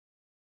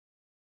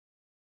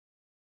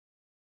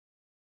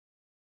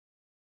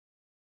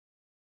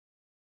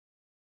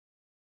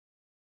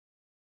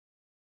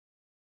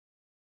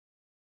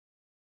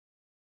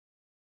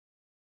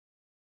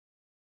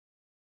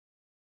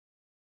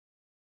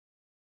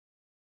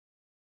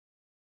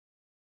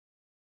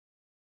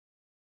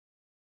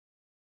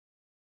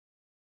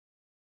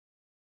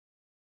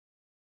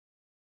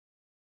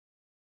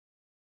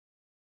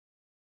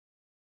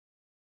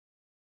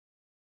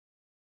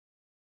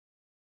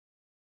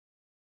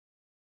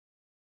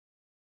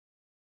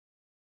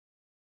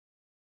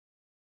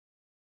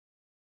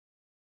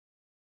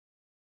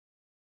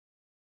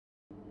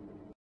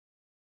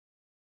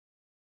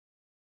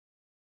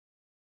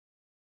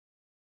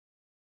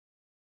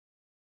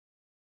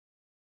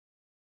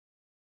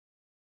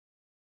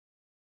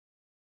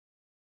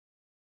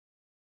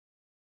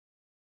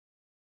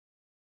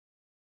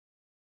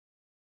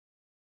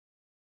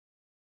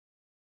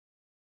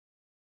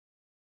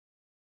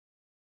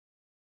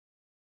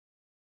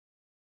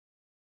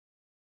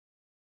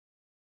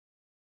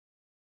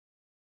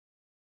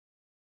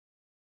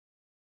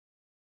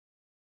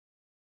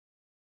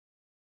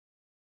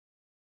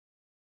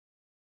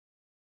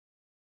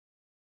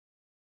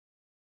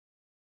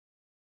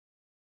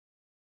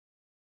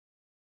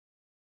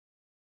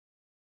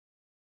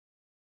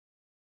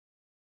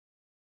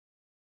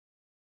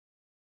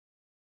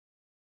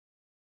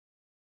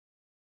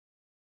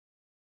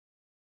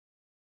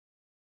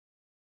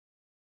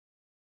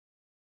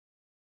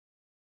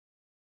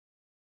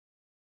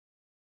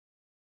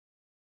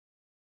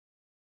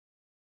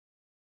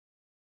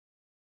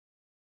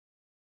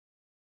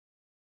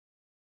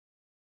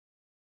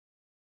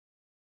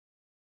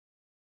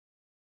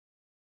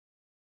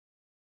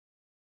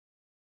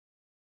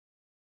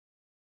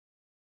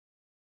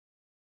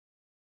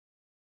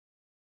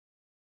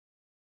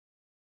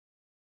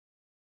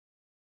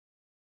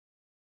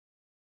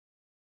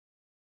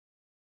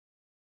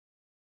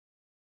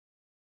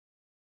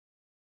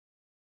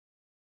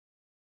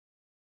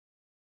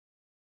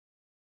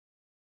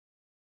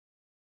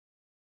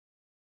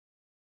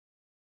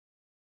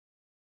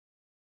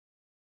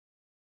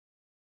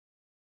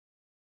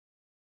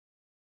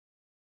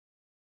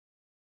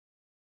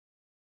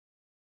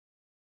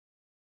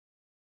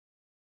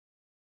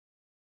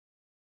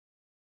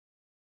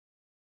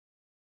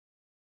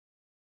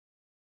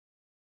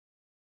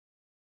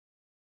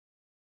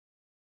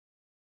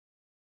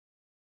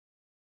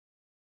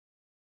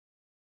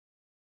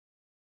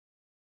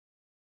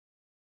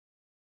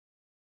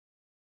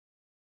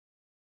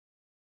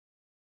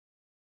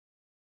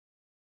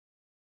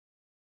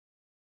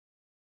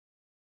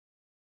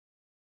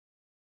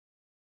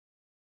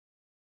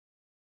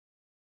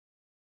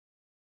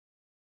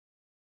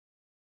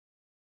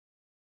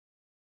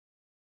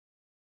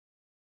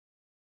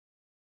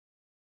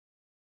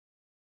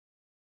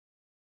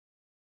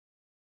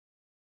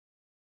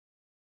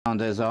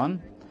Sound is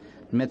on.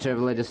 Dmitry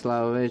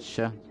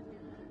Vladislavovich,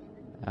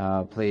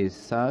 please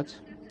start.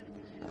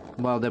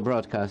 Well, the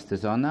broadcast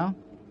is on now.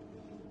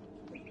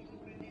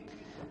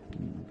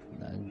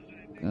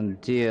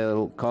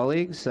 Dear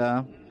colleagues,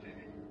 and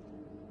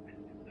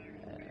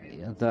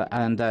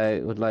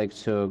I would like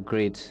to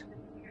greet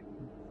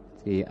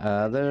the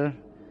other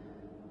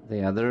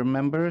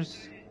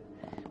members.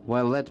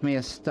 Well, let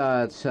me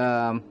start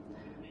the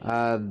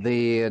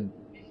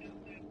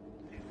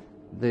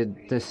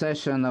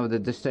session of the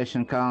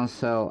Dissertation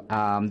Council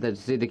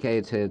that's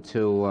dedicated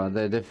to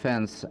the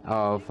defense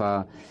of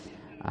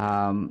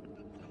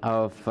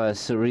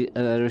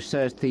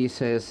research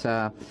thesis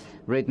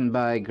written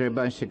by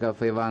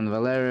Grebenshchikov Ivan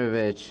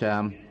Valerievich,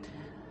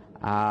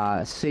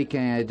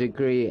 seeking a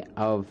degree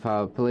of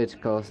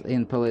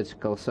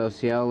political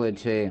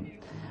sociology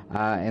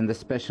in the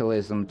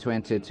specialism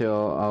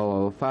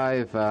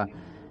 2205,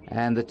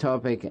 and the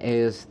topic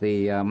is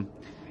the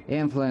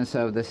influence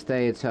of the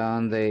state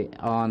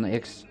on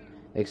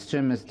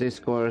extremist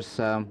discourse,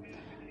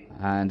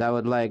 and I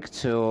would like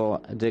to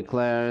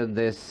declare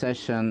this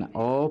session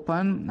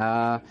open.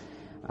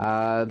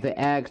 The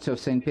Act of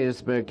St.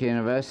 Petersburg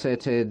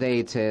University,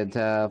 dated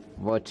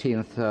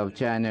 14th of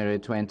January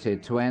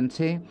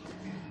 2020.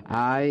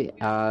 I,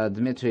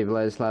 Dmitry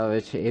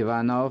Vladislavovich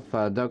Ivanov,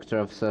 Doctor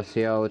of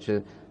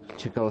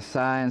Sociological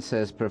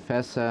Sciences,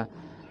 Professor,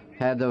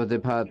 Head of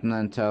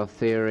Department of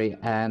Theory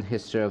and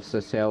History of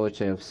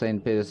Sociology of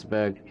St.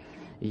 Petersburg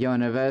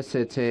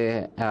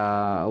University,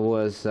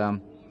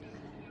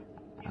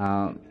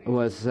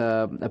 was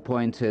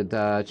appointed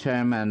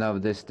chairman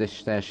of this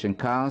Dissertation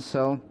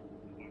Council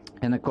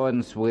in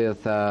accordance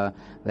with the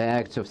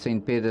Act of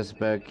St.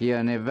 Petersburg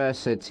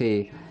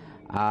University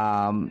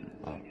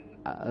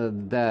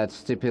that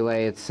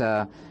stipulates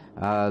the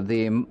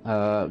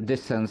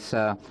distance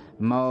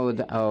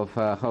mode of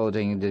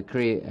holding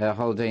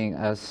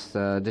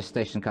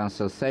Dissertation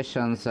Council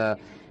sessions.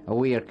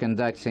 We are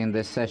conducting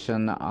this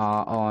session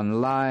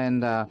online.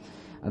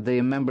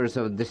 The members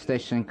of the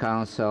Dissertation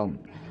Council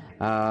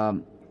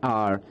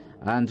are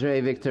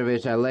Andrei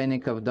Viktorovich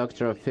Alenikov,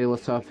 Doctor of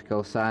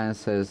Philosophical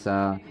Sciences,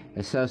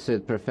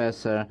 Associate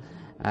Professor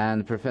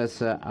and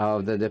Professor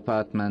of the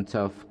Department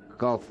of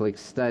Catholic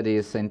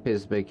Studies, St.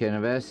 Petersburg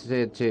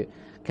University.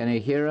 Can you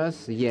hear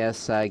us?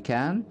 Yes, I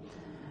can.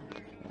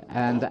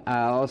 And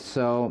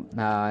also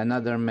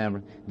another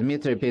member,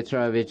 Dmitry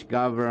Petrovich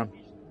Gavra,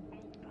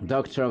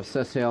 Doctor of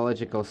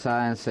Sociological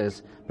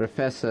Sciences,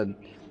 Professor,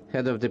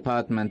 Head of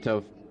Department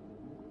of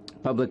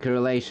Public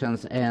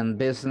Relations and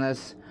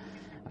Business,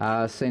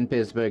 St.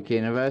 Petersburg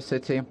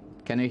University.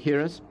 Can you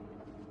hear us?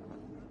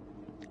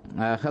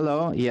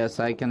 Hello. Yes,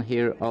 I can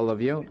hear all of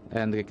you,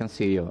 and I can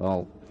see you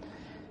all.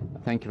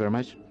 Thank you very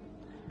much.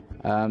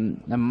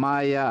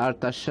 Maya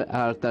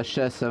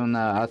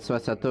Artashesovna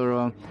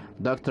Atsvatsaturu,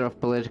 Doctor of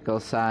Political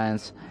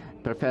Science,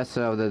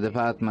 Professor of the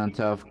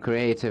Department of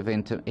Creative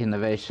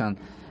Innovation,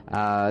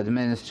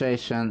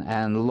 Administration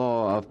and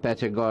Law of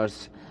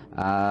Petrogorsk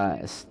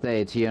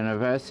State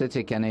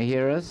University. Can you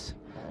hear us?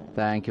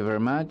 Thank you very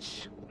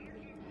much.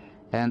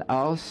 And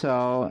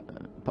also,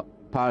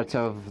 part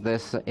of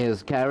this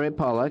is Gary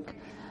Pollock,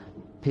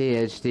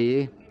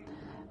 PhD,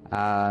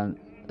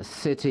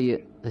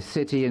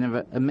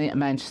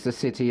 Manchester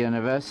City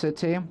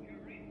University.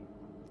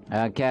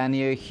 Can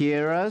you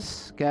hear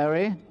us,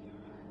 Gary?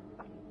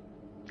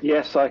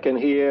 Yes, I can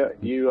hear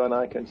you, and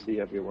I can see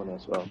everyone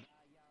as well.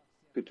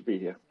 Good to be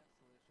here.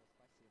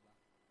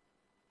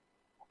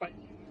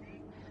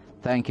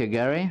 Thank you,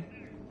 Gary.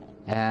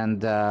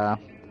 And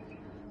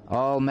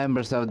all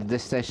members of the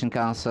Dissertation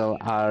Council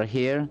are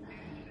here.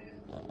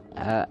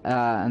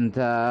 And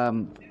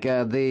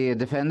the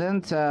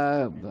defendant,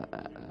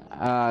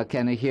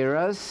 can you hear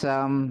us?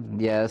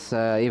 Yes,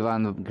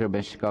 Ivan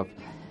Grebenshchikov.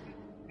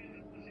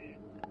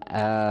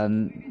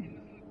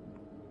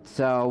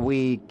 So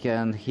we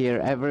can hear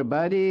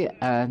everybody,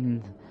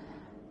 and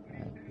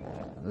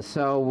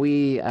so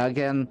we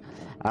again,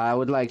 I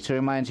would like to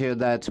remind you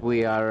that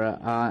we are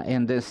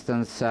in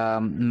distance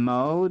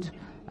mode,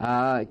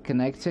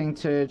 connecting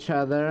to each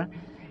other,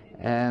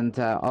 and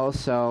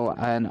also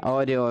an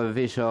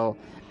audio-visual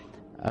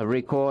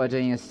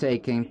recording is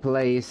taking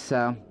place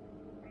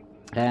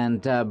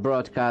and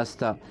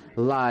broadcast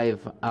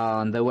live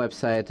on the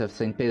website of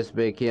St.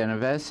 Petersburg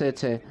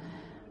University.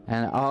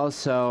 And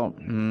also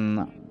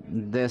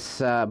this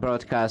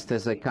broadcast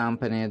is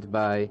accompanied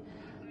by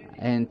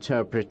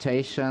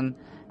interpretation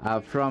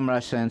from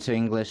Russian into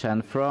English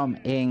and from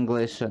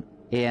English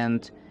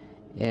and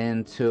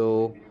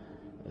into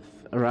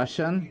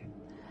Russian.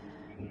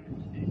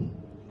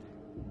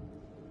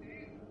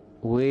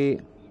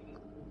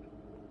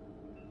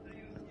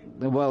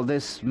 Well,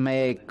 this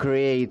may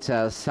create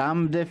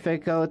some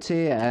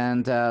difficulty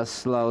and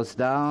slows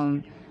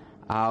down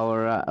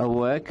our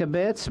work a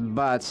bit,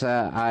 but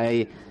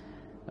I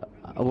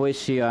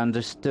wish you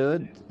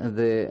understood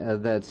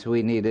that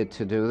we needed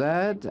to do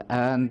that.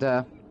 And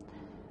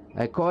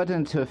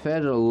according to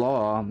federal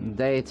law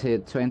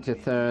dated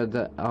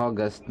 23rd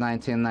August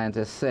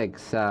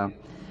 1996,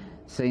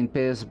 St.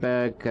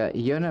 Petersburg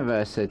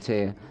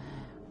University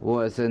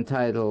was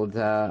entitled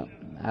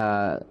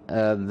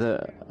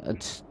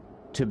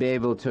to be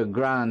able to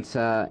grant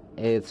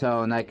its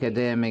own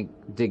academic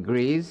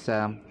degrees.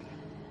 In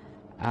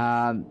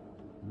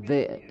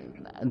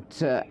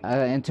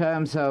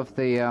terms of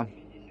the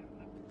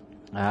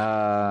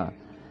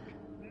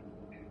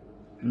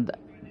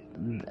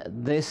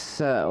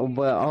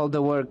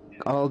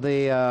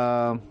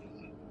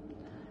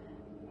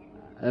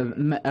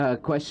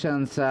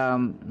questions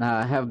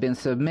have been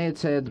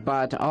submitted,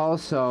 but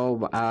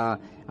also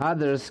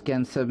others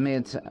can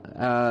submit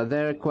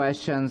their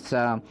questions,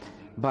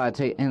 but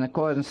in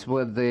accordance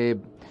with the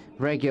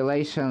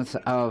regulations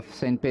of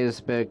St.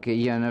 Petersburg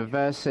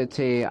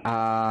University, in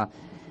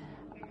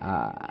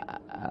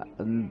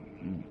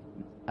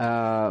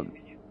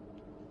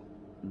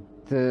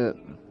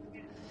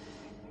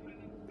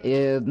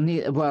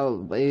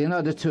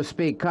order to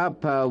speak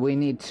up, we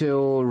need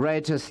to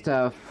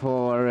register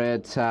for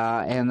it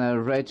in a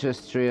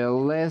registry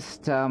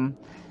list. And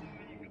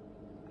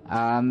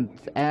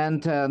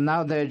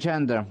now the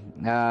agenda.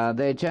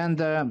 The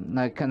agenda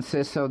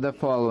consists of the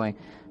following: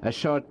 a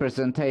short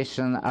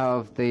presentation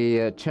of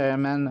the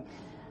chairman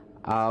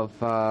of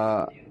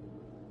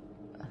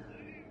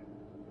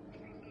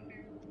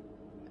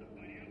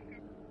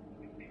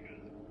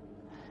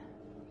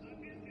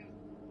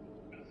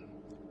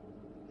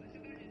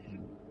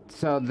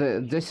so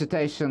the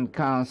dissertation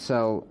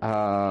council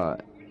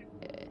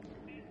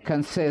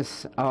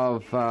consists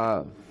of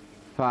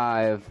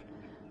 5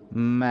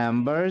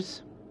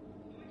 members.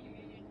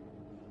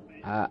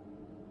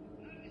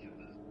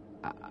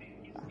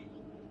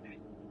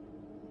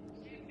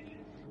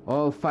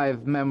 All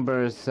 5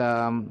 members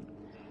are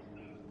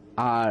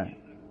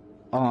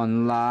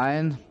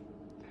online,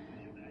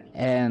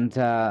 and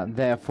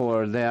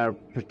therefore they are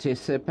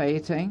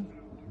participating,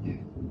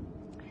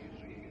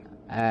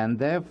 and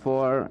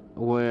therefore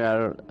we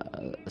are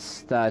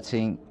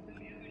starting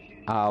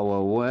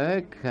our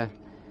work.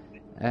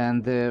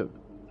 And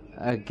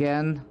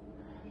again,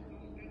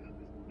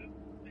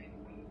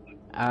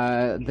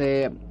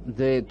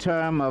 the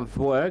term of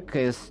work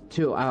is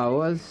 2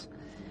 hours,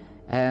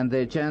 and the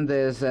agenda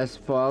is as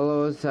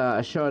follows: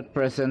 a short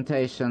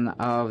presentation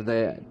of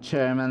the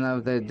chairman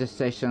of the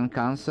dissertation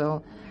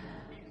council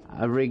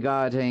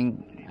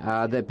regarding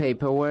the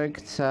paperwork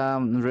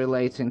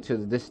relating to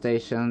the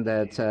dissertation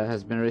that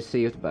has been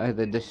received by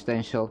the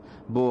dissertation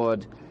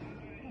board,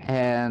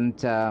 and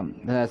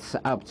that's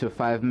up to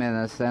 5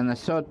 minutes. Then a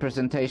short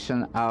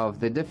presentation of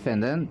the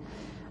defendant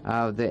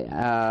of the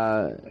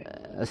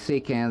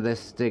seeking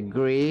this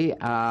degree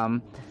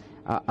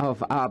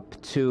of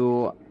up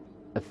to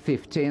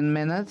 15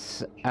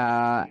 minutes,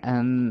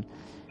 and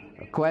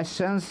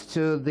questions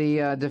to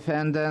the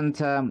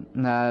defendant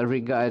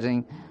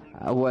regarding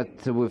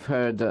what we've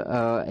heard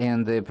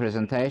in the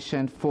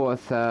presentation.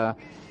 Fourth,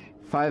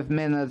 5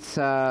 minutes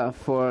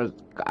for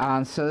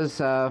answers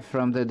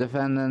from the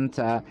defendant.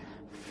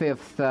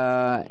 Fifth,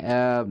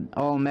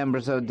 all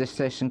members of the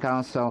dissertation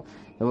council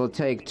will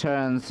take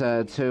turns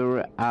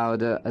to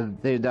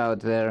read out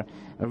their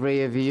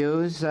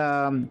reviews.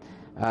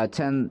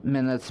 10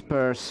 minutes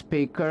per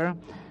speaker.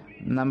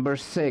 Number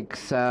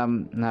 6,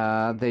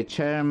 the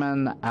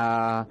chairman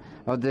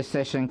of the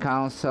session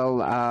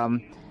council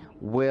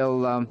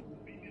will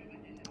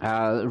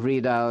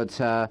read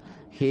out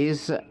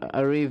his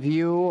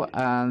review,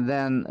 and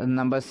then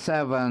number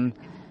 7,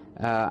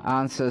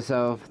 answers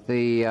of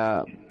the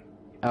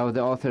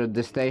author of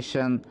the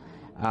station,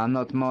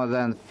 not more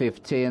than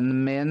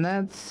 15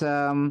 minutes,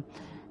 and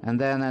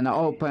then an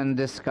open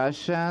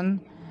discussion.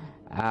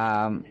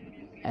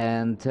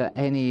 And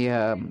any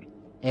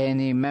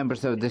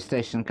members of the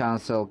station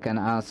council can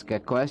ask a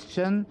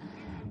question,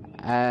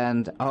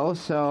 and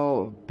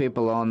also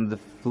people on the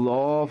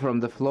floor, from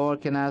the floor,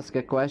 can ask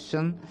a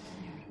question,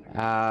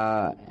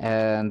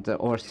 and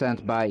or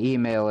sent by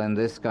email in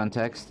this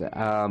context.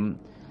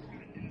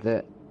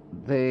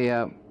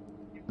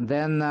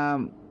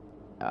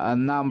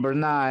 Number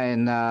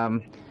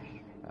 9,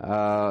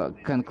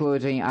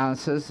 concluding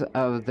answers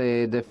of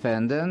the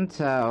defendant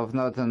of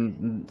not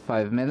than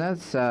 5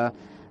 minutes.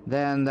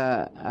 Then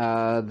the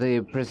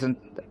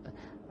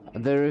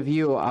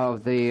review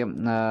of the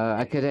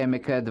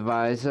academic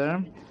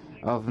advisor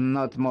of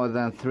not more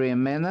than 3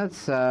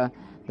 minutes.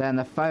 Then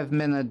a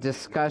 5-minute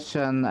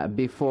discussion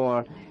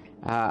before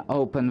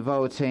open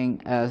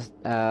voting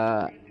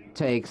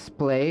takes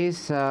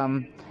place,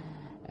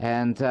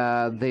 and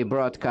the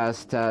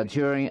broadcast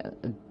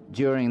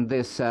during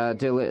this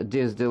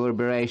these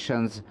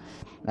deliberations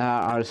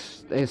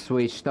is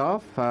switched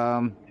off.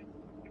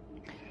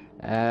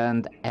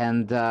 And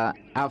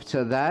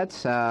after that,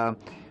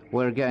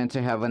 we're going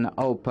to have an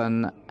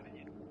open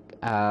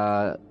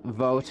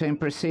voting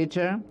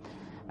procedure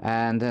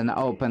and an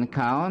open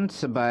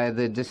count by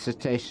the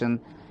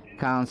dissertation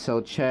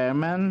council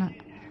chairman,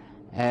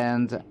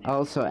 and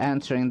also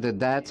entering the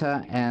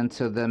data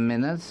into the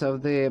minutes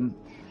of the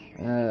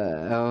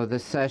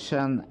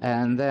session,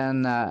 and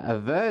then a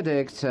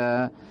verdict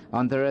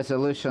on the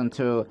resolution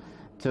to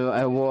to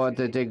award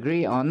the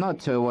degree or not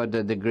to award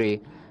the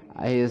degree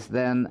is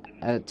then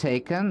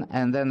taken,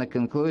 and then a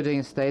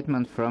concluding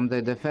statement from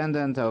the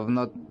defendant of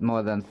not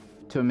more than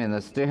 2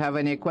 minutes. Do you have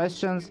any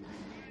questions?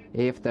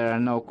 If there are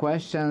no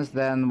questions,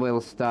 then we'll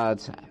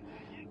start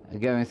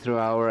going through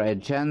our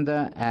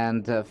agenda.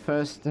 And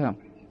first,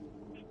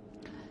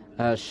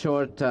 a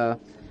short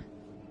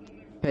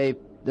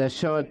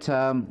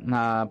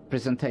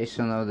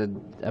presentation of the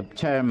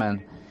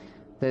chairman.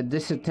 The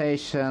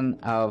dissertation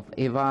of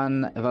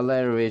Ivan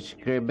Valerievich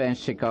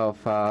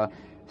Grebenshchikov,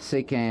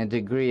 seeking a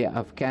degree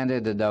of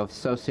candidate of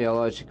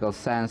sociological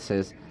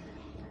sciences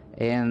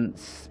in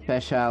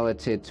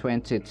specialty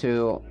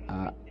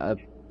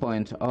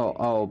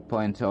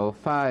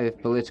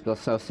 22.00.05 political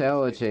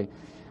sociology,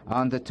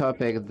 on the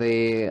topic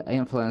the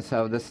influence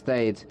of the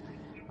state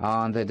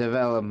on the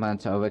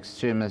development of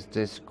extremist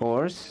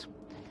discourse,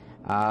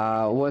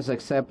 was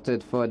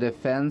accepted for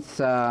defense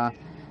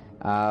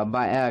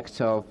by act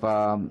of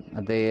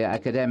the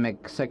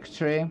academic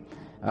secretary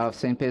of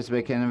St.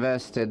 Petersburg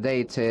University,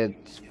 dated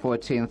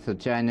 14th of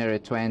January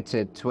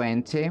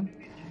 2020.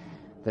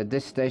 The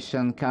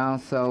dissertation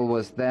council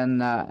was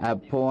then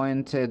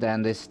appointed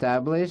and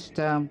established.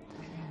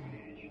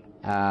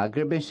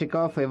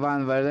 Grebenshchikov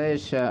Ivan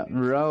Valerievich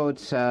wrote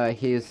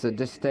his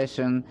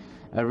dissertation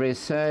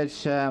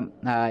research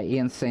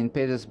in St.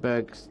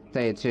 Petersburg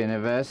State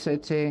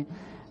University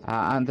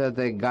under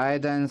the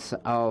guidance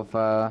of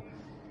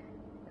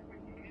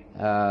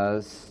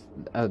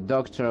a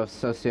doctor of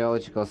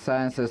sociological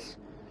sciences,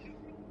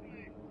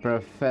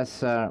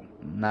 professor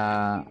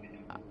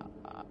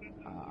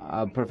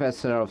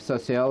of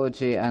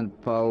sociology and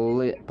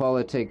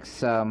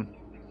politics,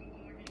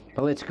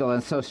 political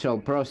and social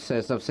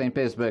process of St.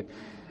 Petersburg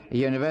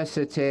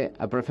University,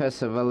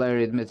 Professor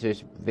Valery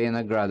Dmitrievich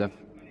Vinogradov.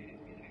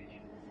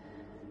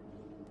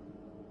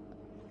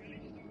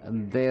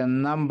 The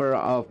number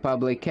of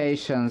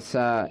publications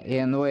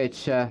in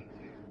which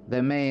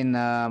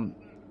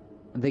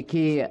the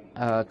key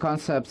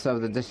concepts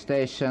of the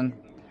dissertation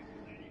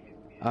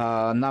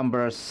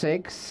number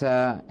 6,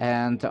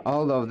 and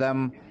all of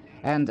them,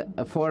 and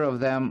 4 of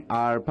them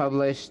are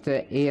published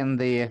in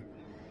the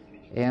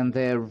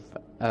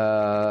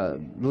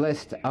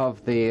list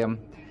of the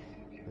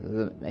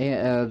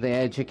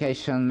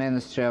Education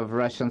Ministry of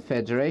Russian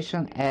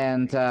Federation,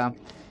 and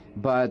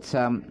but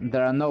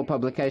there are no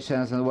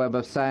publications in the Web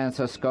of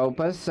Science or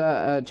Scopus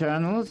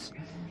journals.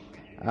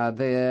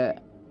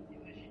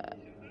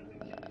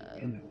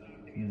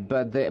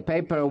 But the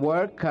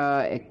paperwork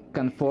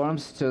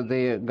conforms to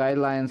the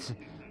guidelines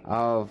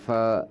of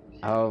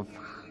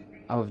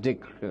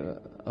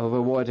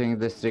awarding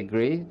this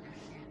degree,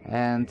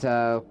 and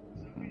the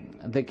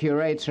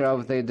curator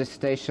of the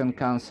dissertation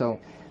council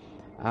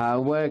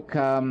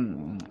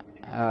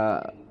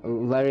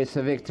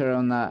Larissa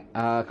Viktorovna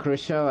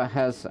Khrushcheva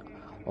has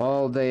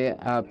all the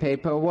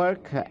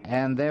paperwork,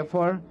 and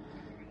therefore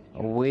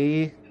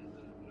we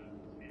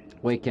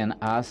can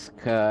ask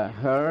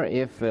her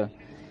if.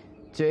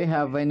 Do you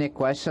have any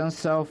questions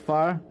so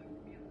far?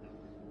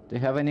 Do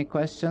you have any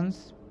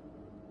questions?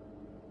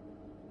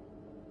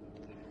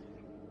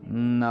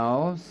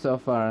 No, so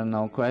far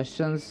no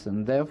questions,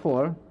 and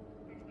therefore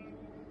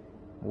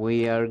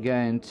we are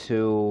going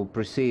to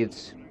proceed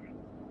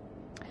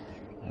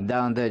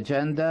down the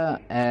agenda,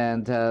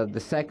 and the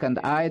second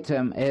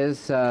item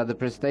is the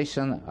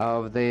presentation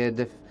of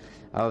the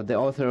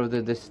author of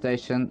the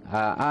dissertation.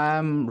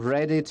 I'm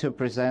ready to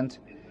present.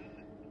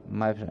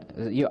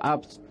 You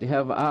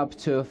have up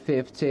to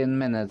 15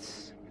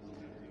 minutes.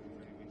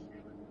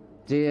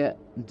 Dear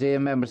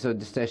members of the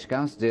Distinguished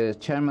Council, dear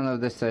Chairman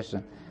of this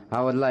session,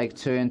 I would like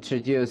to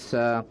introduce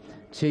to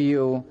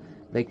you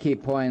the key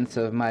points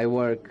of my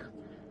work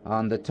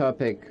on the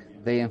topic,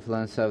 the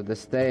influence of the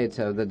state,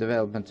 of the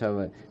development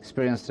of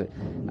experience.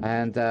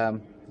 And I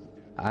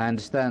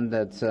understand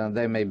that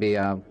they may be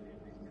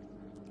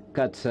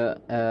cut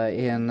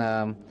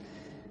in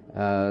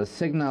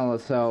signal,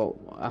 so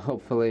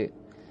hopefully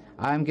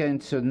I'm going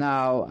to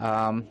now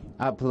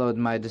upload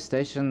my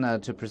dissertation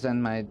to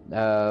present my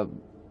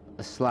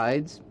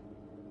slides.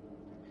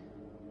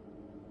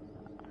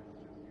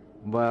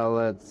 Well,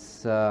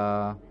 it's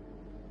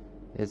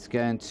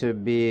going to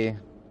be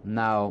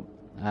now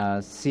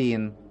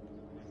seen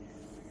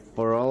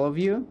for all of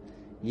you.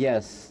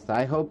 Yes,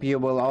 I hope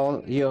you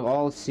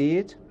all see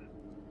it.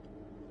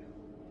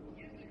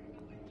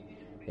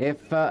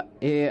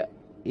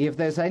 If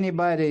there's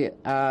anybody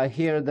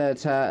here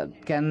that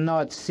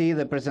cannot see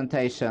the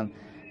presentation,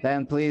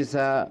 then please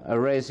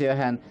raise your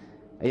hand.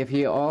 If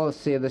you all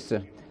see this,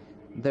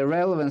 the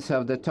relevance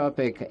of the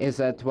topic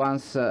is at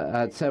once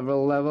at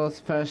several levels.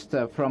 First,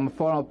 from a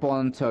formal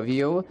point of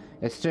view,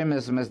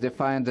 extremism is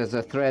defined as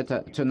a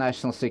threat to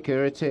national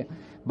security,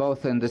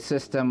 both in the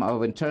system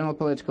of internal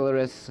political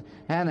risks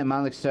and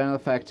among external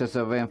factors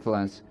of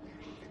influence.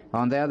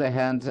 On the other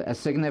hand, a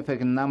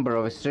significant number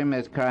of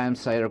extremist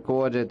crimes are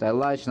recorded, a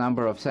large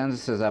number of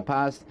sentences are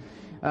passed,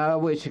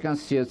 which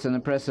constitutes an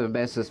impressive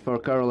basis for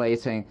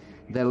correlating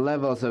the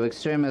levels of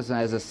extremism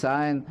as a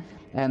sign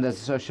and as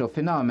a social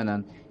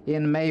phenomenon.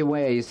 In many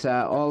ways,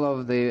 all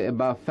of the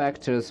above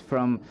factors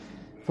form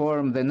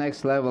the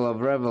next level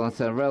of relevance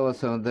and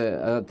relevance of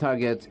the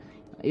target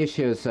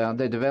issues,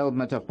 the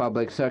development of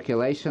public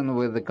circulation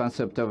with the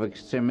concept of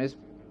extremism,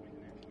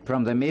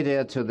 from the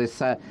media to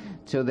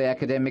the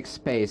academic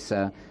space.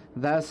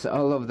 Thus,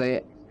 all of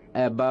the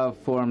above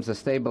forms a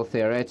stable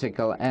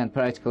theoretical and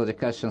practical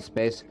discussion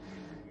space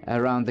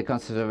around the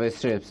concept of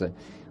extremism.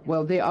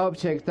 Well, the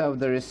object of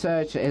the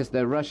research is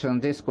the Russian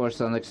discourse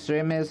on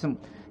extremism.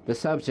 The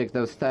subject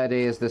of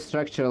study is the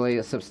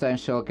structurally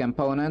substantial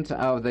component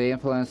of the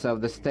influence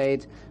of the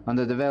state on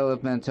the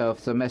development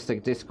of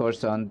domestic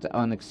discourse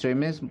on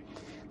extremism.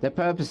 The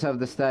purpose of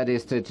the study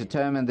is to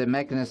determine the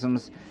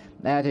mechanisms,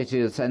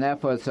 attitudes, and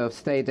efforts of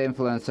state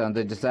influence on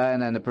the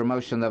design and the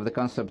promotion of the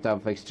concept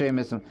of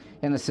extremism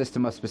in a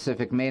system of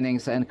specific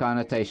meanings and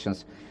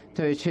connotations.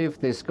 To achieve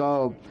this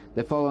goal,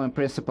 the following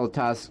principal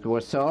tasks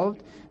were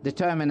solved.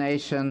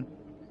 Determination,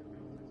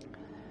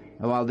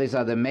 well, these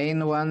are the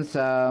main ones.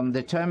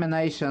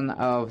 Determination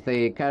of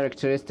the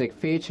characteristic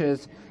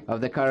features of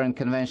the current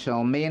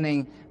conventional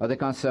meaning of the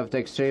concept of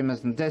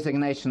extremism,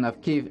 designation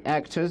of key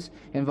actors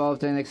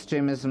involved in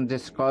extremism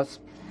discourse,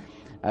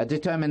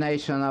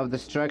 determination of the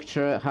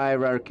structure,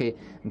 hierarchy,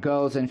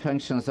 goals and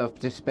functions of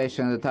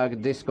participation in the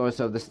target discourse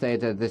of the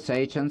state and its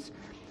agents,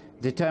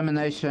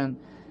 determination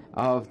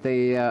of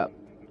the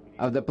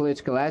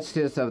political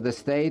attitudes of the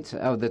state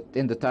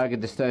in the target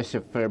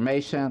discursive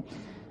formation,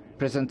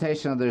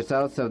 presentation of the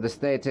results of the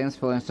state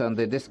influence on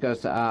the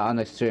discourse on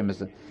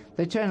extremism.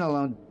 The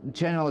general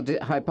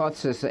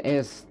hypothesis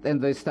in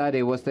the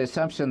study was the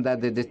assumption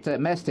that the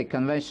domestic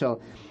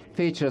conventional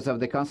features of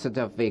the concept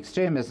of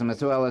extremism,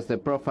 as well as the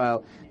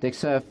profile, the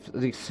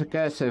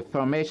discursive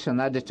formation,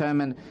 are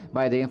determined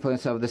by the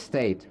influence of the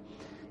state.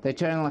 The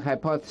general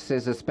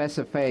hypothesis is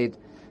specified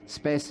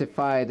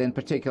in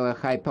particular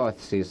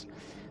hypotheses.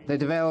 The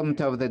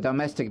development of the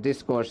domestic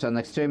discourse on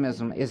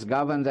extremism is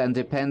governed and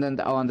dependent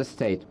on the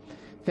state.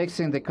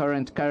 Fixing the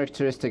current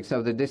characteristics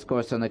of the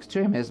discourse on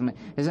extremism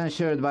is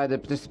ensured by the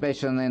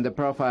participation in the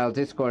profile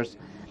discourse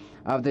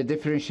of the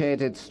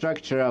differentiated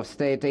structure of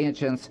state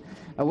agents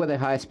with a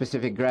high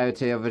specific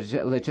gravity of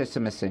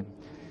legitimacy.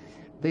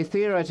 The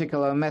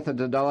theoretical or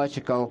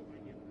methodological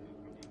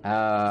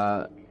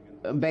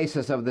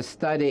basis of the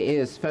study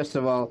is, first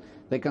of all,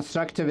 the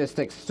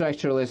constructivistic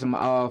structuralism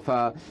of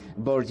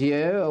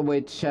Bourdieu,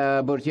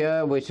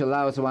 which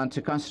allows one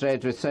to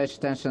concentrate research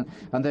attention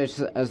on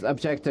the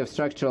objective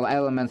structural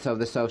elements of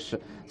the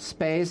social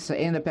space,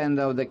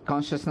 independent of the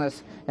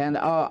consciousness and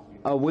a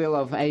will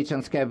of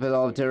agents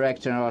capable of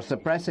directing or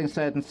suppressing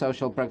certain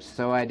social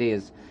practices or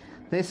ideas.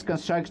 This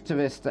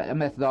constructivist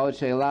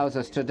methodology allows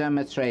us to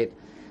demonstrate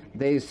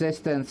the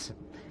existence,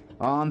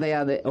 on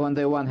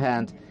the one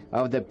hand,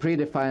 of the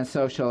predefined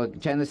social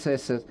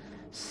genesis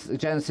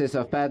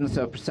of patterns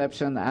of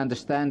perception,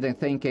 understanding,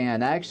 thinking,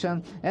 and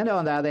action, and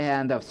on the other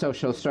hand, of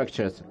social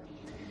structures.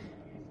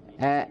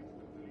 At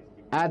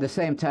the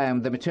same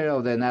time, the material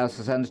of the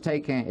analysis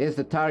undertaking is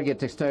the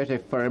target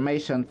exertive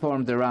formation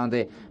formed around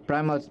the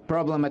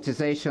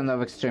problematization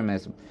of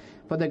extremism.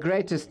 For the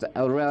greatest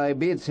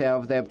reliability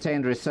of the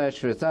obtained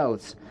research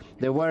results,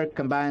 the work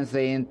combines the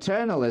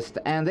internalist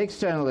and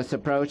externalist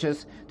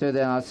approaches to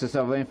the analysis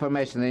of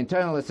information. The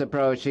internalist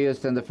approach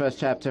used in the first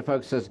chapter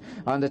focuses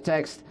on the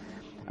text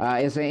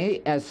as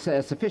a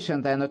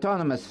sufficient and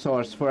autonomous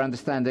source for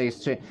understanding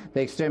the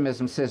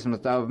extremism system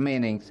of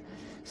meanings.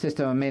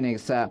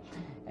 The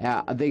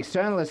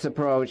externalist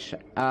approach,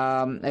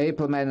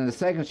 implemented in the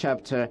second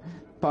chapter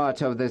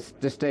part of this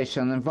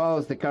dissertation,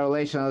 involves the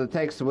correlation of the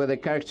text with the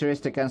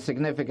characteristic and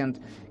significant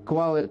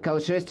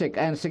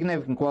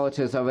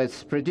qualities of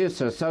its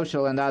producer,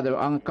 social and other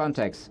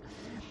contexts.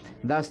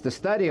 Thus, the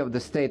study of the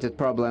stated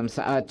problems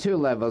at two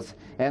levels,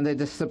 and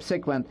the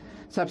subsequent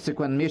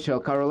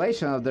mutual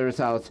correlation of the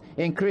results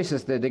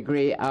increases the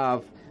degree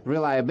of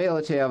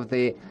reliability of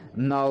the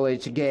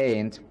knowledge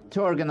gained.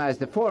 To organize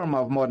the form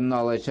of modern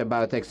knowledge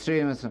about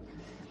extremism,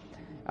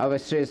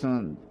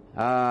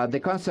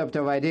 the concept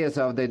of ideas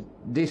of the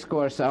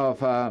discourse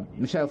of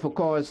Michel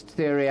Foucault's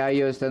theory are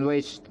used, in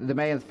which the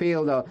main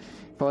field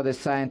for the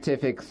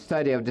scientific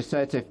study of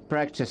discursive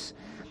practice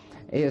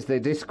is the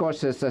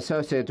discourses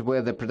associated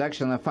with the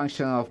production and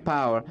function of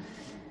power.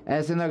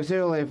 As an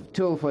auxiliary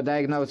tool for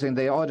diagnosing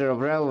the order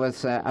of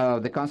relevance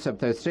of the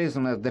concept of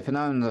extremism, the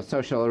phenomenon of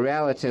social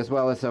reality, as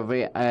well as of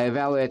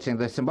evaluating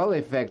the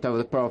symbolic effect of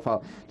the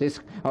profile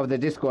of the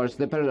discourse,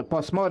 the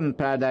postmodern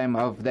paradigm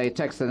of the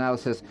text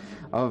analysis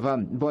of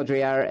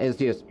Baudrillard is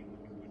used.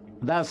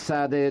 Thus,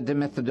 the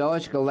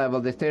methodological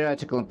level, the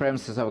theoretical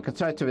premises of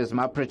constructivism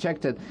are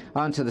projected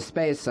onto the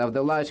space of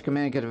the large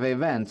communicative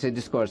events in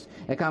discourse,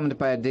 accompanied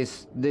by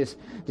this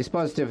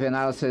dispositive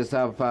analysis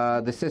of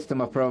the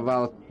system of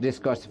probable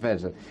discourse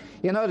effects.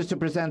 In order to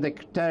present the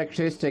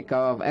characteristic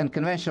of and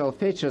conventional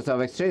features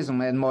of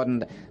extremism in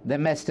modern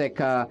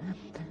domestic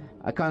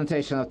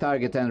connotation of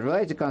target and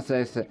related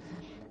contexts,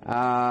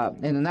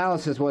 an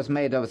analysis was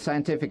made of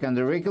scientific and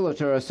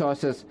regulatory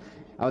sources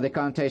of the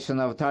connotation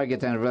of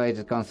target and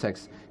related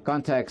concepts,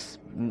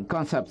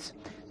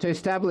 to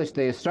establish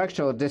the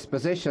structural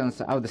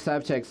dispositions of the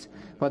subjects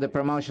for the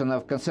promotion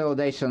of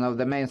consolidation of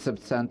the main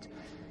substantive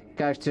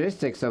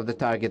characteristics of the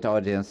target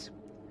audience.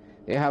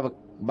 You have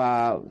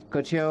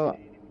could you?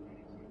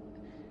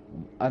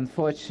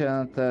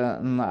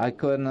 Unfortunately, I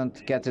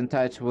couldn't get in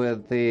touch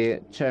with the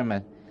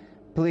chairman.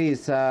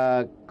 Please,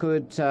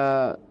 could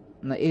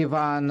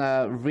Ivan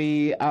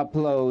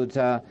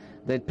re-upload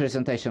the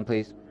presentation,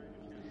 please?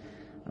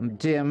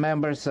 Dear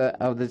members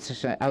of the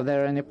session, are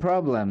there any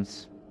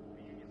problems?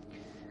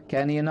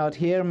 Can you not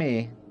hear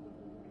me?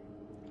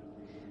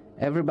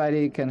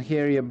 Everybody can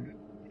hear you,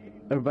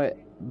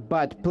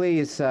 but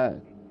please,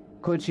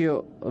 could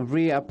you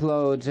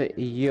re-upload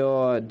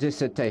your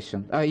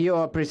dissertation,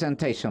 your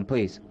presentation,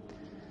 please?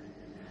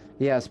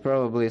 Yes,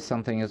 probably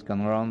something has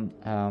gone wrong.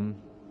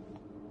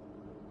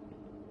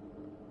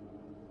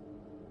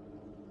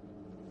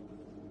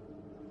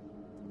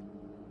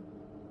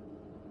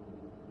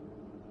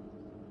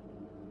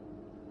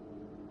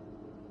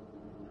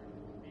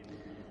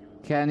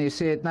 Can you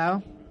see it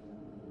now?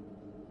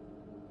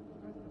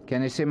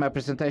 Can you see my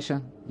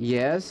presentation?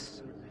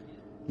 Yes.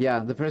 Yeah,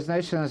 the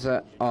presentation is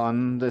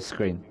on the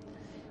screen.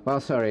 Well,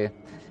 sorry.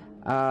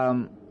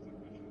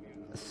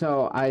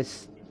 So I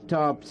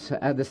stopped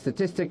at the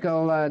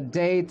statistical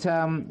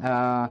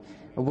data.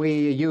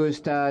 We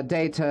used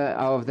data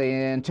of the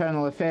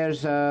Internal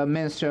Affairs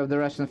Ministry of the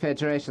Russian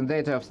Federation,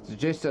 data of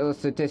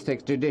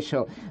Statistics,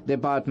 Judicial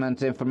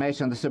Department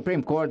information, the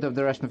Supreme Court of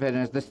the Russian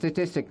Federation, the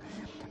statistic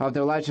of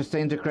the largest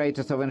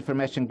integrators of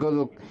information,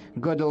 Google,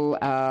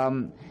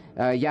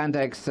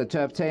 Yandex,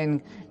 to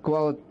obtain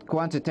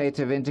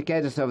quantitative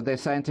indicators of the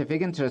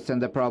scientific interest in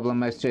the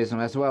problem of extremism,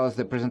 as well as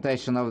the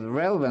presentation of the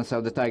relevance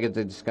of the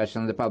targeted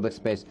discussion in the public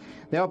space.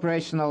 The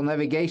operational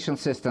navigation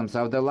systems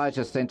of the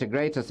largest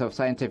integrators of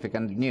scientific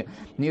and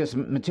news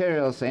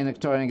materials in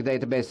electronic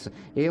database,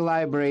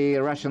 e-library,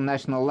 Russian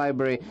National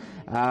Library,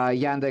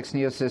 Yandex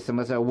News System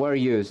were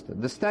used.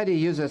 The study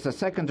uses a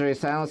secondary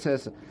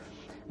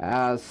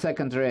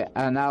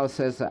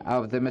analysis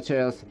of the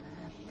materials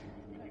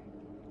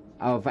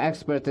of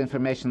expert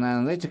information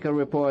analytical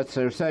reports,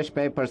 research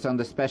papers on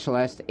the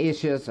specialized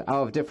issues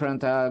of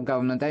different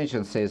government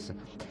agencies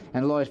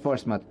and law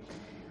enforcement.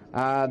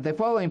 The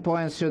following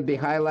points should be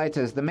highlighted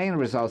as the main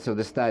results of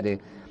the study.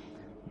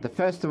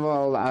 First of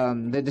all,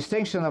 the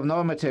distinction of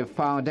normative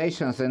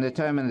foundations in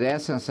determining the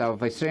essence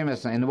of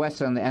extremism in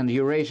Western and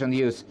Eurasian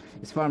use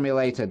is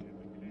formulated.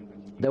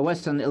 The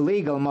Western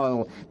legal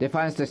model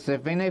defines the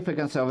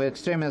significance of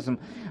extremism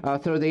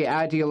through the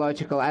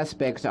ideological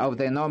aspect of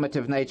the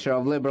normative nature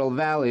of liberal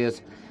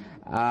values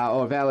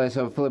or values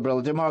of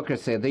liberal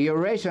democracy. The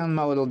Eurasian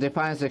model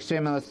defines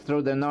extremism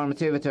through the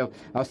normativity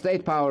of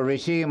state power,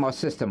 regime, or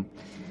system.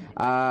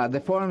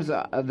 The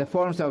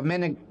forms of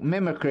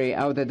mimicry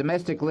of the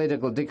domestic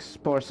political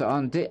discourse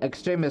on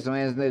extremism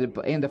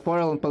in the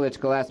foreign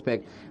political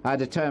aspect are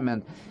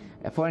determined.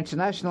 For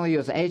international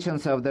use,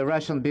 agents of the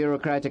Russian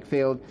bureaucratic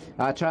field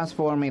are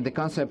transforming the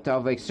concept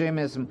of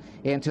extremism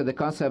into the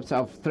concepts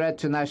of threat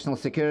to national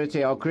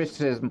security or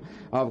criticism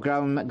of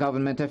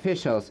government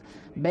officials.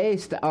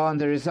 Based on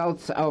the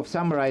results of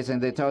summarizing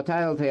the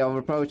totality of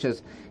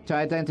approaches to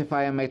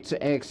identify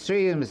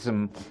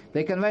extremism,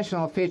 the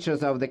conventional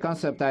features of the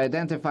concept are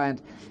identified,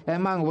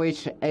 among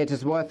which it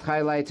is worth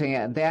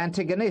highlighting the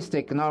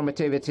antagonistic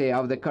normativity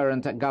of the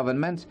current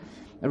government,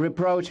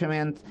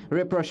 rapprochement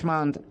with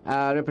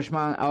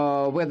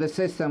the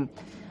system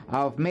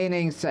of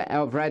meanings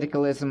of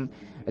radicalism,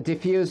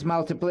 diffuse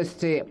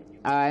multiplicity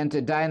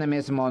and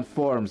dynamism on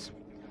forms.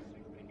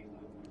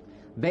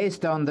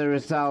 Based on the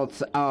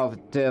results of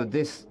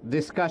this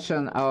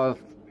discussion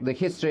of the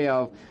history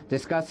of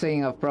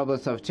discussing of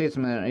problems of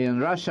extremism in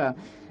Russia,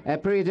 a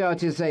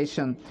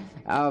periodization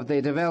of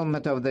the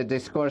development of the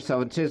discourse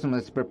of extremism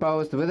is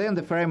proposed, within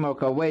the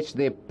framework of which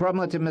the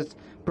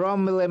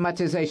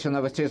problematization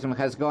of extremism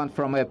has gone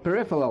from a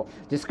peripheral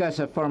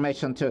discursive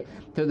formation to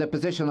the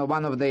position of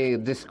one of the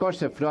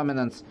discursive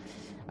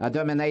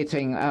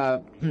dominating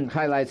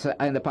highlights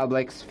in the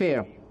public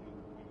sphere.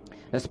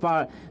 As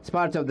part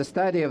of the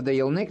study of the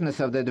uniqueness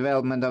of the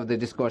development of the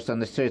discourse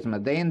on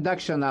extremism, the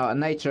induction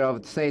nature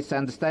of the state's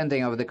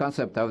understanding of the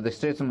concept of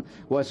extremism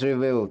was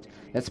revealed.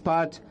 As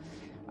part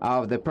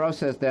of the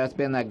process, there has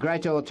been a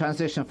gradual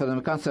transition from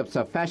the concepts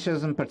of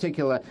fascism,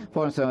 particular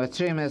forms of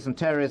extremism,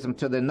 terrorism,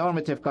 to the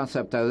normative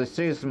concept of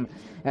extremism,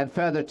 and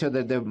further to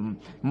the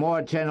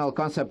more general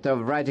concept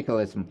of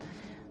radicalism.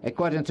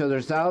 According to the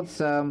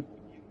results,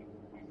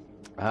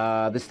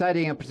 the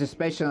study and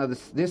participation of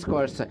this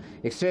discourse,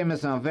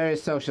 extremism of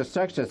various social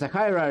structures, a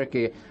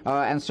hierarchy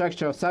and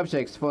structure of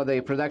subjects for the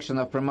production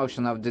of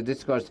promotion of the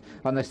discourse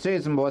on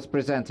extremism was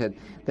presented.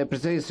 The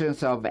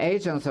positions of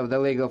agents of the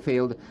legal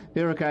field,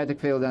 bureaucratic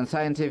field, and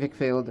scientific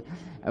field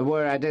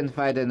were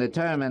identified and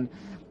determined.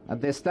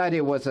 The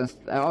study was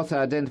also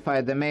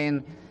identified the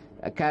main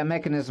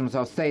mechanisms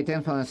of state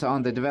influence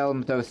on the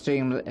development of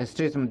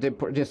extremism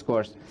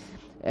discourse.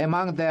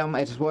 Among them,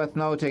 it is worth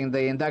noting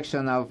the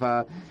induction of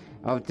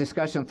of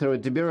discussion through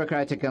the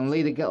bureaucratic and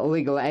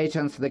legal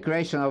agents, the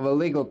creation of a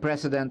legal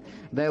precedent,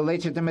 the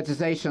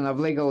legitimatization of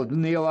legal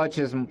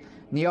neologism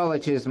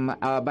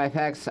by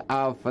facts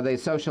of the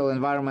social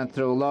environment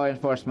through law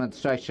enforcement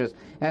structures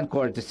and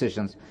court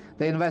decisions,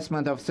 the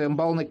investment of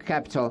symbolic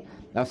capital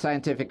of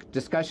scientific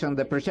discussion,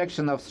 the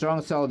projection of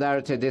strong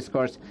solidarity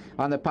discourse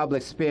on the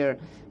public sphere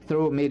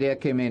through media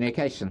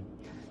communication.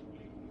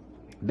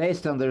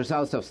 Based on the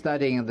results of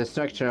studying the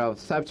structure of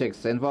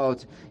subjects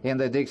involved in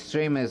the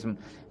extremism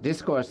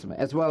discourse,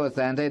 as well as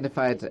the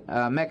identified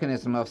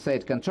mechanism of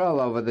state control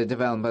over the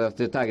development of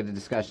the targeted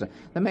discussion,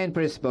 the main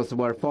principles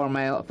were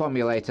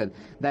formulated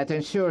that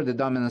ensure the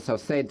dominance of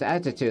state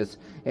attitudes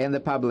in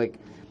the public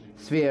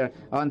sphere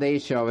on the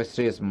issue of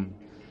extremism.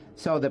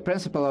 So the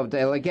principle of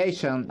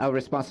delegation of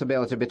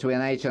responsibility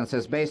between agents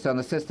is based on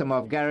a system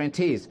of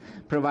guarantees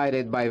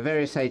provided by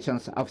various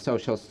agents of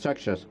social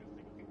structures.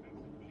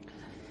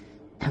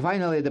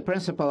 Finally, the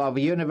principle of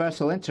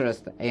universal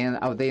interest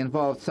of the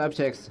involved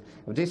subjects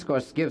of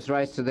discourse gives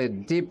rise to the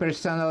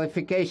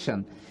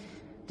depersonification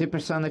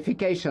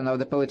of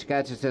the political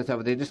attitudes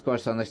of the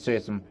discourse on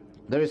extremism.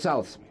 The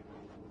results.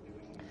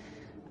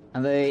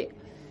 And the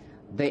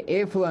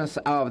influence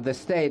of the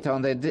state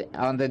in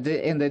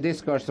the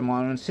discourse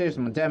on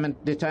extremism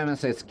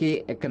determines its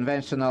key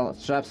conventional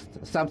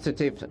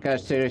substantive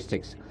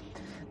characteristics.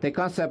 The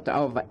concept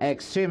of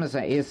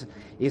extremism is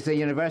a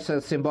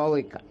universal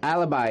symbolic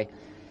alibi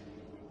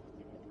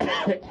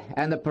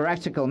and the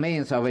practical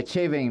means of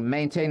achieving,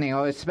 maintaining,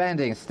 or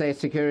expanding state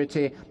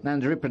security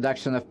and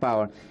reproduction of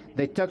power.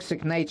 The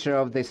toxic nature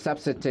of the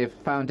substantive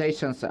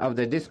foundations of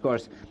the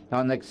discourse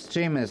on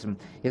extremism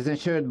is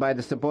ensured by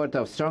the support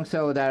of strong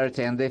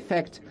solidarity and the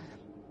effect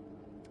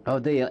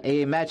of the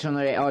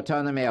imaginary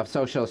autonomy of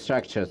social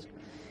structures.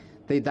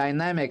 The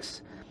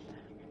dynamics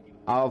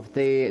of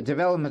the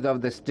development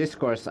of this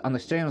discourse on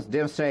extremism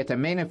demonstrate a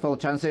meaningful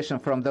transition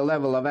from the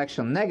level of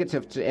action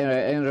negative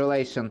in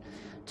relation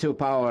to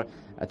power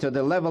to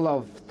the level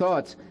of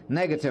thought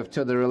negative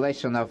to the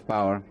relation of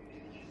power.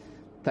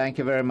 Thank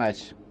you very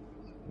much.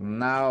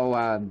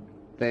 Now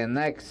the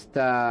next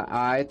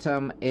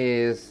item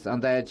is on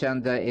the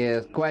agenda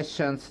is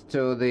questions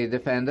to the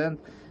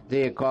defendant.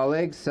 Dear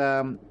colleagues,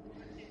 to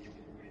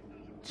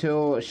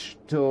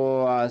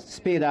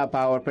speed up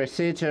our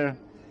procedure,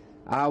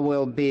 I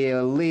will be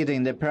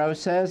leading the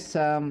process.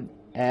 Do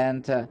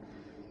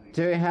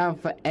you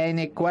have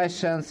any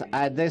questions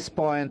at this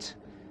point?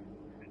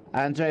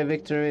 Andrei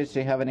Viktorovich,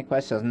 do you have any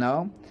questions?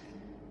 No?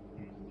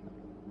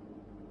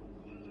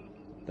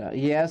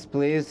 Yes,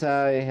 please.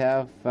 I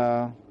have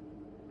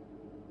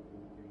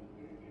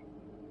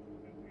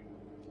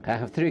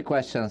 3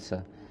 questions.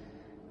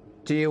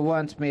 Do you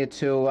want me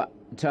to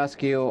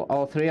ask you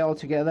all 3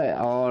 altogether,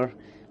 or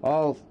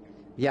all?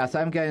 Yes,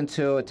 I'm going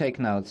to take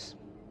notes.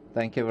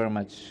 Thank you very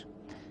much.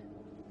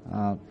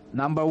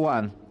 Number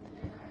 1,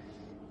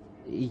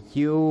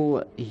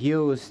 you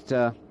used.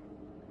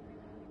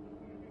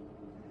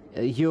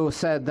 You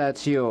said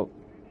that you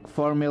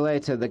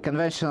formulated the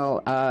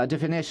conventional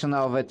definition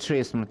of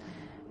extremism,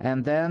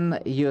 and then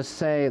you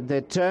say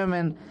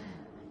determine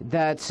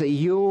that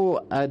you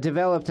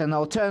developed an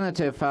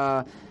alternative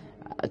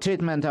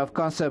treatment of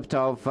concept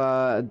of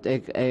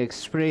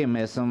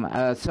extremism.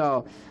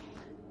 So,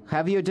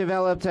 have you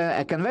developed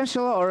a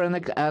conventional or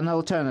an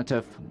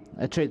alternative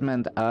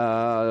treatment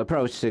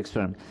approach to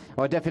extremism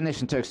or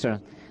definition to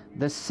extremism?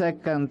 The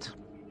second.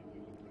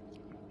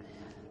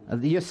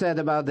 You said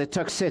about the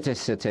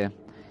toxicity.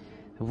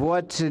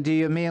 What do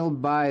you mean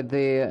by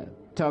the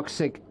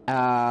toxic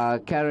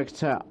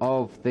character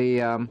of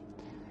the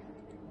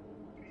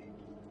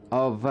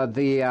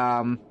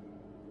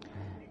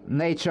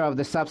nature of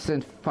the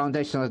substance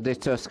foundation of the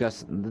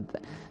discourse?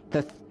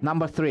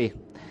 Number 3,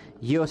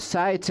 you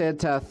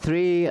cited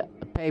 3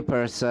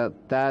 papers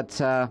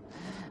that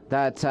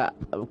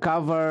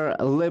cover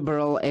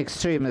liberal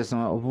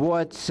extremism.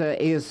 What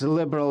is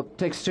liberal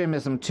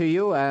extremism to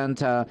you and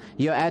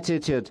your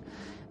attitude?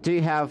 Do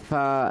you have,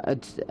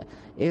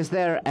 is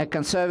there a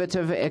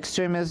conservative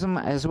extremism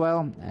as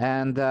well?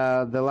 And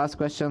the last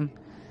question,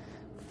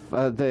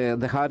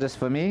 the hardest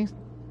for me,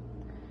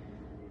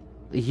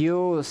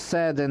 you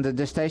said in the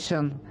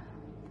dissertation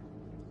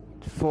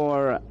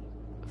for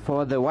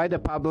the wider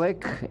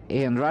public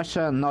in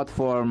Russia, not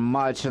for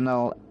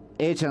marginal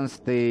agents,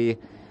 there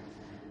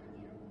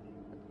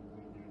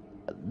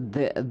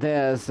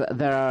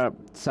are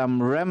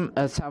some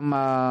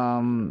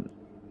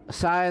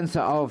signs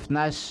of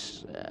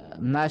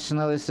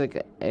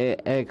nationalistic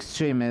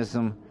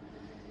extremism.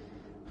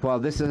 Well,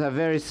 this is a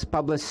very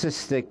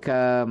publicistic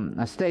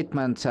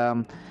statement,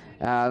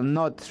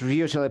 not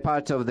usually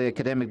part of the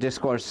academic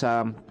discourse.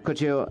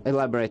 Could you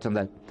elaborate on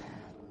that?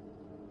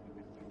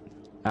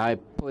 I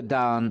put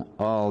down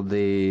all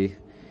the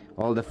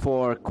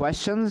 4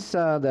 questions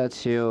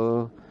that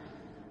you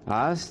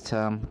asked.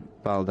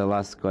 Well, the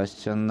last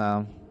question.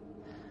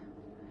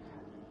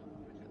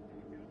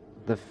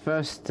 The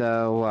first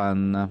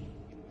one,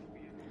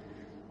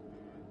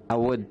 I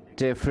would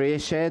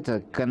appreciate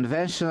a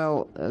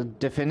conventional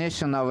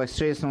definition of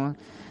extremism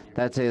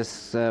that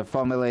is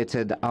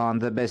formulated on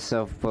the basis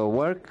of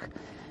work.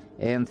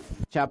 In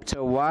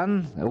chapter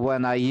 1,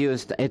 when I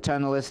used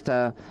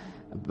eternalist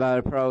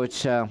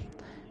approach,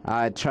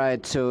 I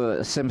tried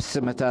to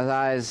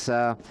systematize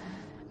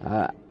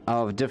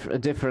of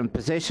different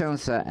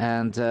positions,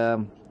 and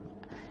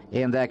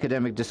in the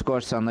academic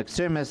discourse on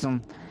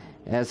extremism,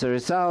 as a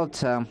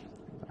result,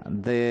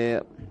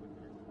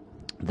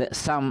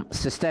 some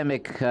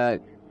systemic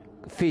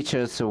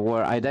features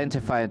were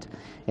identified,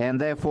 and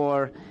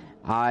therefore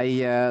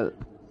I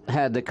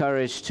had the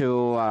courage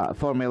to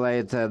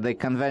formulate the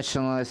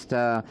conventionalist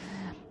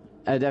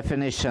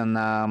definition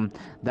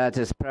that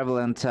is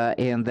prevalent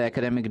in the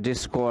academic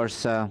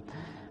discourse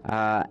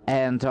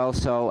and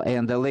also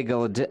in the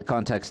legal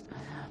context.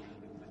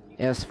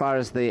 As far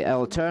as the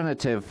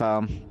alternative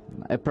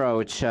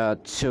approach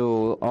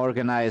to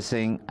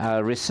organizing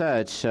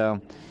research,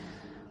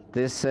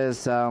 this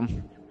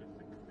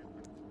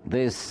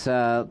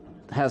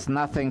has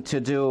nothing to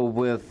do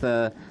with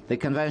the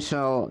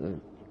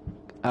conventional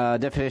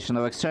definition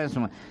of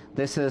extremism.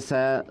 This is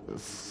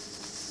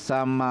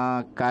some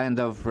kind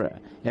of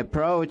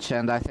approach,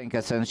 and I think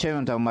it's an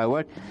achievement of my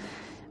work.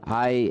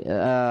 I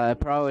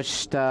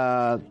approached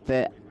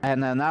an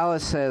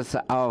analysis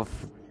of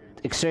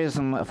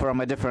extremism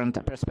from a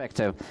different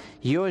perspective.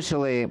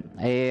 Usually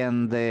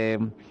in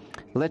the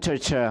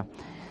literature,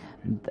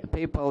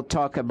 people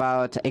talk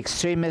about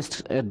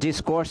extremist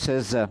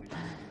discourses,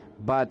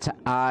 but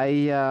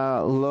I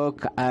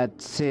look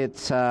at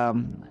it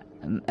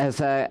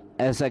as a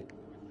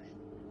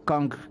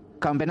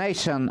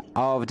combination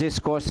of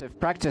discursive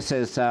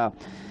practices in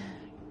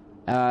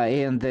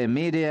the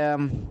media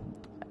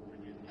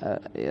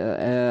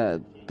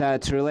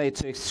that relate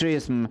to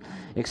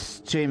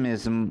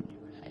extremism,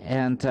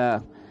 and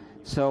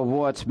so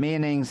what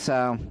meanings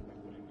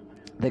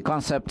the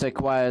concept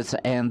requires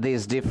in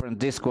these different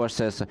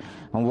discourses,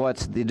 and what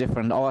the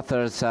different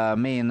authors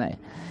mean.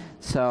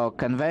 So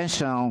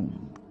conventional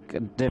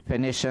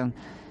definition.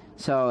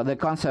 So the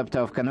concept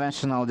of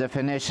conventional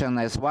definition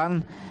is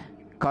one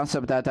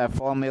concept that I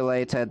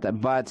formulated,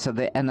 but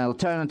an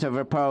alternative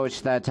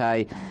approach that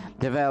I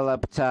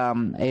developed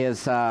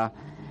is a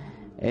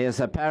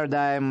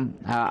paradigm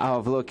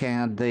of looking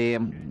at the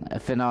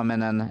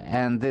phenomenon,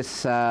 and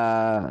these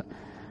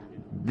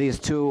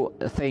two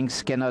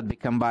things cannot be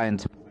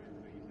combined.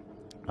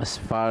 As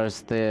far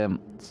as the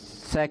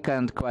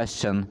second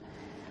question,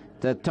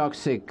 the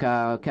toxic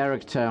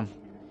character,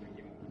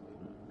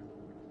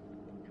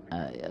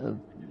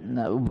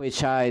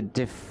 which I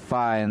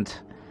defined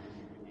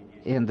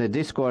in the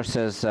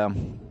discourses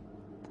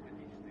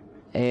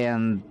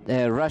in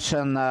the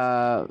Russian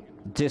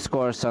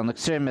discourse on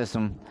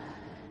extremism,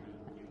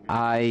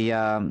 I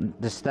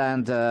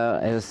understand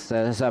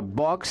as a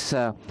box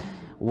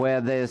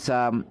where there's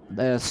a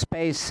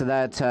space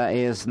that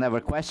is never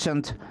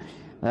questioned,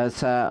 that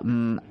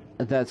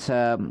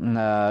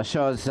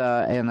shows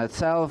in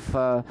itself,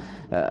 a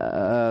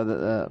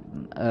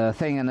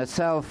thing in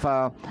itself,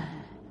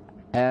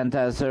 and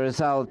as a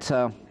result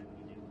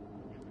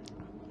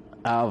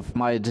of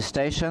my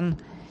dissertation,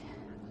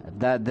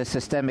 that the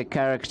systemic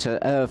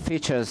character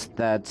features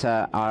that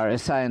are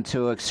assigned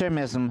to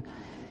extremism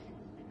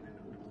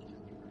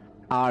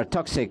are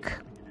toxic,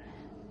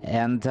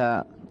 and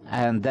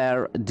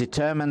they're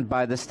determined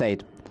by the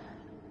state.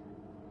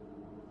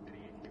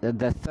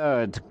 The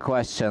third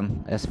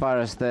question, as far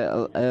as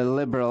the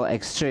liberal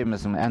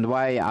extremism and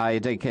why I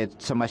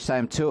dedicate so much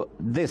time to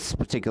this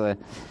particular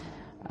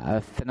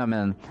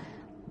phenomenon,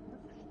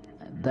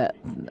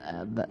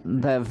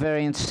 the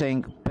very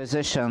interesting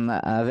position,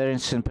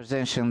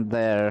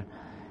 there.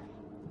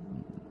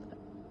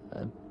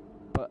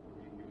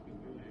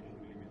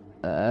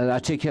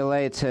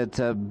 Articulated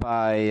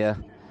by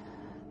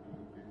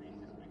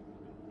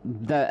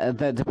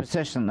the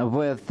position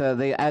with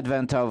the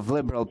advent of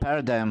liberal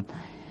paradigm,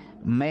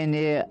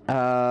 many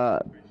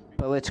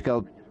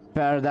political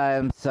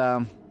paradigms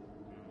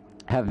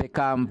have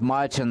become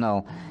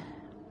marginal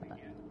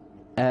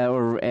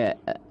or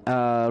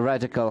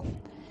radical,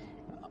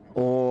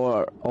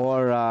 or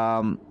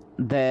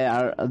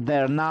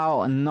they're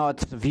now not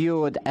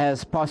viewed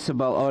as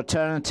possible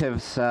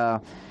alternatives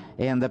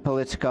in the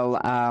political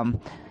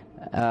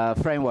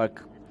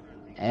framework.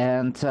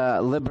 And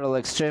liberal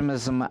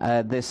extremism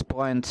at this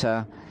point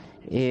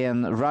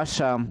in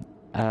Russia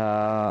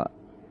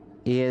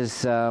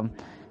is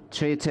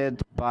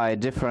treated by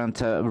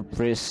different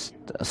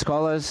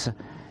scholars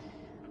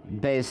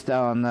based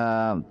on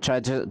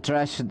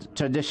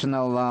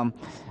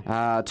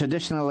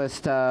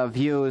traditionalist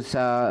views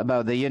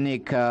about the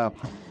unique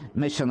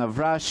mission of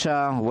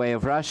Russia, way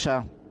of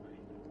Russia.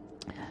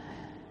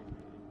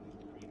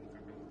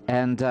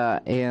 And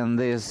in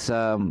these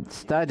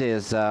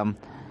studies,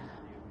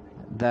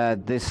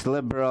 that this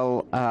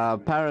liberal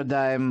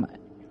paradigm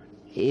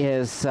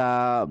is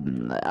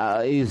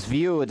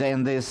viewed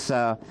in these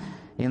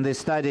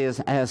studies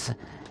as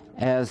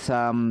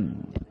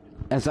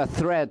a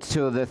threat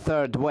to the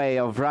third way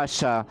of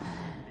Russia,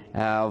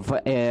 of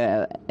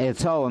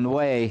its own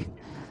way,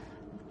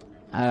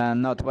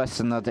 not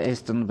Western, not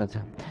Eastern, but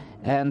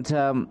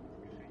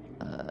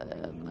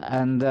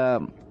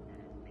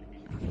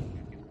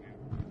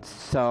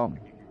so.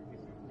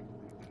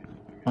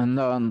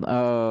 And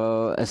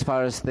as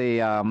far as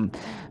the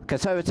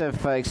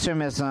conservative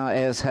extremism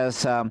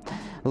has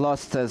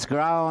lost its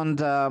ground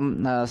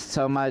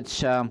so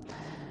much.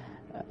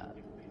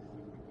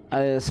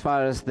 As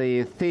far as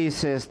the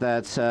thesis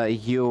that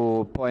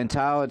you point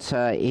out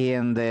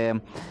in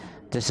the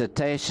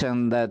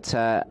dissertation, that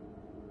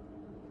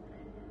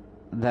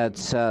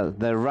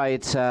the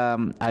right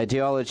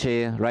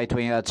ideology,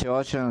 right-wing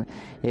ideology,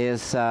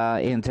 is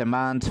in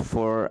demand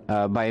for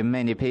by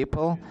many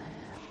people.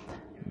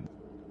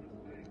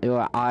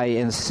 I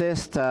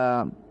insist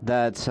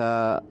that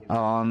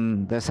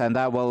on this, and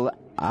I will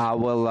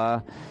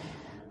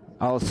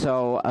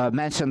also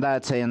mention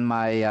that in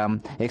my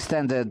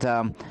extended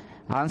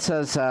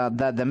answers,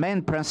 that the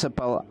main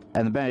principle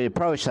and the main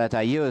approach that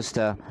I used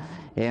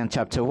in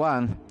chapter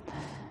 1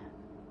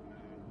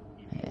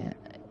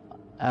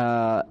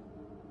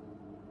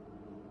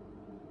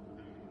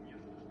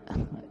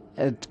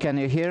 can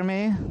you hear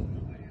me?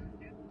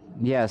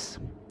 Yes.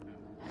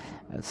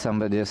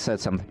 Somebody said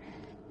something.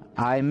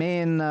 I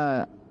mean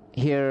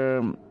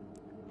here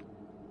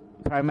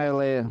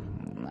primarily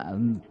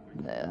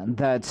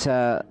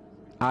that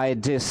I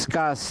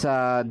discuss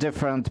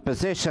different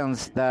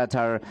positions that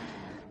are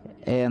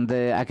in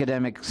the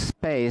academic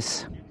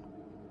space.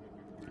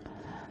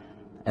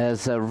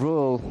 As a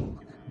rule,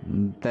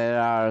 there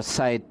are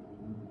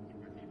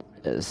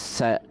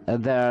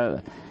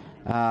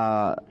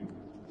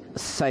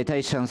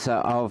citations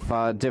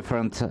of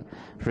different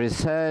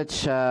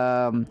research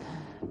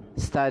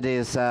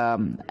studies,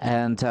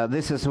 and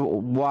this is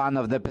one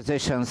of the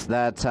positions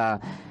that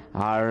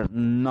are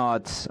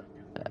not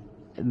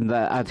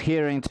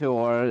adhering to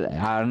or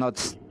are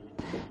not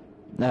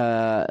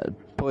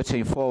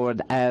putting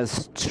forward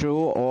as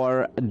true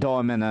or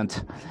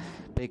dominant,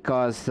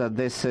 because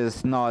this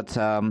is not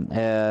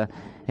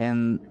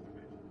in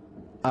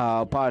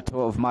part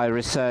of my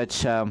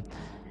research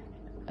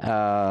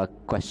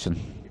question.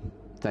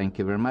 Thank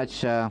you very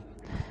much.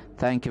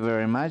 Thank you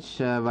very much,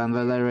 Van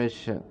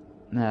Valerievich.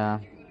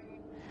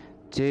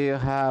 Do you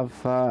have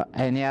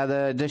any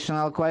other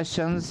additional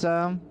questions,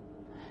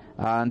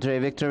 Andrei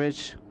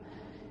Viktorovich?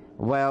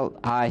 Well,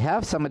 I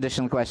have some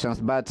additional questions,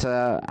 but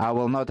I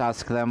will not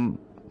ask them,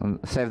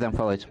 save them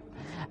for later.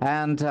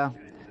 And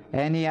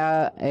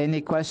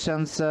any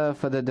questions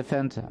for the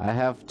defense? I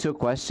have two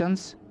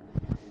questions.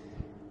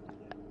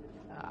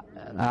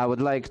 I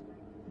would like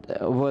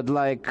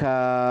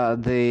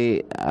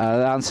the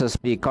answers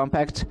be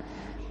compact.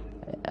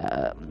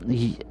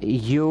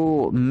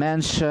 You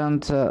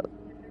mentioned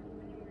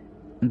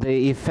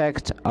the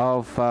effect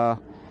of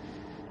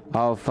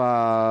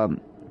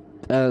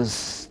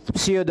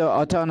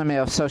pseudo-autonomy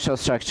of social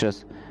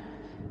structures.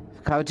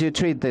 How do you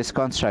treat this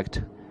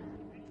construct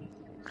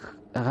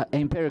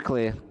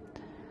empirically,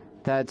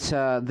 that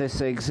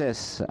this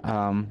exists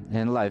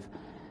in life,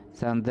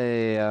 and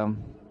the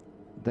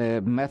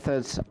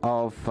methods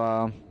of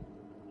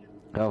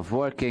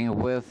working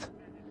with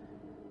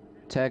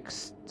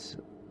text?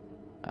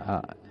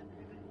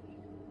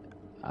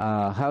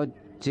 How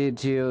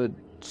did you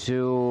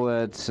do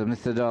it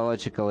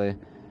methodologically?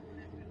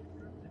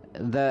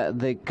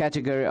 The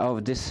category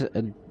of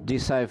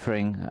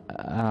deciphering.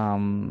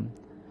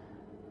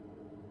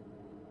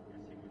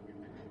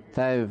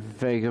 Thank you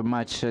very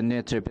much,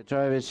 Dmitry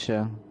Petrovich.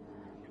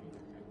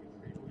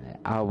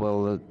 I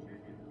will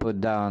put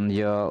down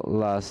your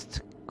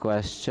last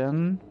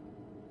question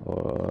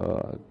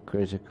or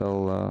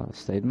critical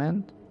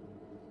statement.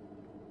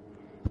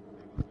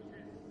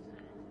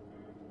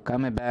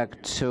 Coming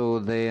back to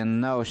the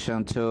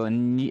notion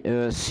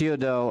to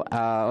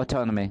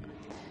pseudo-autonomy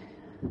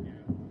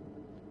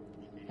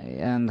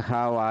and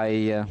how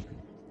I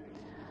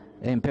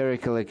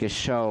empirically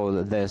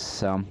show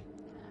this.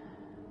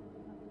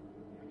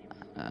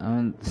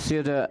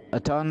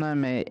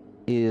 Pseudo-autonomy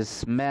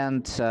is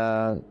meant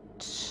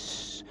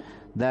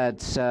that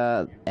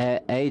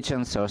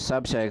agents or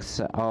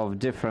subjects of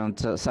different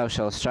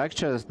social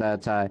structures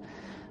that I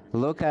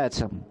look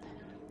at,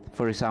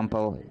 for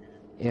example,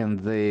 in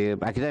the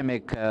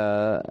academic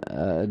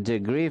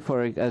degree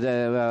for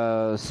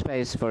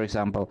space, for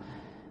example,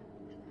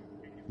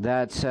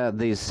 that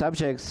these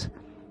subjects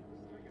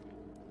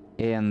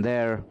in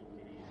their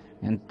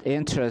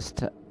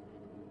interest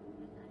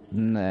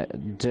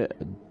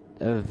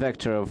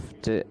vector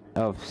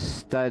of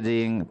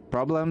studying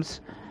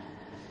problems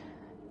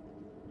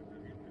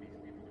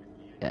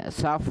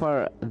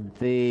suffer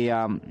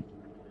the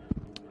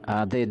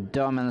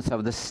dominance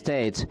of the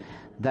state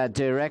that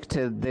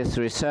directed this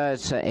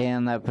research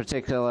in a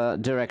particular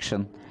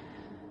direction.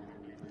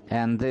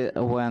 And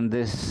when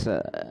this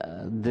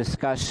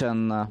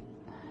discussion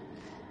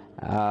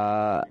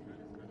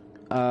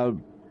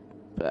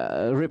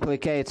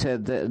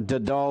replicated the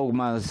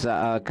dogmas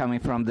coming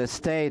from the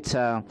state,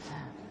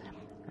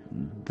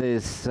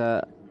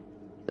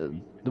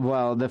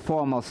 well, the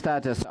formal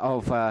status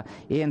of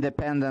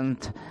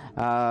independent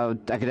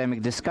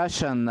academic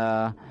discussion,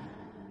 the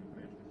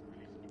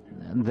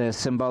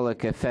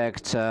symbolic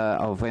effect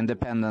of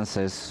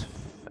independence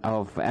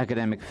of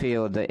academic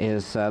field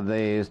is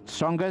the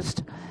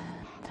strongest.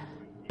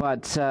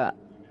 But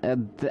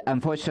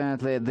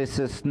unfortunately, this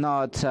is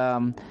not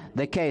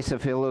the case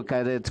if you look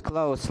at it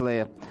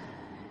closely.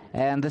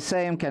 And the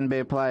same can be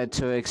applied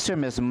to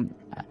extremism.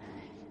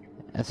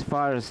 As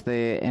far as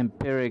the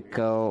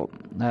empirical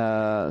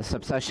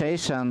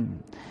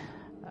substantiation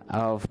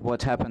of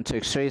what happened to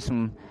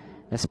extremism,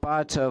 as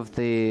part of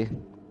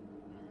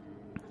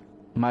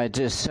my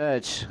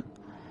research,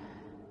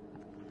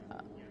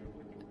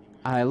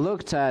 I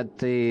looked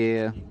at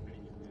in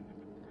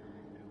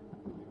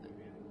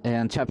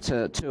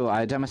chapter 2,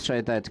 I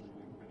demonstrate that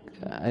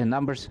in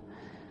numbers,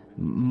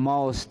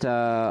 most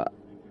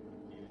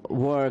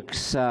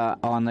works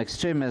on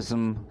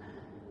extremism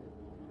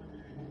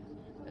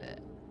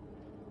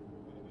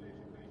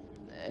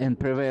in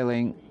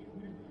prevailingly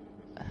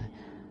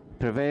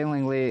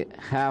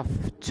have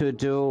to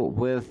do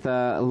with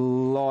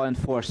law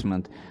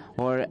enforcement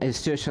or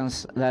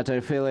institutions that are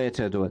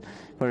affiliated with.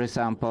 For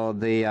example,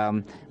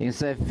 the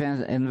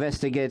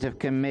investigative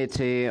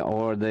committee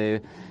or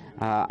the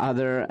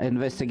other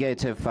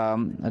investigative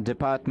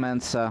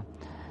departments,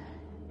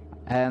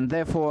 and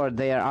therefore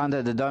they are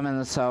under the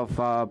dominance of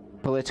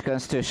political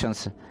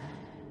institutions.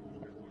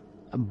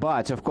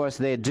 But of course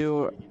they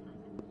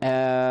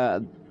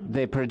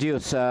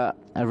produce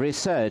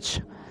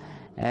research,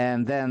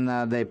 and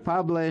then they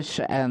publish,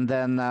 and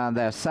then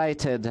they're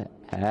cited,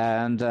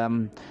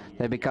 and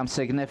they become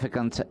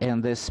significant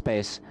in this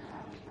space.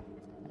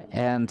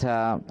 And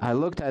I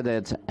looked at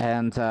it,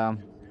 and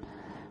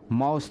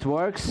most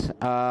works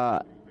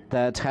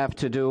that have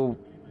to do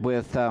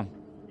with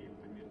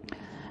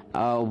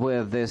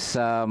this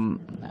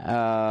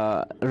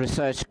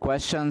research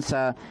questions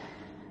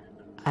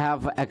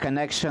have a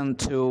connection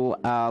to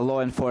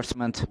law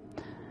enforcement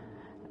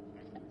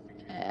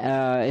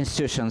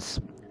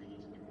institutions,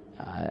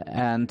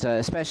 and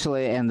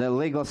especially in the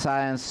legal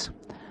science.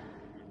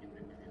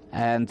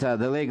 And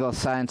the legal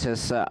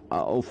scientists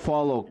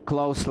follow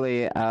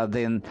closely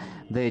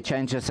the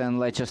changes in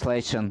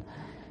legislation,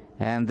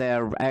 and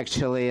they're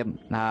actually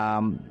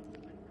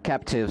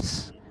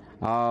captives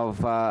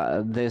of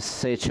this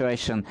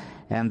situation,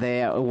 and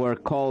they were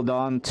called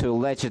on to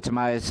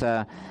legitimize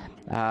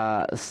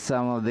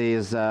some of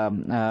these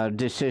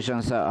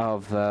decisions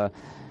of the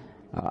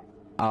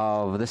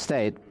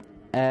state.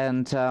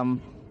 And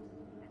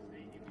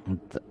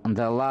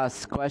the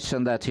last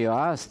question that you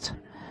asked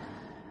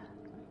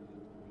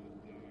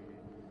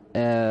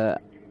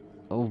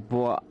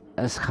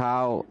was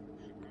how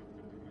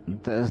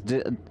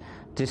the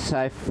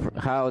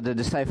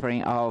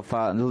deciphering of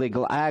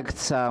legal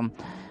acts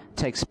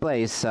takes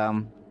place.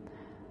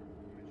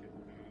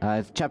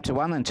 Chapter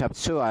 1 and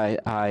Chapter 2,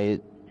 I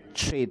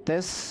treat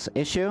this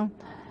issue.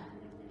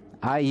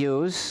 I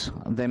use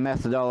the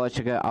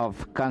methodology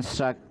of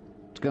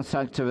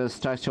constructivist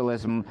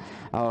structuralism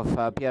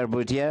of Pierre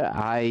Bourdieu.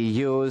 I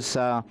use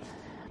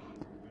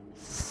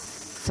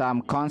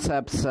some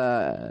concepts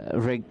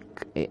of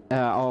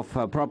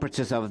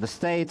properties of the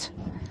state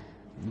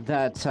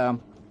that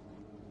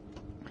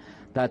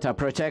are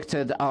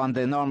projected on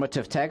the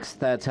normative text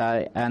that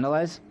I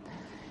analyze.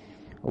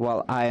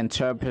 Well, I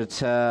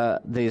interpret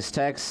these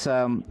texts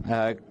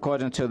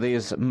according to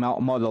these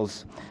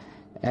models,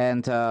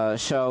 and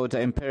showed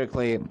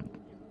empirically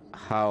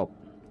how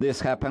this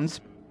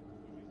happens.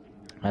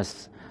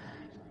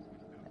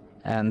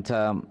 And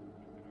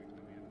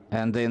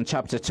in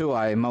Chapter 2,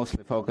 I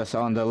mostly focus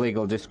on the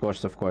legal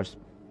discourse, of course.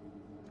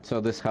 So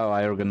this is how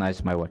I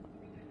organize my work.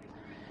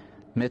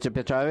 Mr.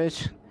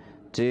 Petrovich,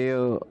 do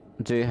you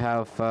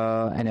have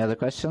any other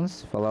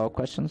questions, follow-up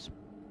questions?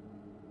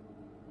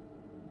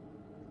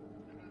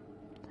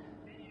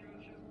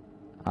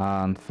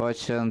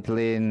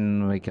 Unfortunately,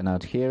 we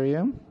cannot hear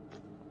you.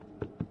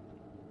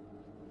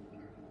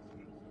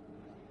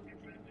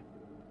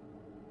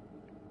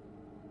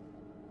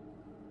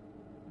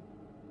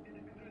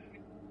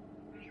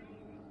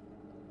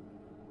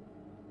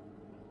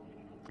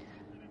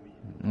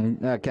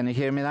 Can you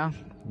hear me now?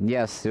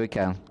 Yes, we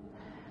can.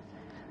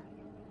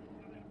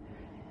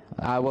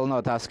 I will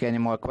not ask any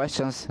more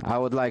questions. I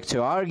would like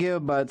to argue,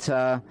 but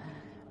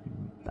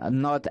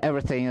not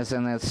everything is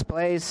in its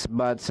place,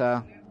 but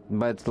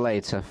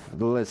later.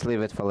 Let's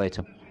leave it for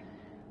later.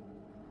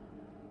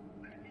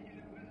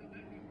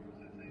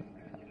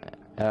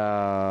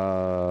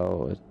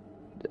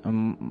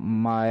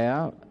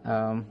 Maya,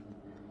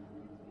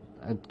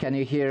 can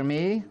you hear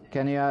me?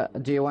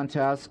 Do you want to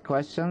ask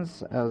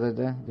questions of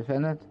the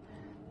defendant?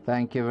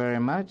 Thank you very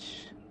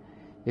much.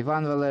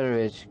 Ivan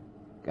Valerievich,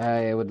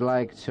 I would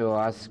like to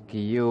ask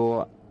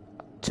you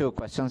two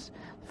questions.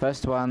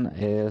 First one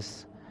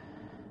is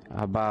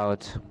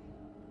about,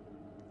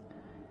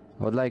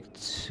 I would like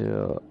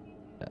to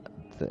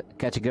the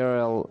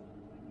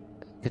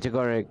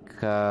categoric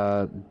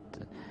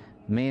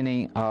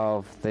meaning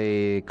of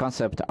the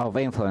concept of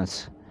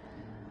influence.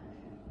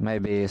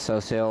 maybe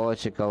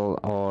sociological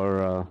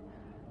or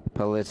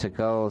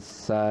political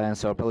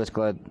science or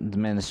political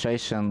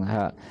administration.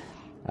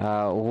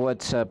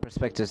 What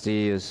perspectives do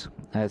you use?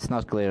 It's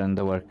not clear in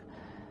the work.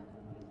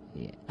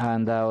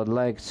 And I would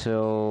like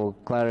to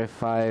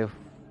clarify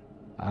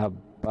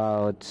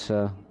about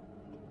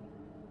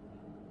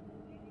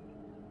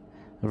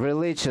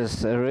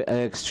religious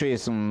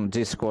extremism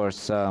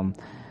discourse. What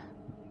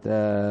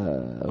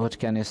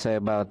can you say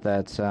about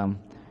that?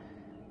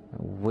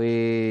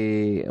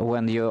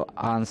 When you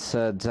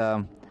answered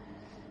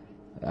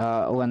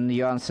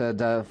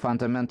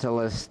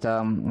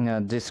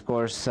fundamentalist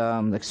discourse,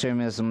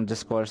 extremism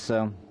discourse,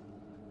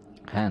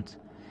 and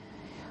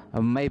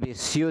maybe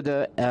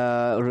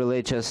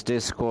pseudo-religious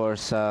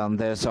discourse,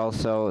 there's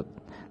also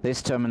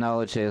this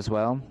terminology as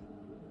well.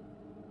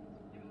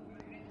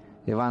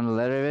 Ivan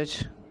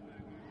Valerievich,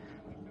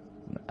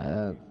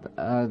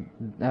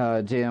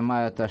 dear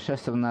Maya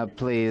Tashestovna,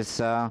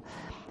 please.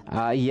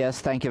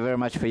 Yes, thank you very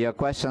much for your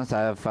questions.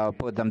 I have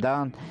put them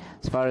down.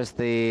 As far as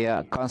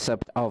the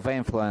concept of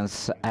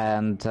influence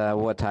and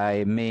what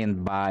I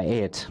mean by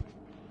it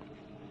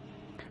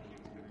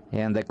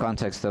in the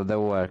context of the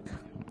work.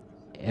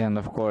 And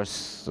of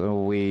course,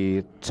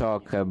 we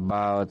talk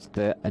about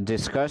the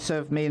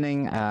discursive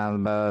meaning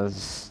and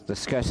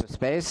discursive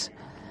space,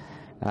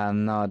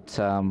 and not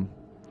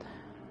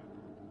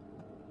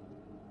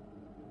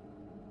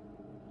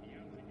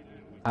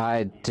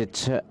I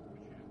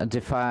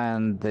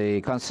define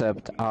the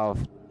concept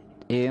of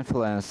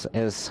influence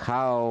as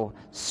how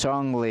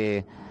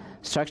strongly,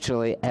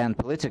 structurally and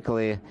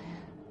politically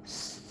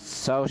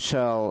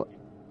social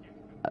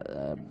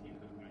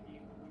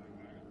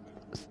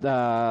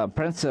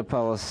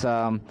principles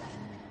are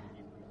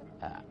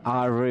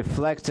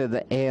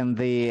reflected in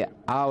the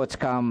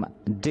outcome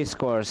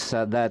discourse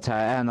that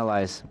I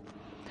analyze.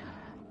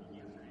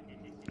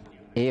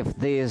 If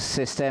these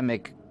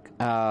systemic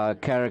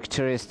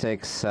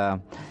characteristics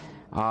are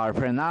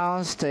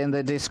pronounced in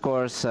the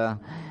discourse,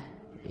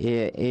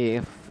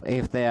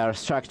 if they are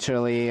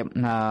structurally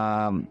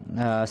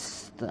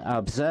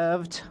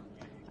observed,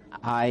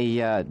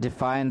 I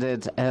defined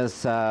it as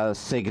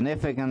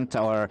significant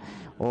or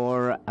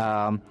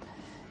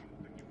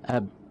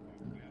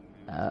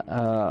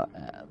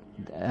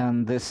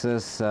and this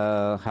is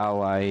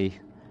how I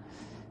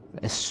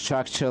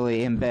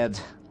structurally embed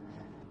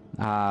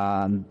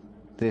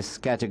this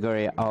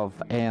category of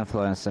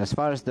influence. As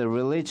far as the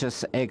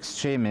religious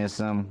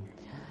extremism,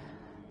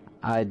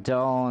 I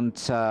don't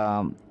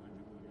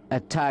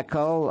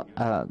tackle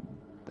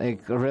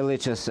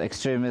religious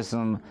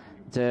extremism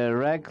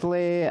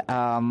directly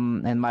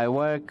in my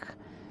work.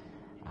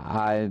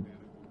 I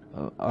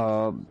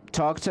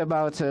talked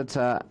about it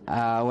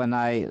when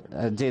I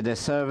did a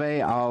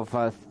survey of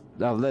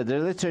the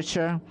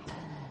literature,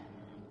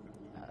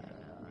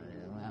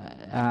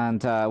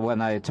 and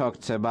when I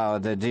talked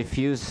about the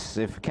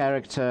diffusive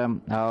character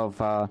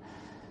of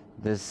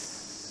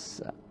this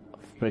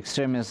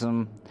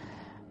extremism.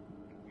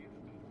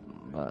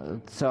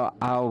 So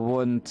I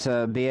wouldn't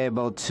be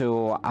able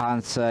to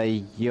answer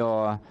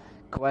your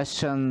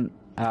question,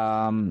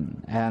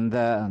 and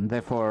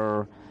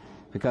therefore,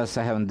 because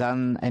I haven't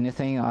done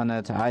anything on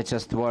it, I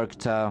just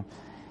worked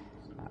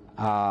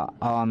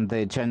on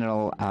the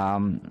general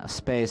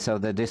space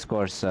of the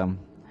discourse.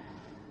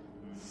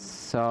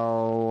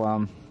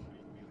 So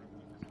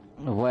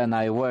when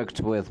I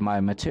worked with my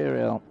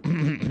material,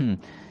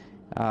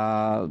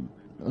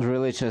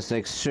 religious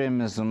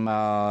extremism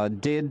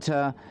did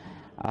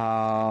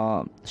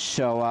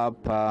show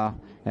up,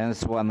 and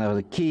it's one of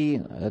the key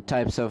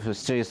types of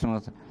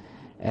extremism,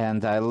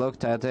 and I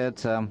looked at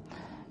it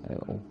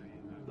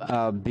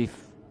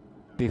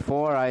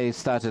before I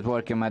started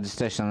working my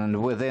dissertation,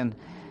 and within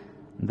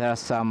there are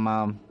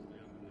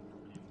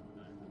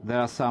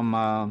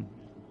some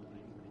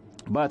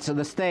but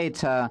the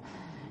state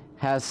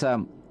has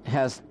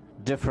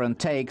different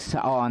takes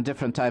on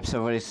different types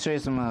of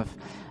extremism, of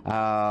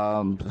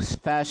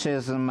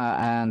fascism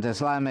and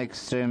Islamic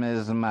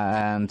extremism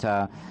and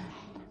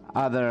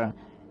other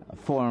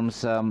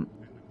forms,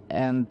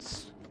 and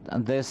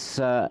this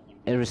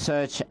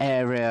research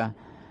area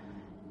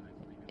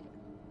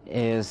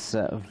is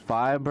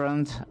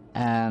vibrant,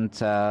 and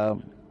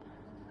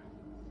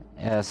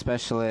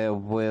especially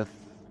with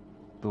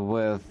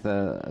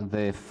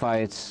the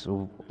fights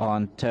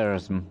on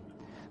terrorism,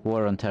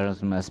 war on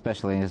terrorism,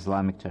 especially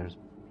Islamic terrorism.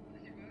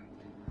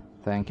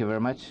 Thank you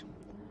very much.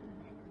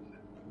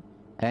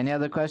 Any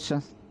other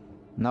questions?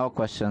 No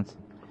questions.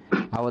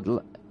 I would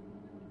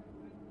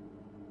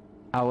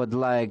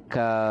like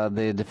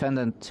the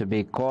defendant to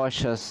be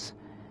cautious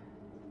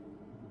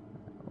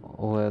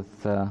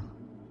with the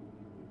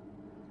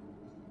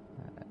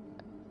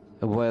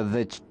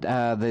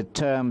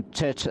term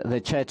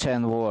the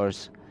Chechen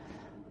wars.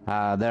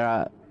 There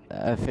are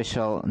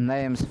official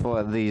names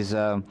for these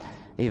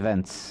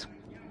events.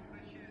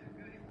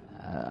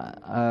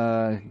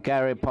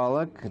 Gary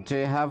Pollock, do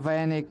you have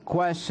any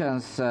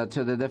questions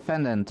to the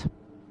defendant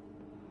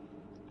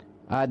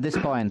at this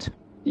point?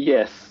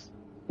 Yes.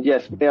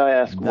 May I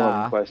ask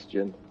one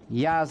question?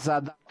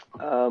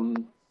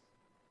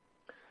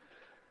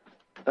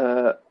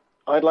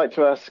 I'd like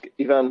to ask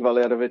Ivan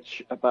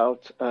Valerievich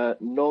about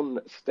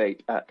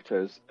non-state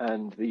actors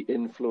and the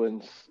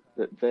influence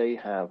that they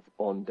have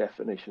on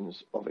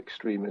definitions of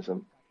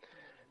extremism.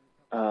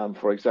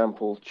 For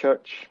example,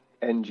 church,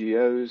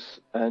 NGOs,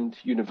 and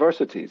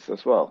universities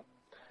as well,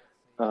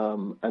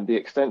 and the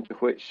extent to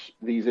which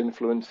these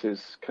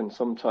influences can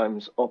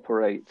sometimes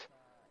operate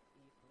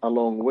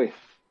along with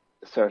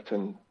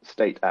certain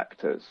state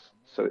actors.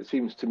 So it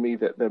seems to me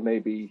that there may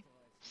be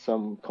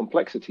some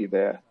complexity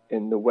there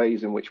in the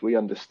ways in which we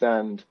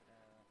understand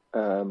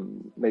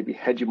maybe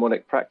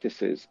hegemonic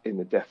practices in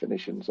the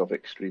definitions of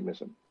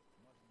extremism.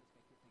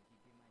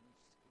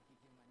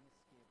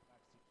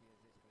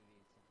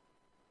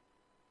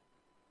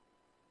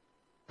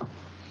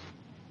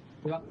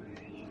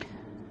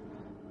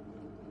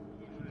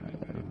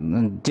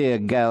 Dear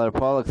Galler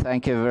Pollock,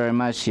 thank you very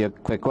much for your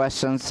quick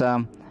questions.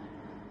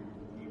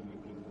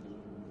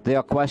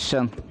 Your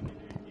question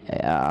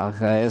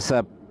is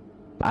a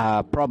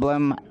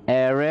problem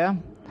area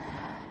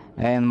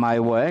in my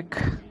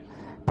work,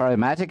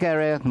 problematic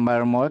area in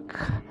my work,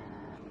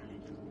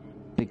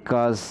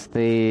 because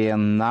the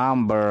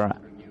number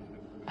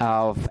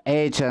of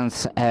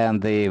agents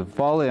and the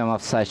volume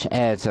of such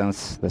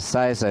agents, the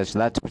sizes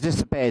that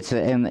participate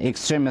in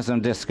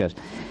extremism discourse,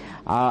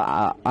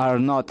 are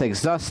not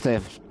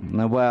exhaustive.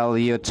 Well,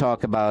 you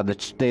talk about the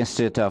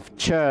Institute of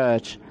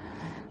Church.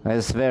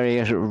 It's a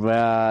very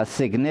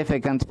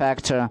significant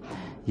factor.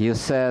 You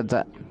said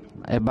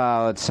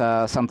about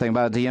something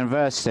about the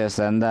universities,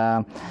 and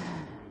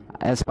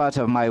as part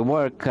of my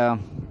work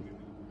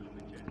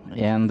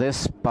in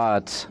this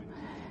part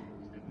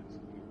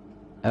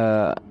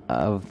I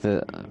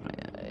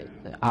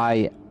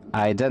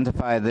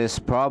identify this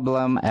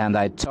problem, and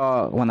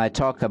when I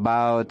talk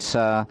about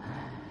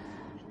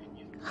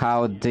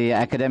how the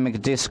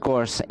academic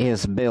discourse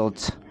is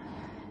built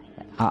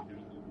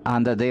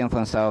under the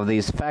influence of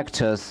these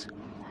factors,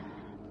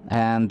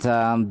 and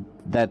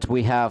that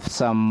we have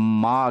some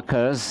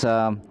markers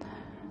that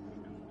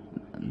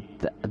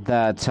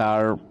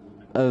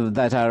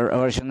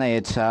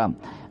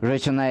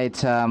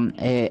originate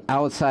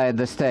outside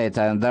the state,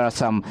 and there are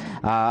some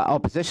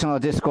oppositional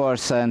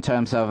discourse in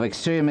terms of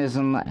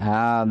extremism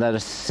that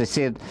is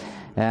secede,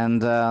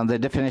 and the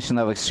definition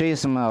of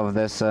extremism of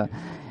this in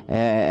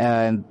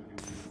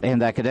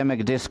the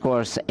academic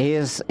discourse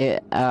exists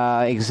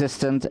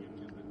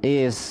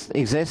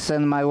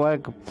in my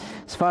work.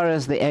 As far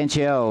as the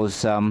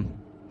NGOs,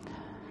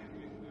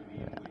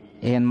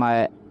 in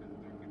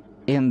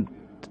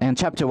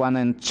chapter 1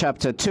 and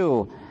chapter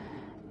 2,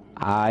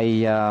 I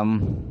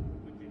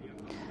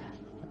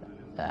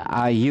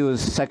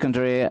use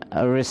secondary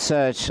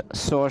research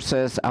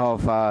sources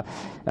of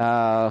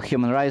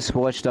human rights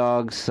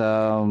watchdogs,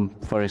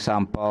 for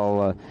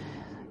example,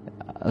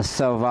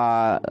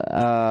 Sova,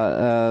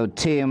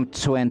 Team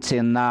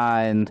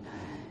 29,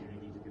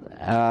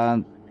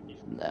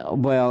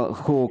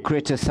 who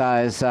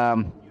criticize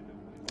a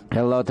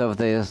lot of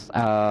these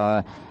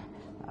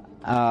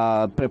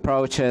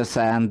approaches,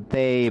 and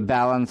they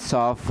balance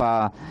off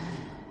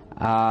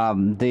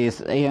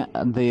this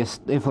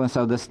influence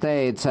of the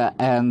state,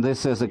 and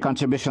this is a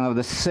contribution of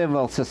the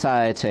civil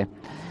society.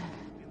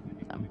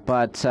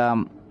 But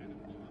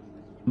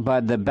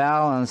the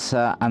balance,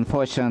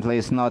 unfortunately,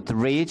 is not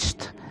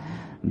reached.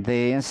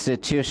 The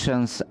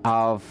institutions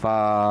of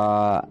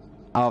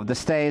the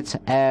state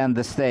and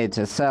the state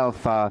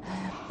itself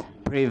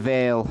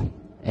prevail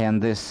in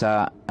this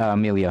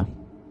milieu.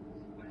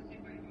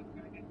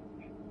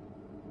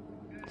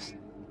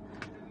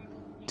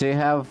 Do you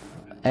have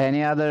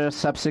any other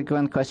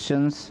subsequent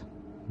questions?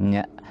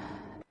 Yeah.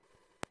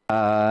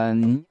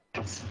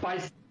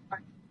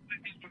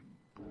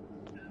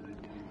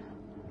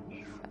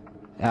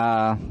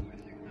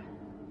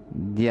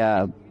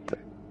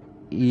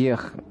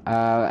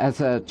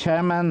 As a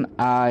chairman,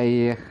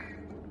 I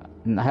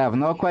have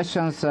no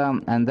questions,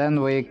 and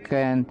then we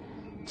can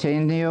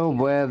continue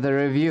with the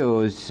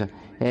reviews,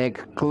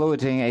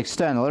 including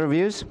external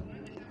reviews.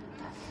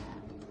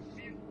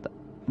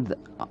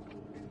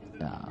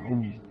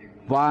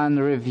 One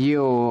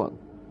review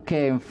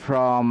came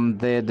from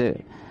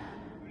the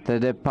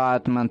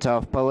Department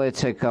of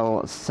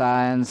Political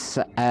Science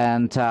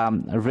and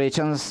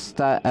Area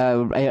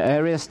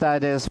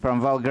Studies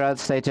from Volgograd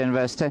State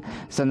University.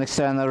 It's an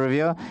external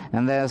review.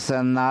 And there's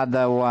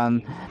another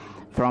one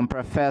from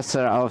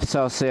Professor of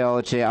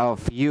Sociology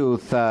of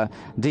Youth,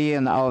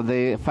 Dean of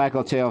the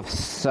Faculty of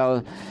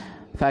Sociology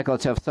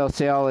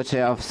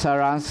of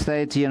Saran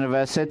State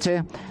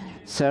University,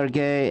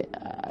 Sergei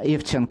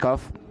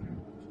Ivchenkov.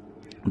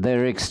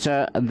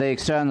 The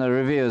external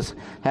reviews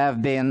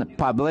have been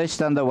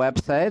published on the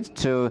website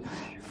to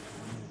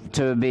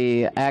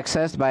be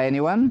accessed by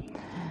anyone.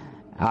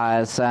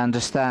 As I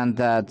understand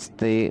that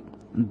the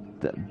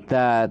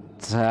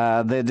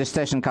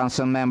Distinction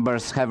Council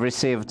members have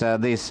received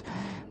these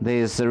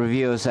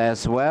reviews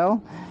as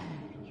well.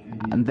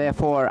 And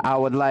therefore, I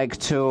would like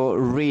to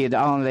read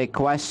only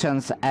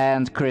questions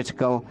and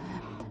critical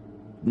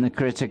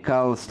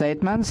critical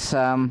statements,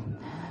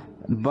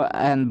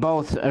 and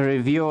both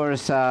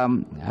reviewers are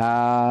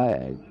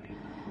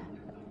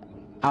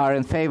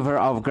in favor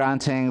of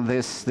granting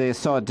the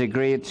sought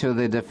degree to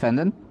the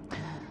defendant.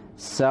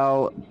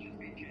 So,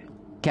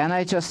 can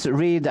I just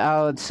read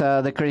out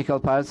the critical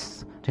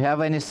parts? Do you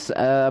have any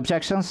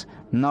objections?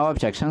 No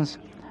objections.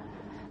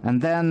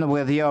 And then,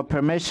 with your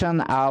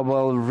permission, I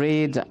will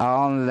read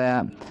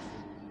only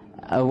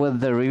with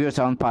the reviews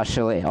only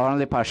partially.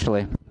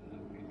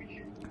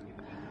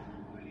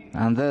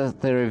 And the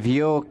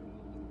review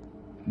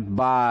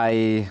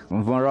by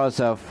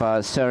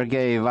Morozov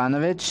Sergei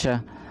Ivanovich,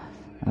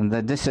 and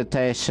the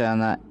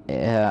dissertation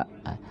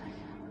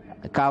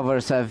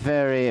covers a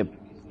very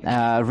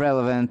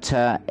relevant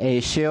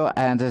issue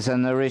and is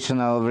an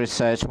original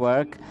research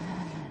work.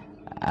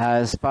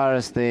 As far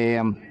as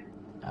the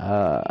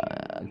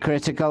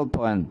critical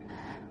point,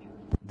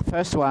 the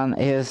first one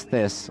is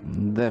this: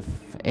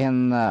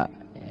 in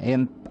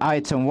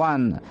item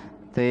 1,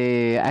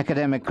 the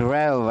academic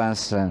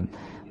relevance,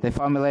 the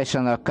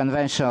formulation of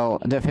conventional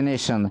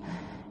definition,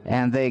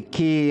 and the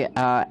key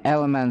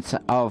elements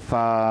of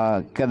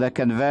the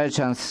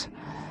convergence.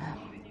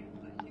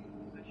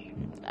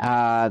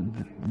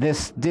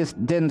 This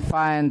didn't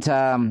find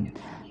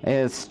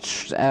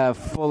its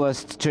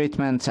fullest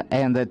treatment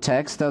in the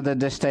text of the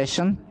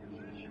dissertation.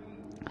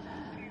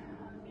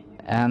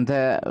 And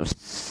the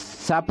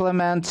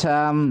supplement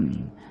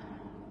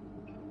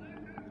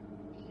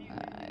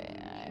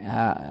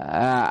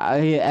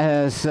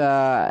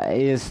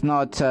is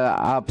not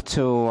up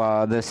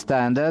to the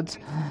standard,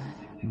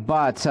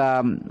 but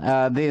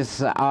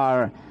these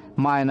are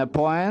minor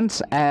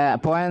points,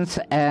 and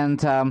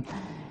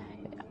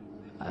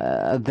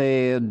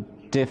the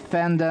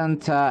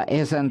defendant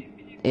is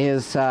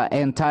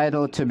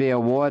entitled to be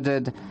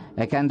awarded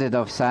a candidate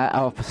of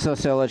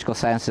sociological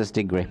sciences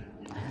degree.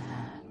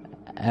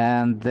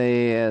 And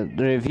the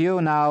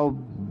review now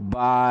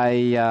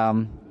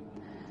by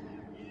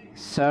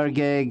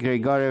Sergei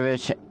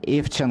Grigorievich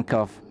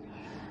Ivchenkov.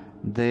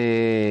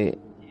 The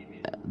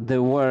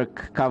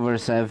work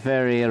covers a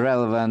very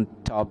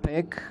relevant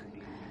topic.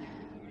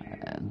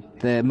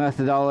 The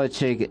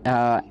methodology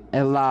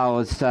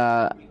allows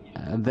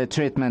the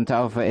treatment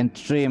of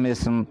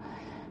extremism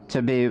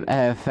to be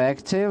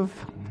effective,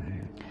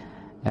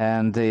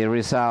 and the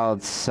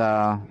results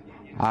are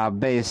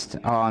based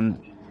on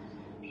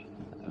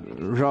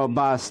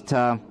robust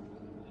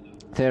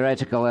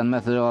theoretical and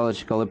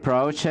methodological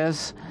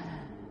approaches.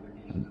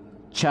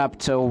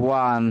 Chapter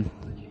 1,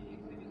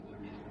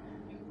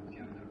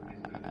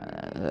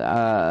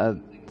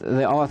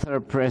 the author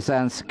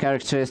presents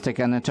characteristic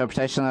and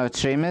interpretation of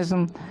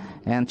extremism,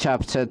 and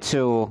Chapter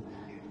 2,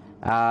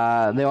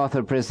 the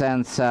author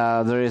presents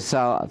the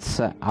results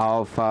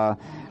of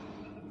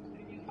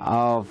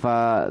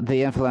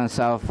the influence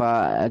of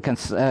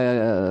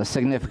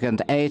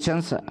significant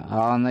agents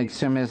on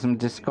extremism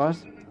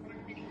discourse.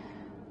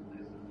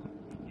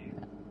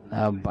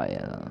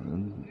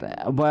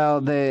 Well,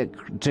 the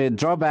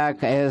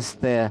drawback is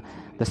the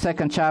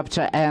second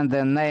chapter and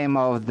the name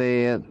of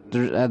the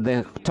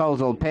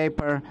total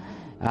paper.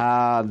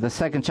 The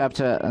second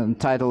chapter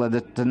title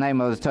and the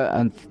name of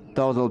the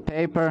total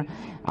paper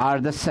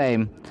are the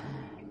same,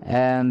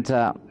 and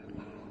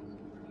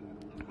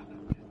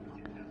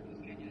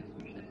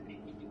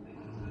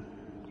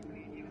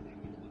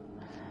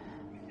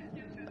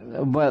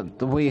but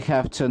we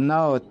have to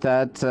note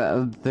that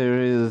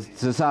the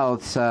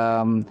results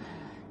are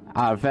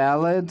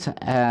valid,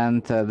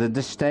 and the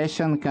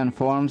dissertation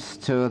conforms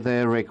to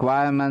the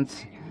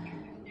requirements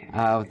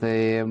of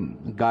the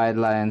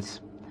guidelines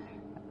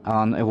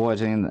on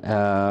awarding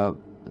a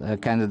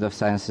candidate of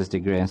sciences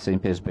degree in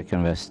St. Petersburg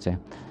University.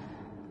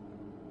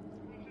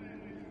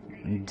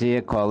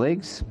 Dear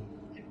colleagues,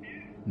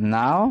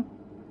 now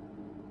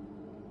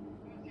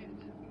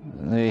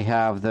we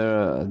have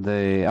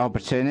the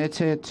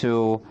opportunity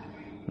to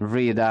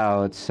read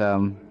out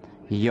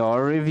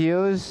your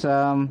reviews.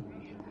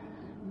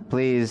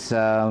 Please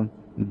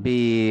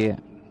be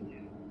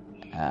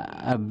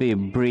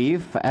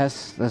brief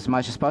as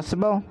much as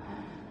possible,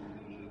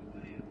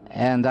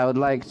 and I would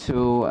like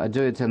to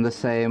do it in the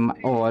same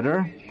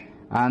order.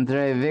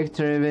 Andrei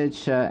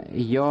Viktorovich,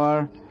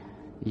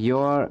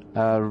 your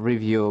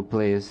review,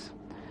 please.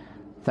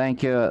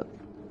 Thank you.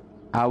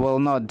 I will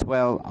not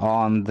dwell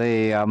on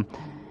the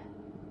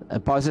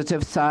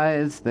positive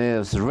sides.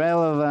 There's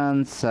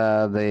relevance,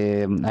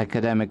 the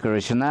academic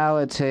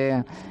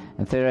originality,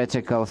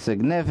 theoretical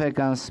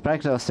significance,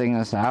 practical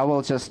significance. I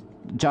will just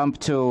jump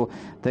to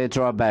the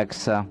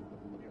drawbacks.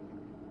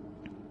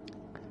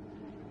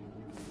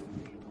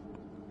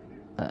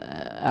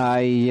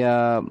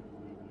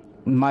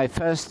 My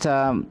first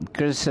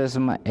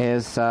criticism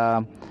is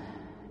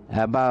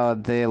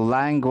about the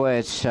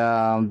language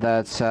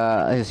that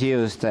is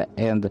used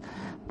in the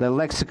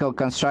lexical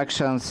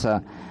constructions.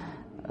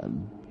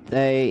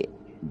 They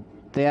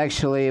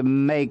actually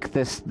make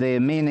the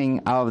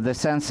meaning of the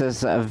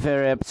senses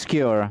very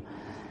obscure.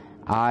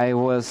 I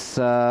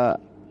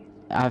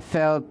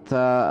felt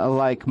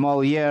like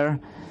Molière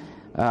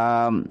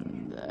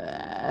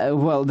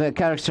well, the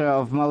character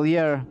of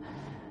Molière,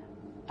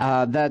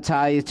 that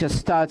I just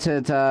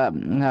started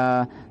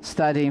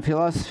studying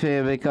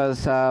philosophy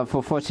because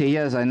for 40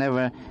 years I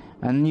never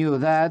knew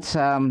that.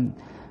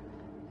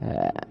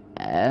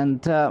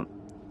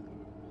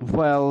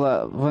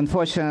 Well,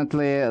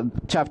 unfortunately,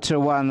 chapter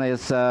 1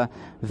 is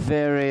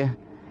very...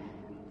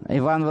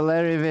 Ivan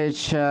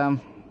Valerievich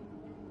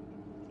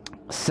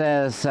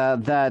says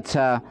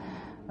that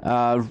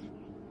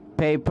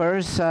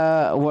papers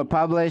were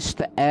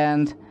published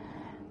and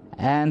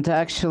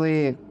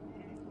actually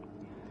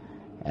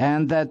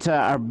that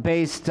are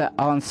based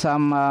on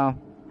some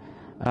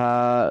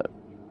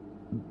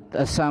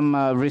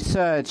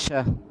research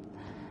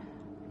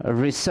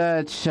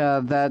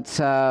that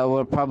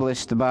were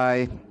published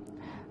by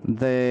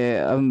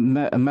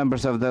the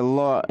members of the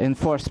law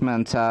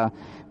enforcement.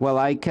 Well,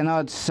 I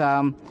cannot.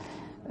 Some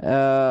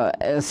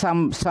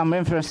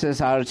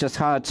inferences are just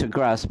hard to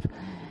grasp.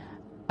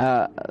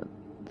 Well,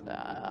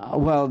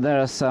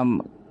 there are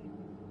some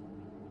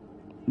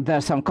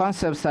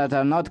concepts that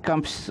are not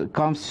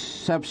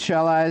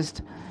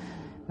conceptualized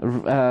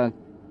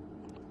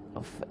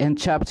in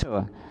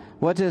chapter.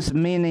 What is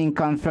meaning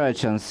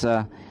convergence?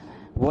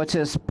 What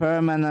is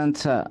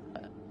permanent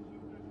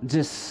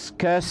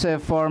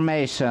discursive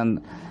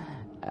formation?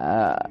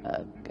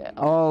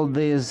 All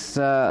these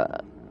blur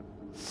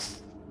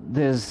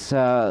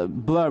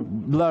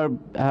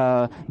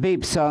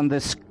beeps on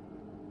this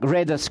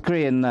radar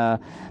screen are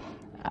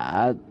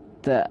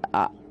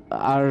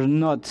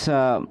not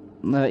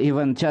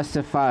even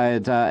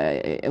justified,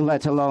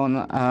 let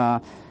alone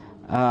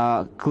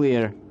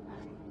clear.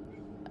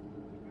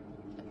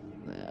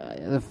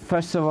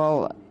 First of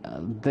all,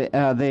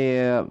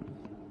 the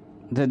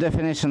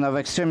definition of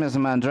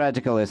extremism and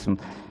radicalism.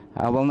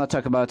 I will not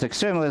talk about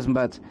extremism,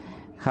 but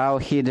how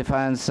he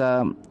defines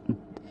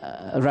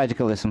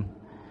radicalism.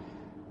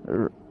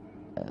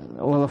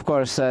 Well, of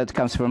course, it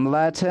comes from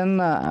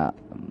Latin.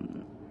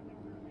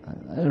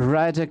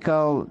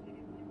 Radical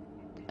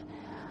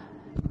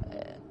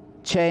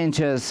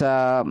changes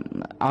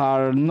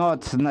are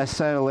not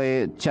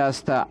necessarily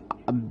just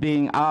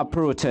being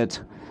uprooted.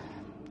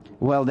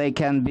 Well, they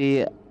can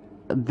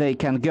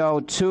go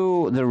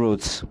to the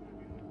roots.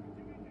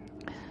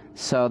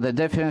 So the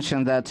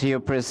definition that you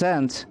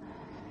present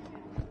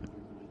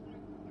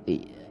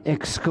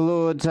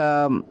exclude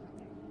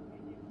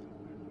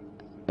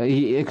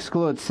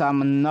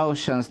some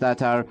notions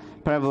that are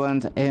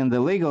prevalent in the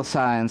legal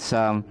science,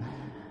 and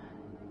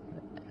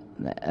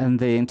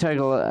the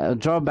integral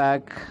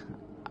drawback,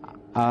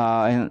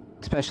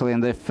 especially in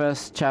the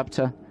first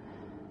chapter,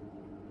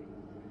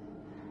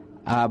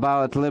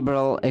 about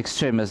liberal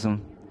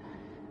extremism.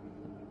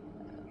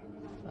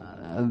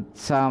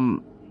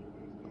 Some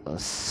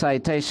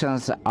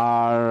citations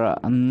are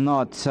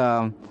not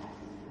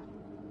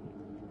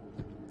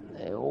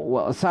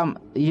well, some,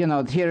 he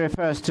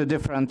refers to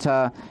different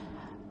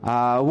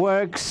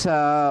works,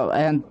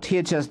 and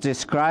he just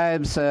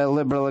describes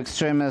liberal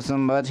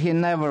extremism, but he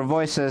never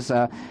voices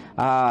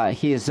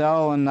his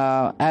own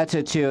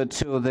attitude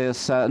to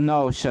this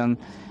notion.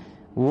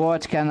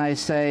 What can I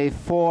say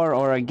for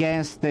or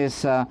against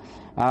this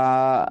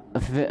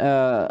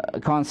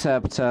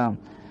concept?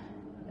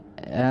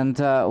 And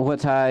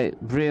what I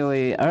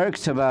really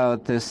irked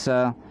about this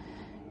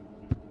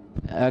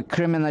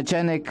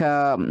criminogenic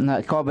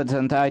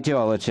combatant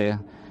ideology.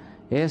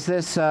 Is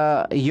this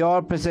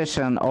your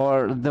position,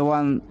 or the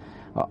one,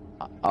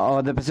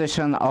 or the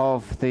position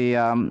of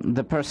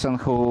the person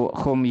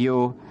whom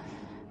you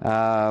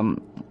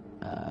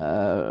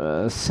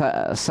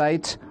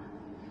cite?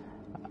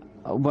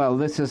 Well,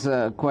 this is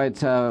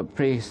quite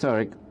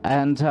prehistoric,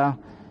 and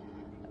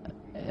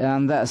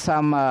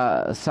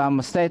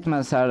some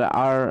statements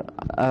are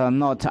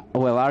not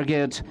well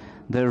argued.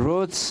 The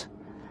roots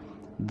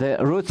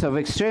of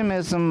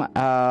extremism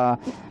come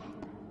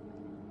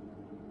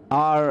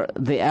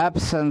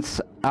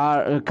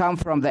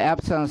from the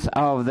absence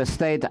of the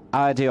state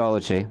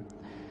ideology,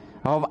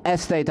 of a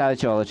state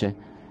ideology.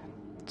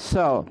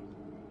 So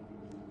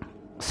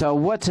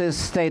what is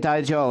state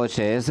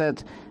ideology? Is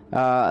it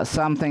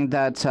something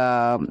that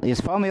is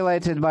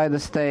formulated by the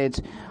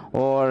state,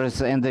 or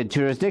is in the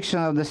jurisdiction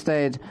of the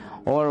state,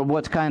 or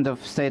what kind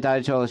of state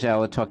ideology are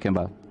we talking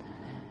about?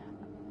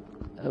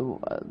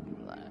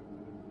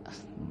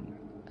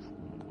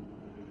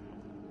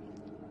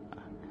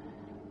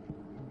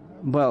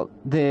 Well,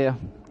 the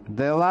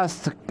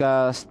last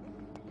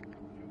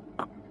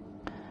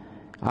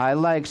I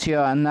liked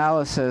your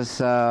analysis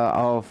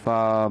of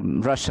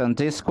Russian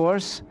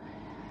discourse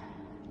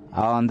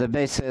on the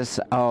basis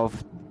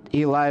of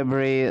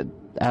e-library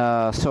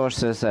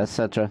sources,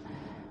 etc.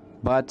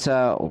 But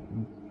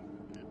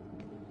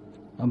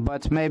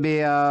maybe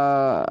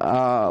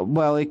well,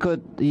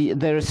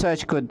 the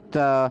research could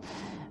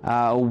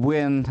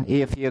win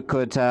if you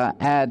could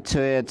add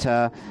to it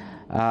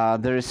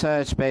the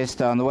research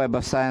based on the Web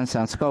of Science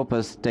and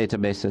Scopus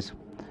databases,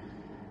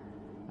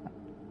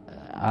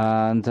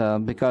 and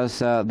because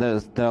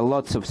there are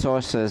lots of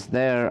sources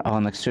there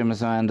on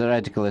extremism and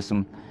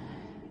radicalism.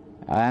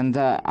 And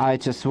I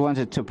just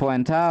wanted to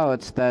point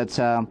out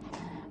that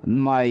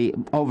my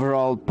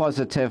overall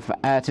positive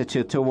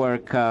attitude to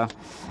work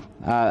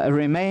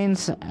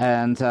remains,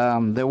 and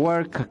the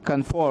work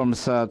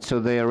conforms to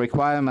the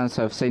requirements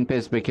of St.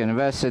 Petersburg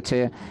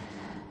University,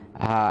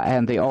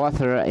 and the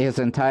author is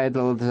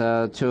entitled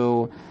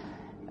to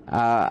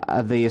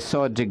the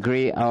third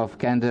degree of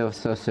candidate of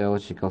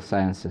sociological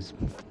sciences.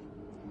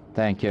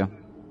 Thank you.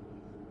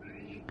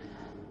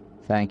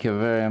 Thank you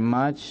very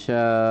much.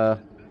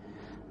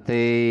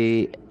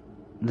 The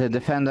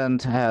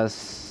defendant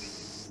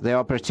has the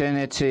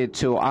opportunity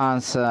to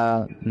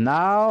answer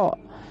now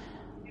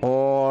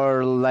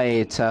or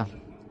later.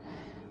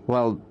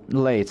 Well,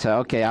 later.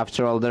 Okay,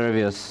 after all the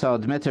reviews. So,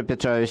 Dmitry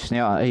Petrovich,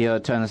 your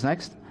turn is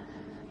next.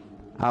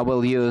 I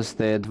will use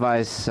the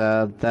advice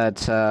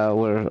that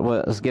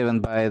was given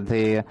by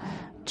the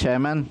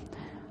chairman.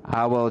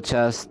 I will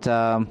just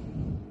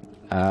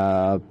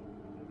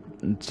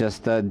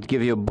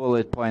give you a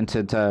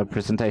bullet-pointed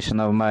presentation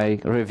of my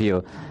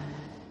review.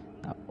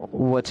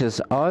 What is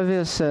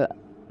obvious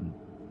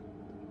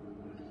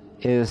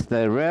is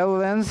the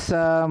relevance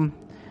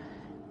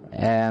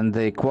and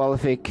the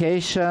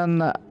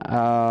qualification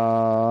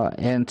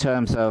in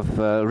terms of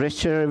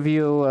literature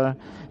reviewer.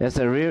 As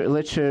a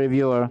literature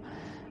reviewer,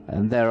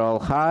 they're all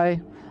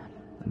high,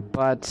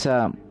 but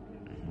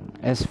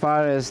as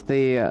far as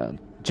the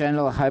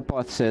general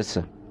hypothesis,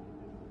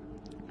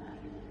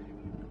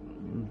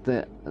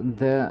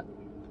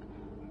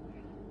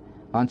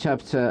 on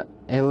chapter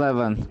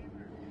 11,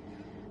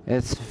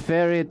 it's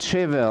very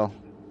trivial,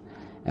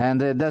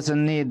 and it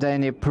doesn't need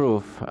any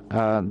proof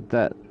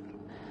that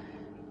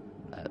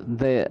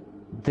the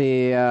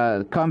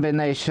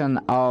combination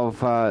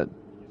of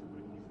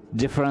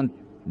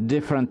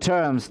different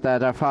terms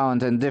that are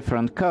found in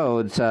different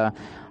codes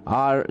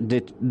are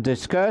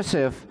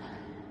discursive,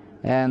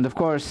 and of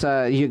course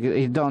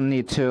you don't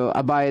need to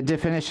by a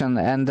definition,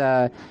 and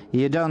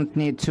you don't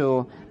need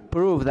to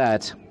prove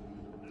that.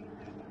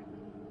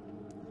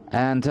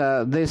 And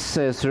this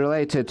is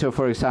related to,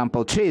 for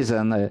example,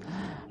 treason.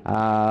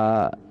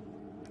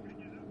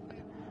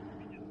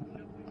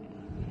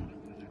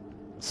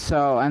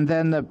 So, and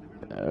then the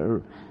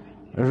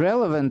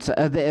relevant,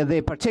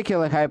 the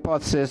particular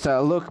hypothesis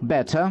look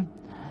better.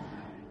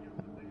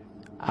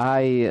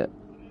 And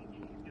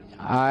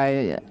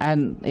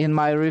in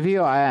my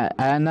review, I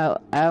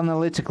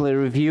analytically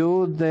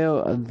reviewed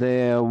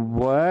the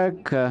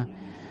work.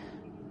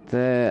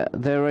 The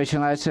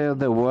originality of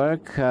the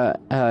work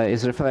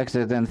is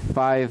reflected in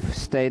 5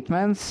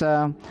 statements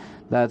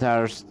that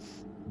are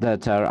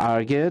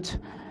argued.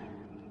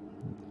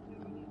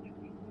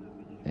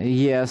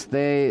 Yes,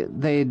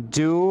 they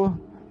do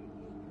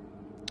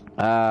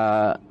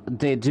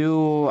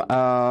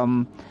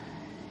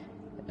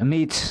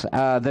meet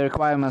the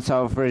requirements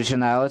of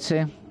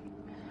originality,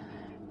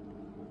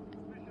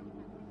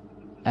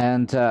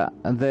 and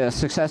the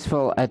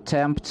successful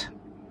attempt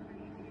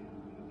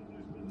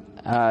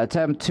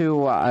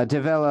to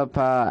develop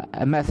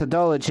a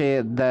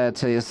methodology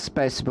that is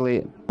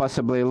possibly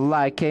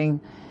lacking,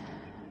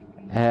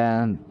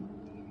 and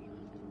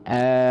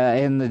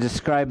in the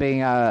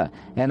describing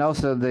and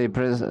also the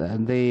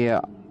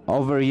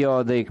overview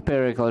of the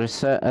empirical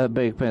research,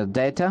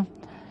 data.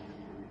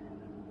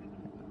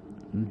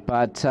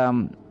 But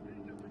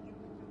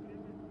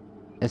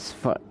as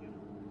far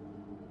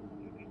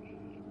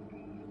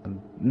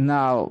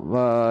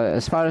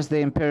as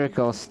the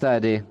empirical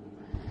study,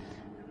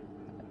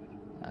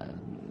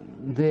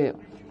 the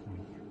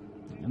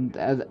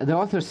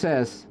author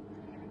says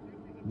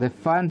the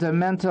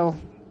fundamental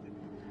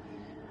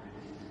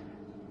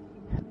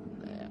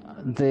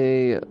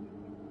the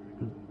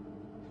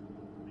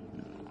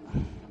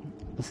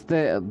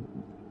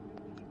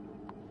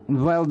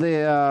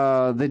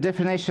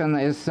definition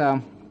is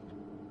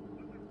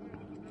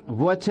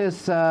what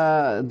is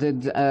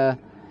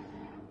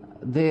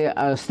the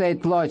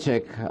state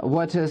logic?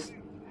 Where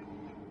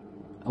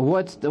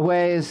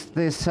is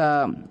this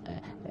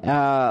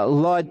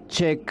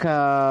logic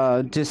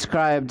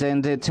described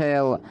in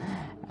detail,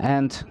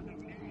 and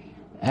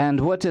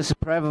what is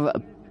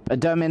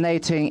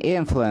dominating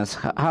influence?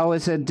 How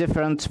is it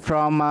different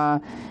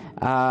from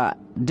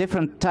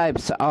different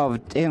types of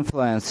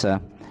influence?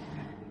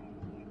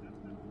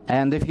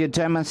 And if you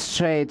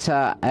demonstrate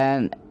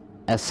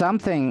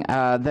something,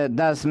 that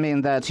does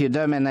mean that you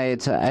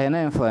dominate an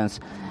influence.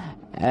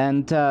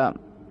 And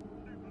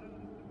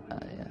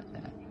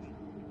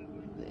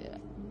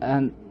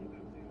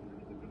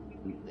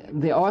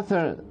the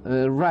author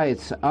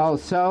writes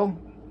also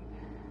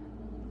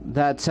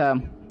that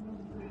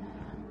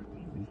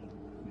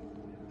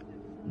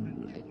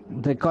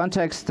the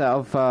context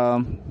of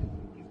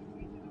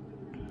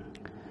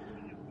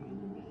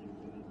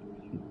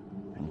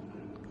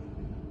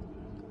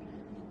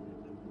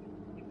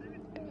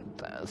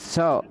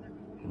so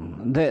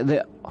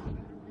the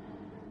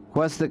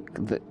what's the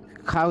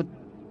how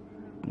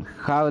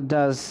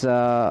does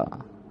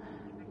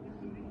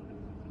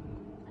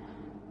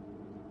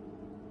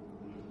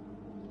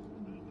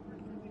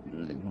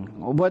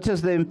what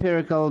is the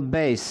empirical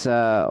base?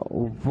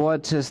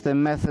 What is the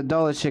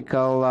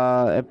methodological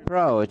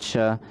approach?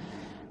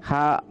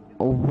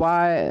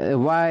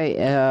 Why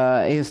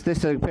is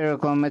this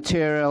empirical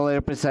material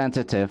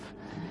representative?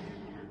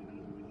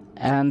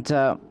 And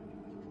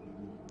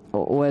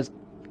with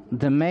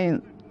the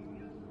main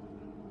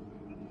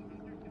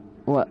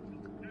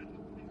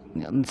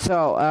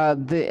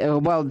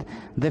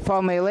the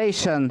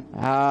formulation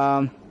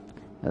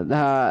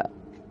that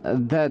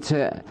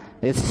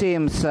it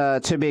seems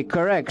to be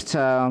correct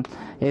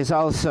is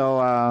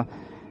also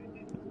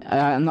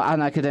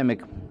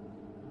unacademic.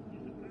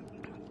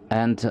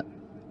 And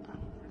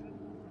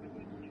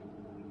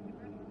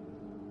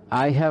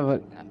I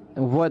have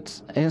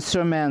what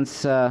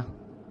instruments are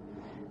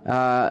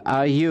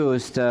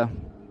used.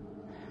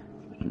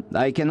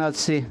 I cannot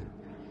see.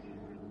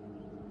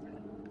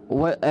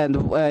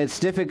 It's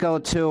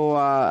difficult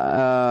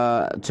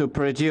to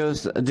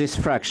produce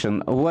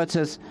diffraction. What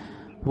is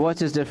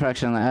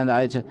diffraction?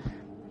 And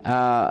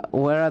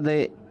where are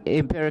the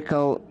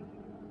empirical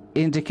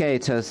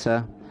indicators?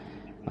 So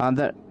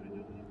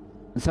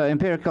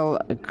empirical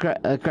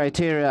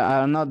criteria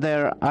are not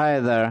there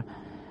either,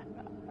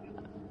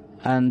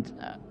 and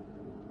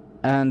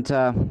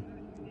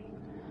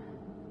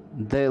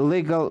the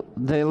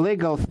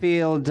legal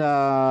field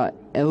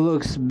it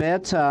looks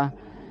better.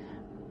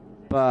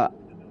 But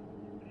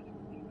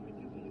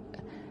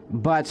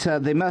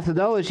the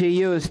methodology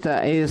used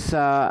is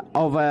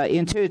of an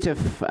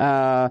intuitive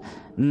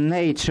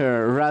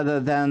nature rather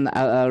than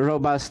a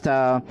robust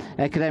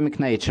academic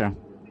nature.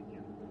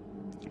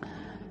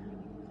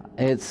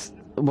 It's,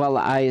 well,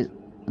 I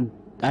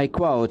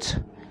quote,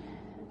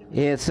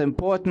 it's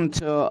important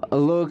to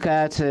look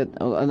at it,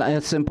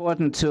 it's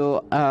important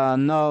to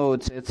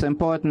note, it's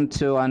important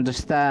to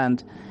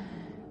understand.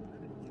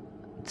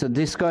 So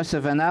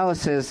discursive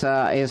analysis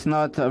is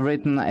not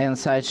written in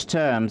such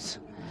terms.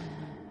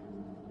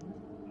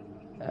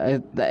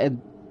 The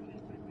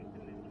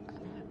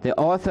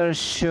author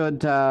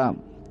should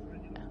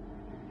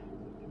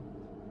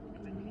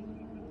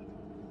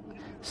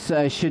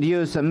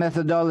use a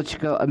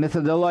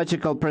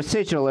methodological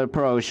procedural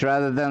approach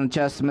rather than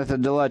just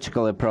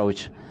methodological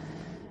approach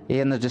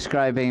in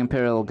describing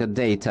empirical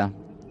data.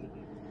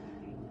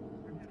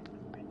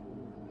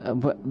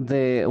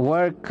 The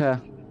work.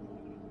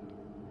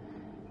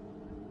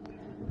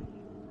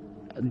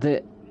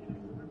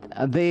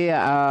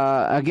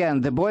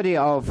 Again, the body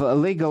of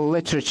legal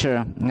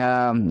literature,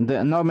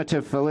 the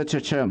normative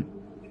literature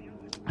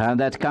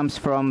that comes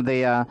from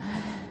the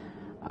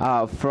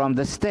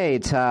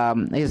state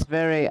is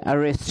very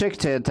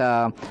restricted.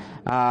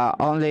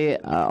 Only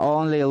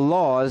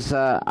laws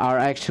are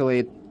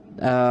actually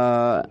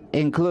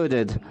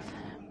included.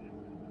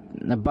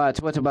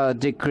 But what about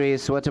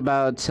decrees? What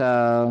about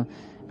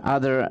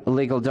other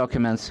legal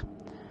documents?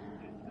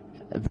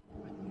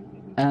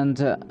 And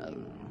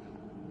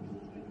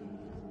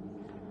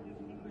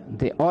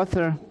the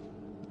author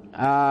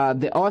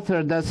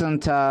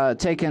doesn't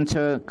take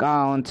into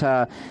account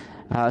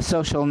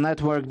social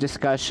network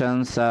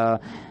discussions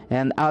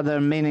and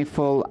other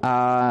meaningful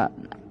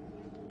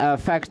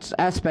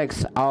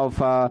aspects of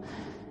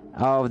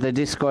the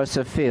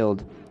discursive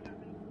field.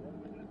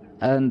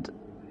 And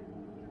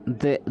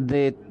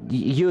the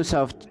use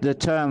of the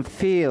term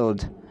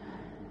field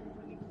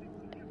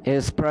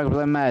is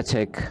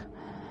problematic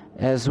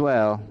as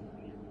well.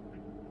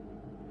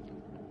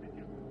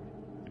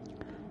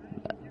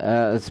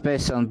 It's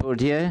based on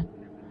Bourdieu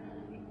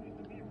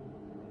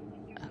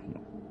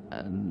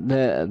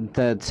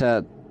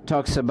that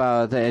talks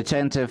about the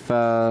agentive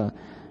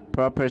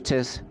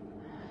properties.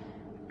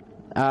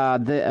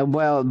 The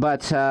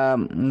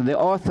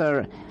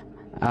author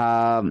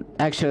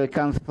actually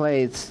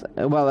conflates,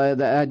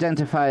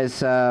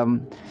 identifies,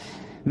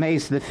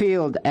 makes the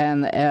field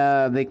and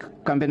the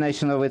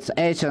combination of its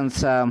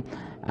agents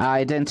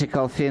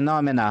identical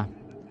phenomena.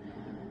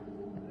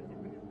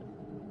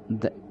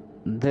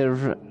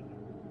 The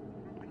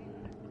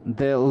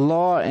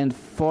law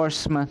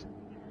enforcement.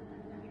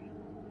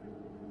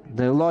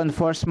 The law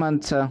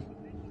enforcement.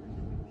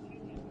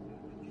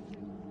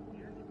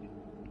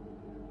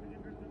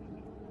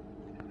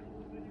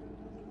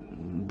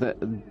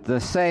 The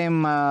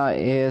same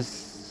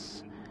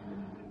is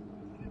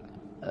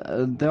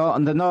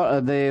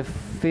the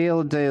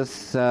field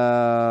is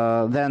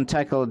then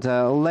tackled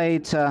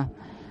later,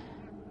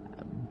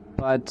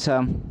 but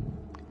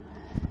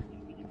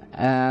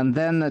and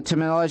then the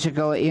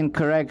terminological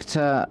incorrect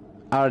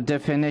are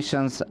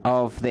definitions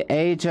of the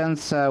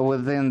agents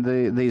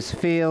within these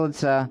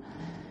fields.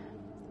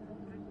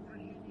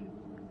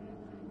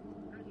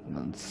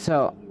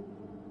 So,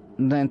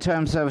 in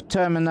terms of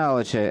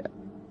terminology,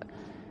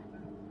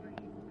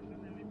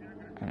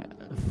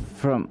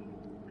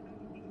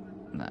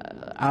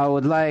 I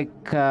would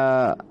like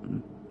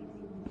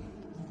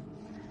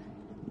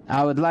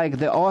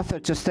the author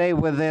to stay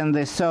within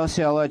the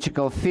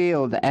sociological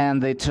field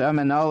and the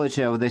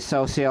terminology of the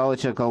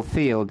sociological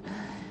field,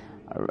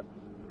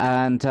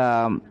 and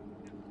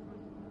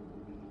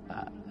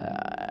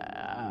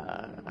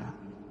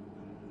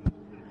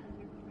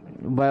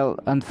well,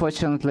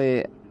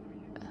 unfortunately,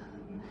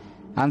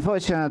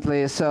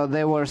 so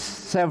there were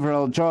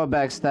several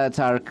drawbacks that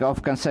are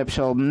of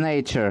conceptual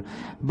nature,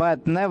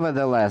 but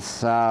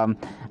nevertheless,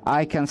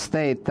 I can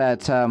state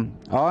that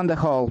on the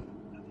whole,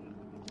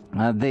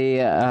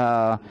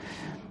 the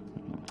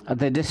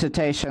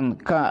dissertation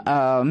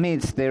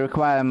meets the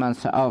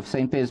requirements of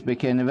St.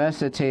 Petersburg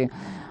University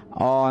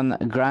on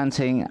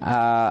granting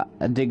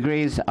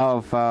degrees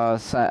of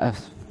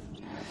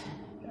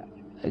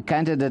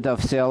candidate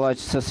of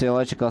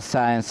sociological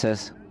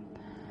sciences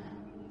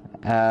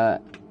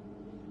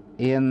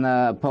in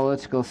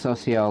political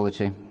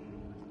sociology.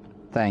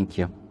 Thank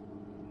you.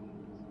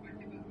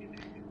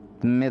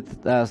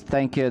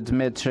 Thank you,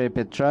 Dmitry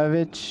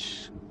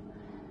Petrovich.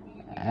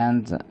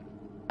 And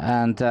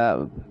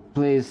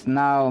please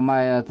now,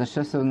 Maya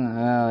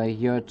Tashesov,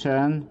 your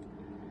turn.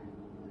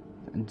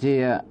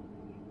 Dear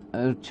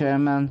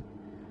Chairman,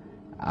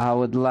 I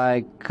would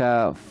like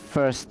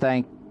first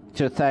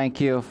to thank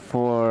you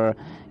for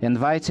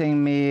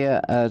inviting me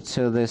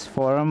to this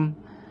forum,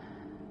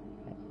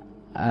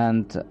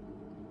 and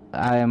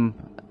I'm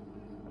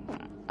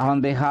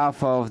on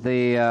behalf of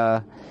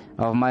the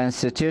of my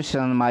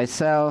institution,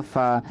 myself,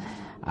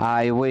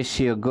 I wish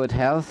you good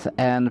health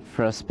and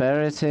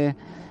prosperity.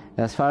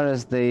 As far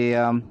as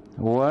the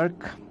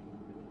work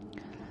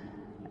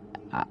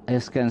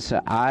is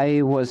concerned,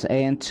 I was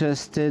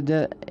interested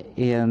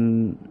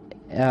in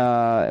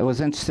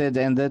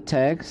the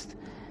text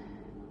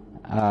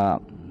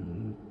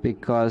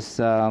because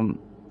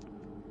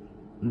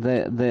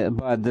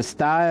the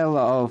style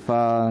of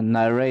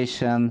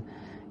narration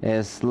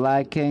is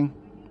lacking.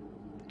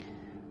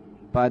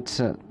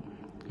 But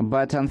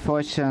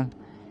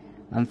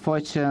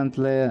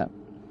unfortunately,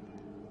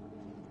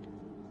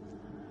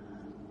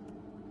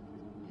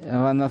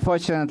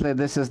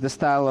 this is the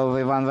style of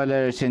Ivan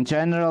Valerievich in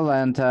general,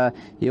 and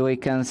we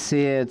can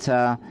see it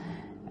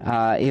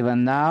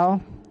even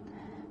now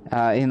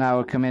in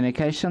our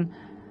communication.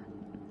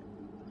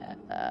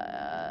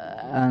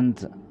 And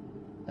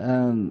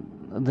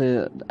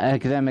the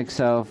academics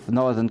of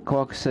Northern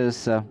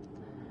Caucasus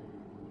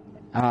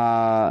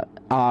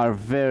are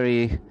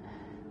very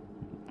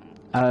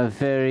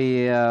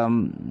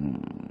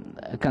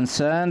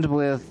concerned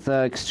with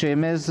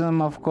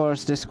extremism, of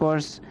course,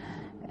 discourse,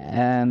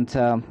 and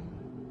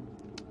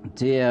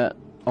the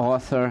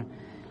author,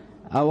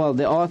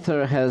 the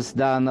author has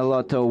done a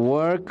lot of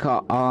work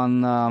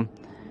on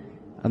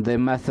the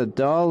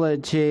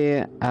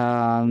methodology,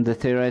 the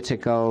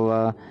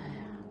theoretical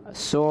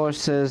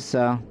sources,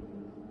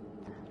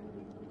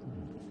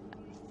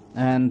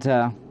 and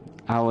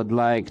I would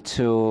like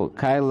to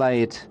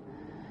highlight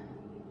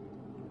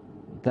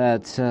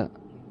that the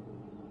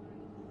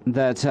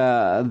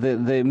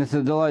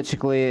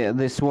methodologically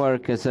this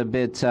work is a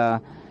bit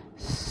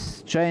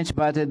strange,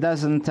 but it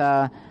doesn't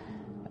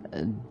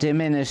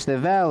diminish the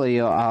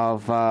value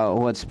of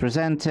what's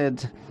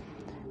presented.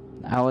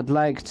 I would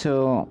like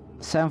to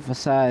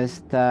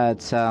emphasize that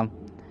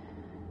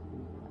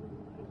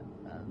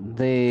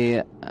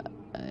the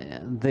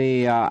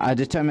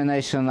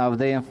determination of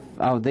the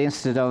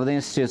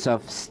Institutes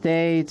of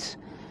State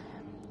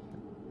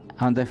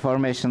on the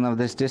formation of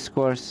this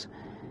discourse,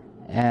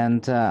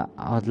 and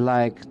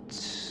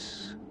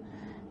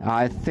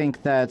I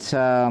think that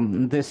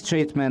this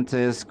treatment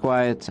is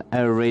quite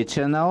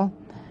original,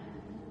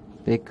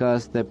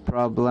 because the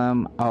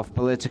problem of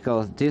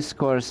political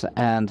discourse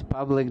and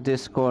public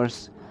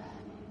discourse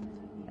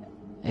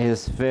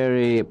is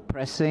very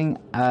pressing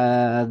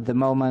at the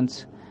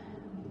moment,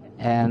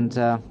 and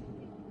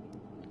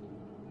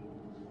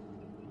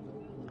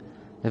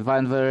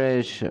Ivan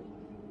Valerievich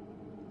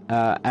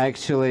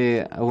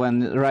actually,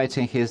 when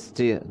writing his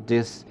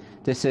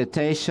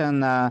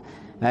dissertation,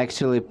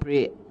 actually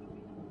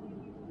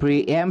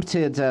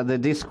preempted the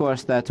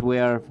discourse that we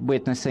are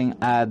witnessing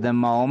at the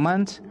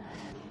moment,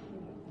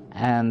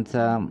 and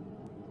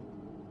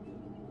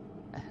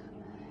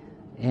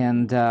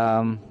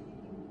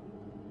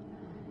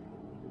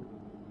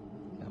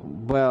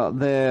well,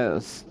 the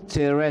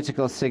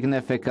theoretical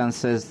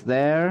significance is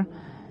there,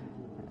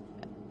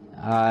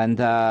 and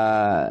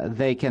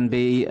they can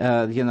be,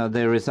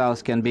 the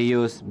results can be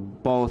used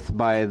both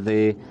by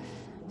the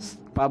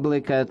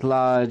public at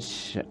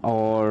large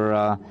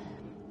or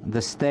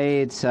the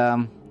states,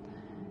 and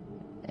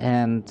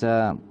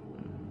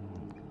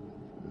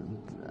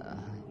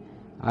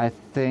I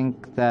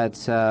think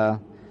that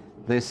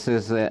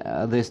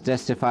this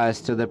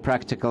testifies to the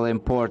practical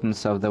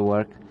importance of the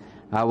work.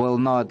 I will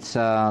not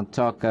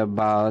talk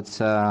about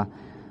the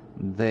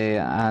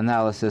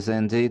analysis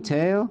in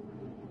detail,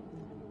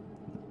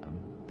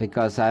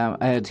 because I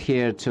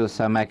adhere to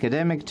some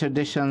academic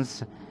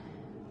traditions,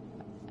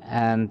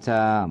 and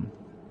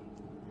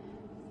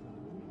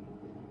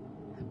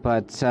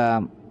but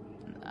some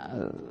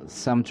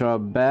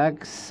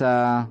drawbacks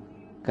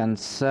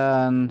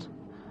concern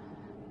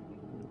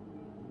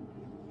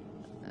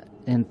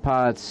in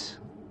part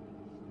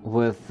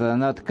with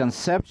not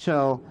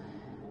conceptual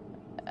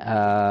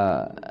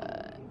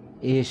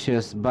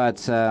issues,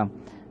 but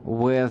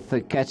with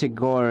the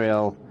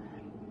categorical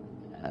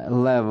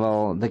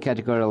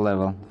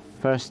level.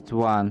 First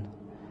one,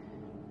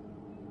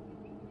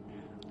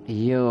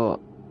 you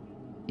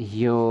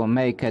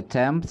make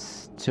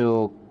attempts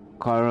to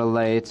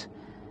correlate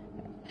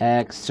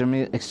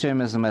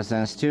extremism as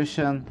an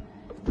institution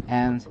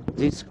and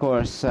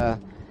discourse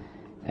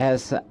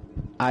as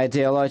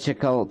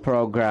ideological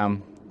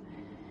program.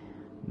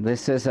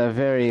 This is a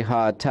very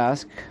hard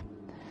task,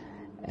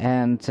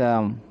 and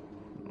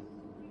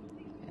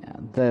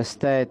the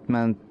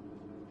statement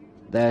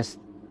that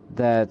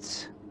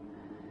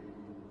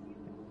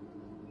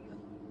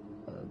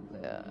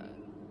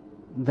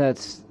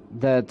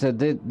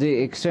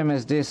the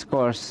extremist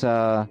discourse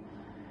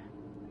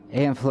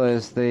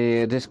influenced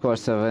the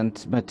discourse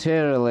of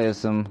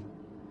materialism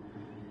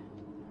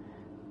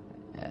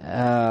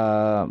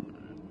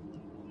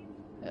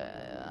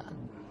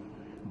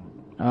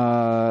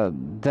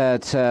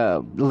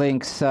that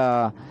links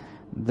the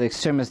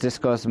extremist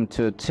discourse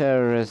to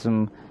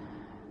terrorism.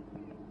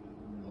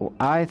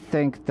 I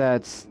think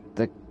that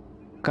the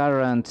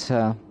current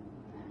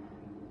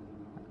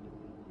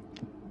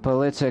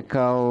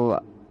political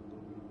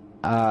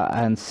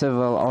and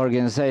civil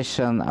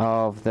organization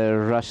of the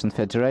Russian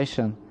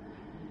Federation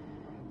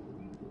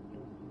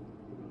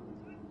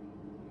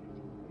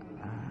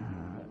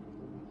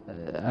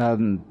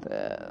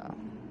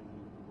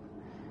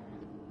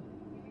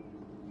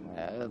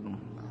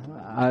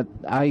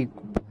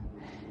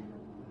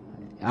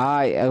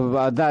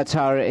that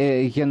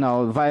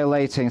are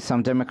violating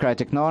some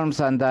democratic norms,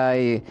 and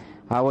I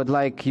would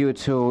like you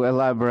to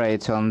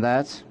elaborate on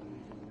that.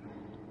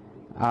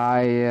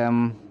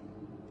 My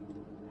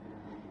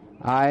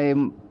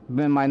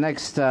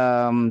next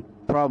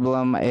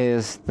problem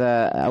is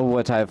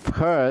what I've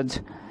heard.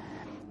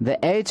 The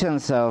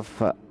agents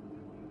of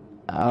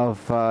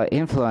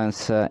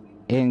influence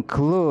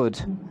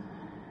include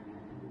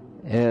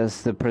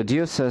is the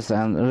producers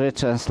and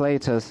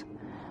retranslators.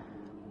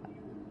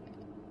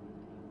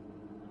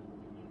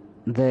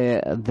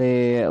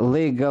 The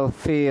legal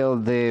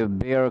field, the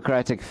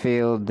bureaucratic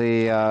field,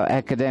 the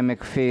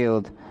academic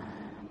field.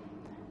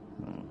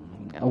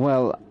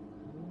 Well,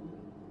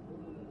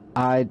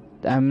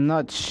 I'm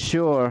not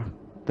sure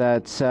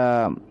that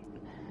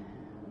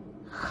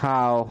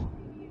how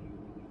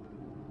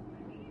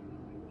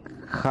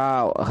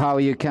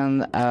you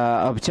can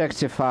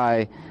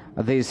objectify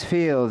these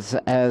fields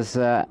as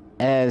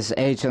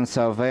agents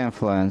of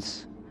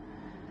influence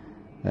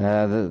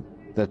that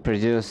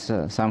produce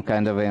some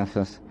kind of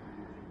influence.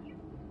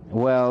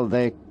 Well,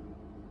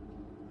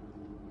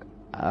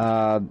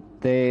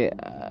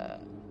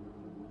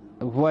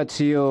 what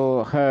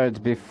you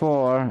heard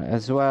before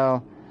as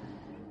well.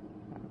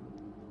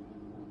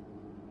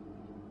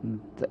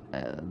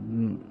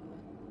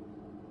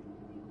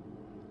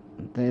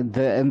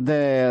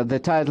 The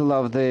title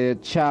of the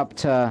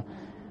chapter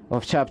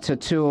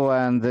 2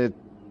 and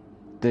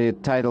the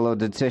title of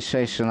the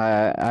dissertation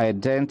are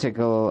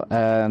identical,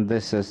 and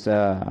this is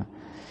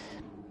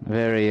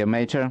very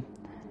major.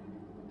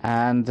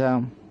 And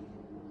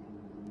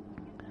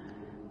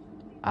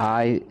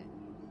I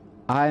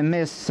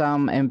miss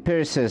some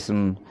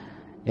empiricism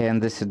in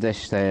this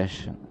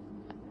dissertation.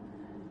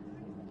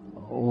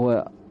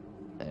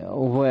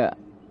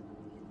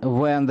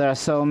 When there are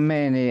so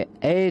many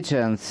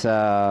agents,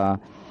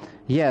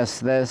 yes,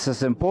 this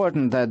is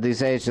important that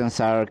these agents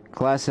are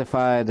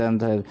classified,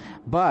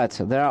 but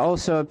there are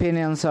also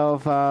opinions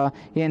of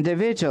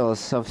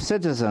individuals, of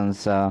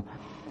citizens,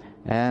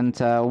 and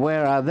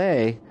where are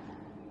they?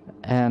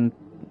 And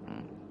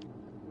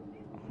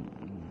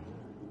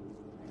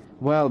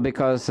well,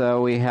 because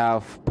we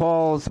have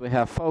polls, we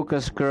have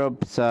focus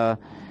groups,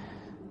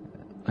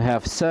 we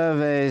have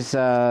surveys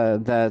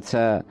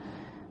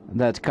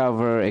that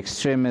cover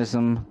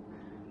extremism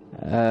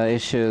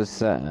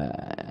issues,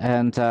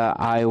 and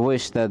I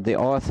wish that the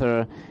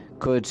author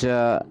could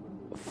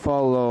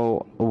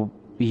follow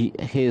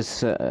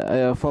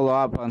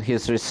up on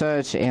his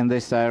research in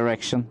this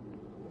direction.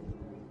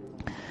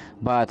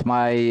 But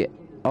my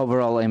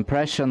overall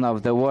impression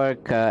of the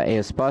work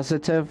is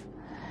positive,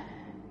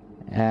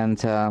 and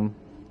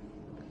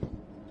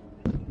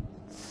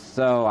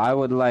so I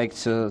would like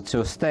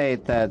to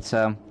state that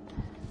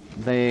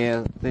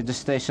the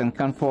dissertation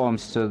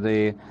conforms to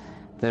the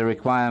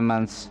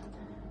requirements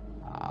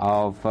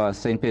of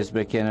St.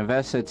 Petersburg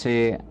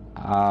University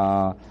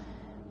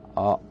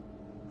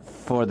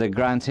for the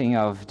granting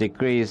of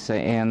degrees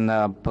in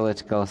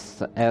political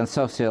and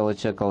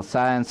sociological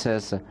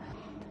sciences.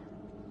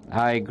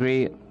 I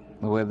agree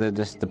with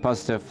the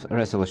positive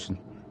resolution.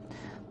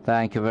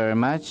 Thank you very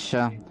much.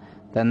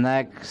 The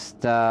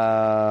next,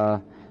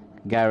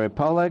 Gary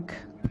Pollack.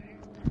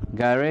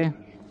 Gary,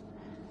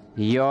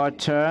 your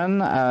turn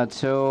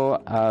to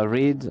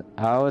read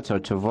out or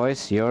to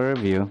voice your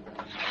review.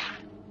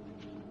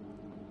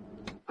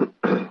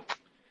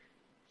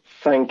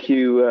 Thank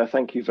you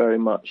very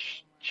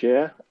much,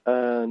 Chair.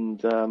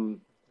 And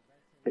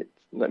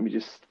let me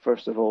just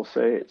first of all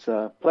say it's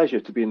a pleasure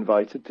to be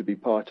invited to be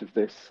part of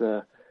this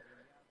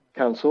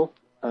council.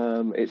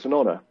 It's an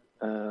honor.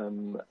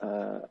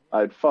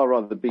 I'd far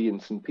rather be in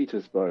St.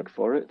 Petersburg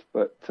for it,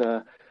 but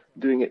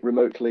doing it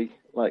remotely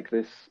like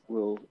this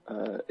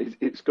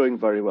it's going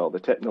very well. The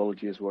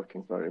technology is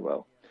working very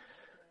well.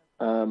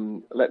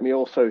 Let me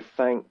also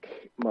thank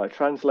my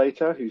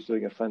translator, who's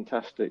doing a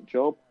fantastic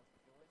job.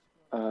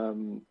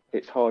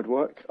 It's hard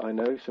work, I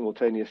know,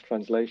 simultaneous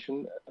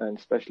translation, and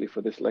especially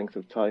for this length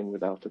of time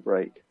without a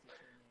break.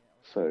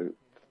 So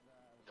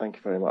thank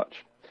you very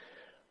much.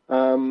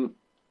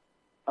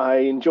 I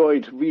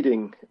enjoyed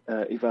reading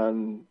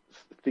Ivan's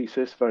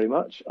thesis very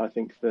much. I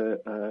think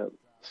the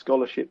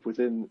scholarship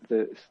within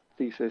the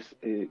thesis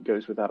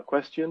goes without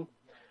question.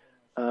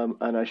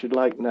 And I should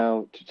like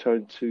now to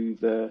turn to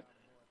the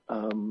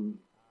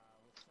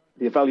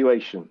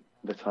evaluation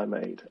that I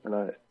made.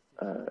 And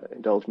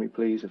indulge me,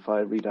 please, if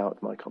I read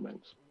out my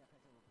comments.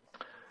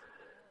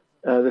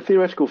 The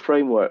theoretical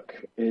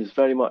framework is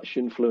very much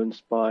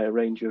influenced by a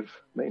range of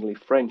mainly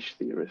French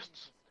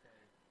theorists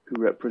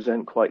who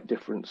represent quite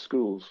different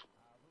schools.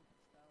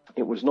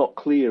 It was not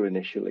clear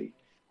initially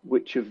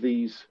which of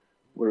these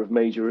were of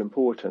major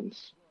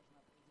importance,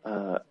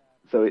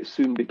 though it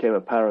soon became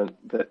apparent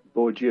that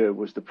Bourdieu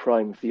was the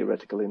prime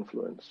theoretical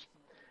influence.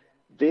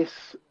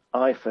 This,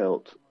 I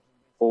felt,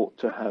 ought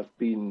to have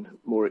been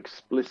more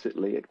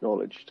explicitly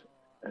acknowledged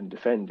and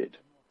defended.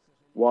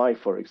 Why,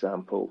 for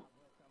example,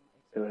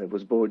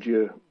 was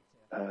Bourdieu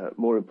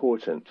more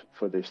important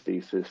for this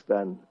thesis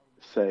than,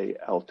 say,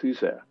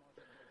 Althusser?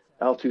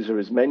 Althusser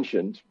is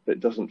mentioned,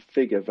 but doesn't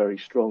figure very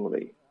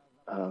strongly,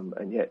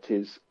 and yet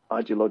his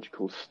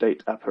ideological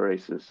state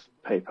apparatus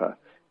paper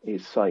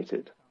is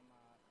cited.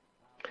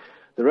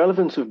 The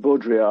relevance of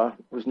Baudrillard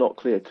was not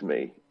clear to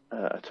me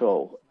at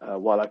all,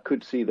 while I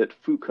could see that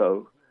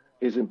Foucault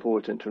is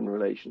important in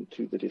relation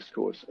to the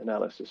discourse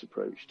analysis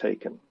approach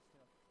taken.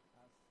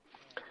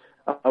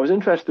 I was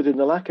interested in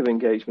the lack of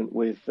engagement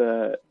with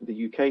the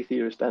UK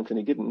theorist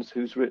Anthony Giddens,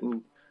 who's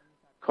written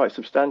quite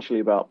substantially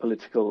about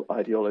political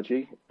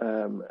ideology,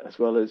 as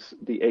well as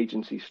the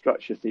agency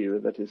structure theory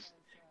that is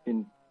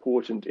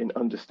important in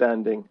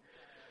understanding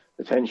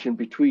the tension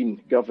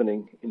between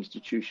governing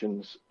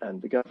institutions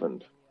and the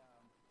governed.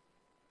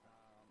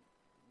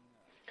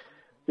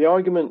 The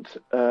argument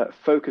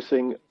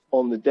focusing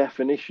on the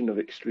definition of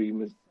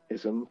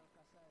extremism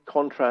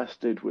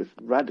contrasted with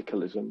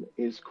radicalism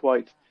is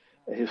quite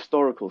a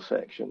historical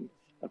section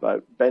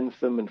about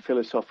Bentham and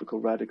philosophical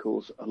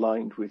radicals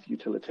aligned with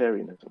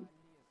utilitarianism.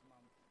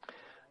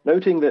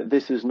 Noting that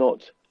this is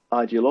not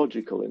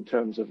ideological in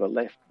terms of a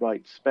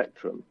left-right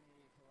spectrum,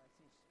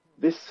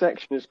 this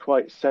section is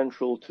quite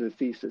central to the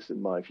thesis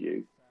in my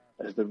view,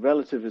 as the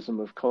relativism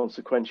of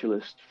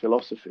consequentialist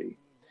philosophy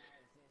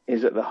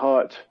is at the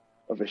heart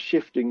of a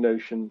shifting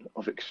notion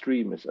of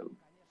extremism,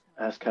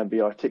 as can be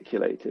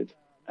articulated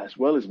as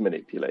well as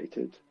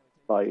manipulated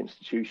by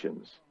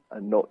institutions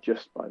and not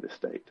just by the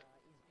state.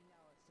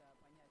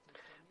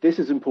 This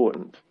is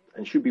important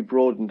and should be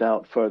broadened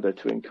out further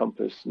to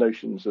encompass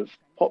notions of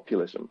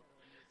populism,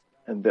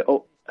 and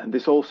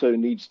this also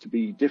needs to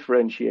be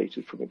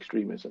differentiated from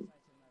extremism.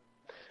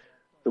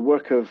 The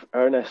work of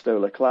Ernesto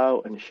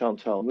Laclau and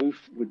Chantal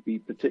Mouffe would be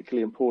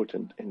particularly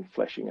important in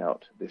fleshing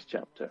out this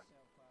chapter.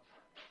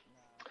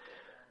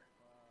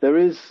 There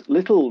is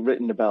little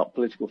written about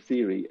political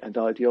theory and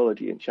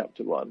ideology in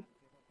Chapter 1.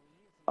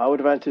 I would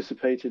have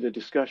anticipated a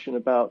discussion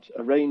about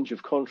a range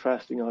of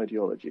contrasting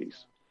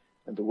ideologies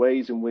and the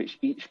ways in which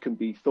each can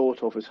be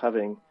thought of as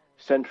having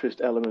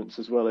centrist elements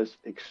as well as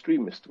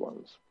extremist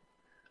ones.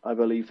 I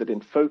believe that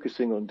in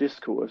focusing on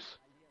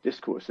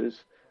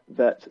discourses,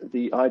 that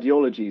the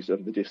ideologies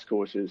of the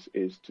discourses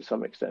is to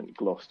some extent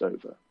glossed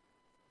over.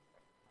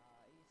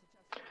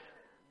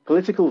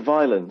 Political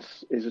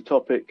violence is a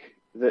topic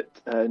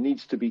that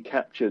needs to be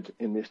captured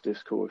in this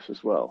discourse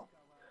as well.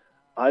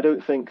 I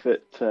don't think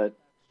that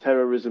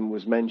terrorism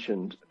was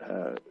mentioned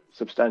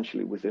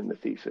substantially within the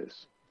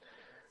thesis.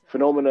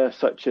 Phenomena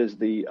such as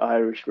the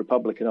Irish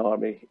Republican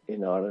Army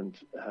in Ireland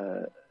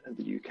and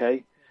the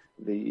UK,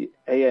 the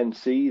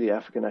ANC, the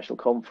African National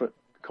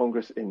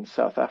Congress in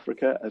South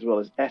Africa, as well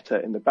as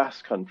ETA in the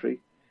Basque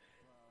Country,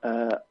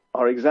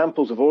 are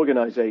examples of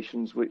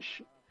organizations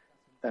which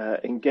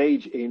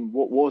engage in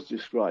what was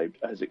described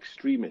as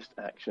extremist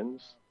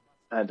actions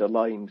and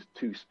aligned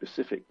to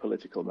specific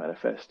political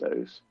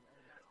manifestos,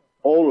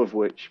 all of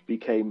which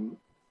became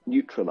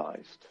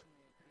neutralized.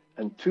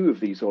 And two of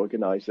these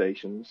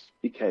organizations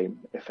became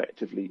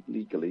effectively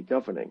legally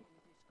governing.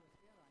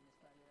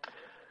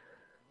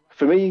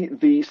 For me,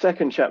 the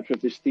second chapter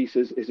of this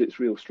thesis is its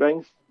real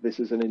strength. This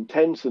is an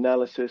intense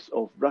analysis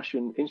of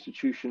Russian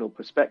institutional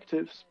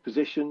perspectives,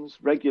 positions,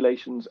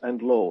 regulations,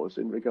 and laws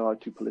in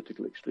regard to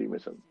political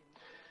extremism.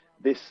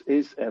 This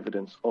is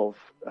evidence of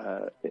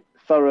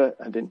thorough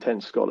and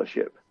intense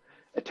scholarship,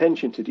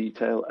 attention to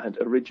detail, and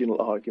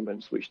original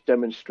arguments which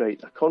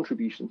demonstrate a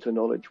contribution to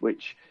knowledge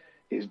which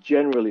is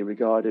generally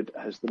regarded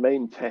as the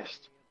main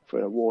test for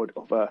an award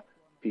of a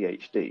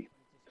PhD.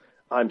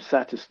 I'm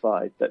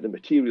satisfied that the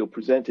material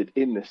presented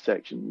in this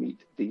section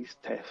meet these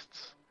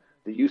tests.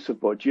 The use of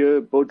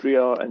Bourdieu,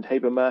 Baudrillard, and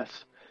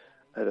Habermas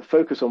The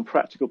focus on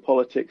practical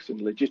politics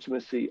and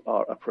legitimacy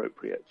are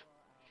appropriate.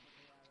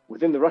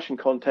 Within the Russian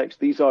context,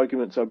 these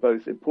arguments are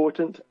both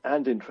important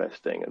and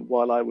interesting, and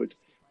while I would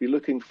be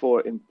looking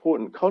for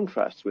important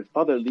contrasts with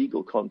other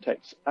legal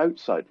contexts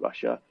outside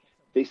Russia,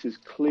 this is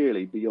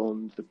clearly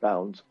beyond the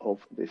bounds of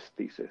this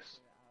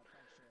thesis.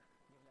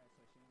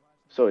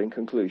 So in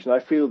conclusion, I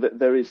feel that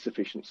there is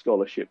sufficient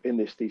scholarship in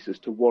this thesis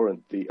to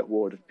warrant the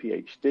award of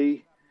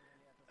PhD.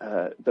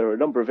 There are a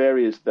number of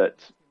areas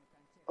that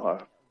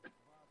are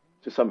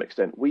to some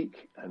extent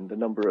weak and a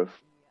number of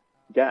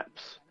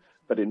gaps,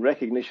 but in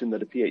recognition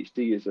that a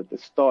PhD is at the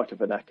start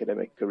of an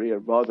academic career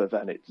rather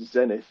than its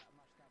zenith,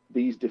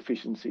 these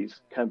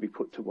deficiencies can be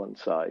put to one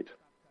side.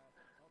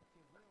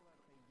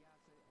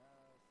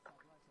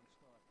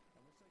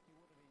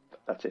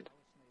 That's it.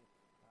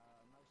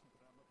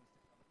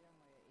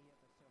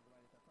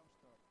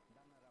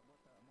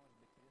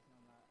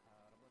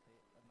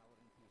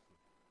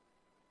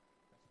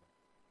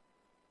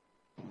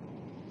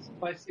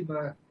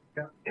 Спасибо.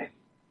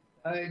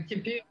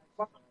 Теперь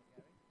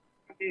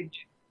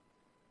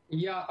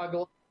я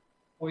оглашу.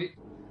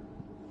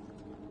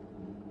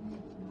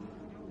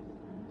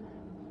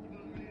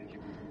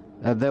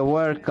 The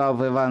work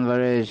of Ivan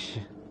Valerievich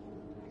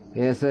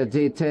is a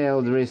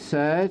detailed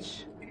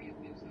research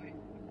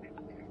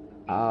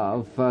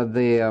of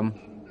the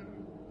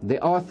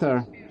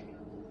author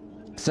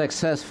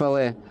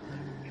successfully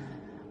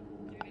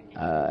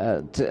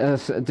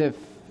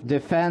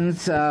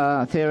defends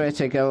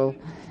theoretical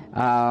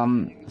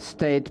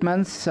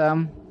statements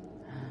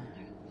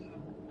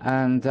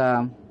and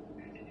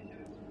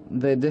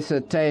the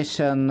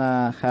dissertation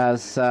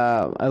has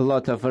a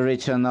lot of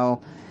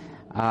original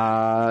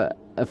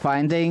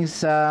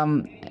findings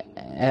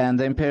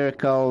and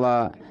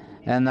empirical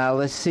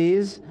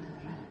analyses.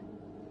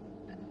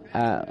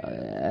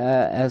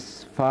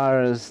 As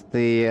far as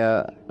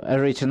the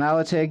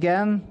originality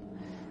again,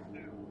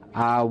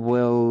 I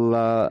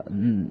will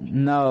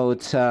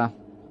note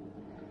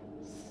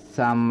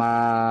some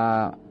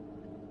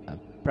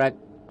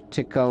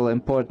practical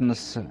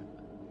importance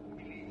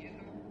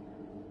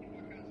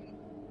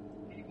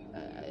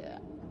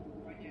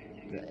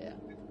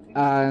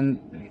and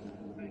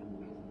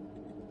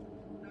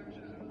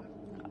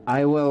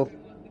I will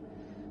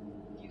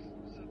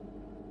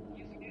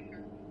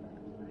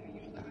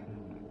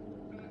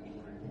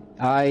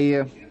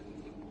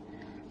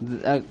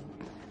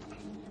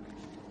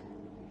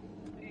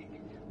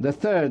the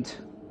third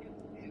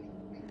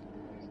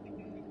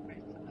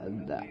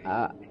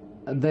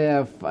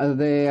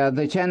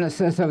the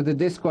genesis of the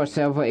discourse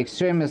of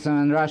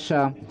extremism in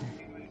Russia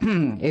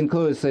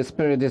includes its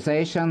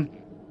periodization,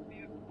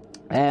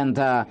 and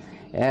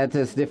it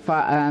is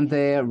and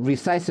the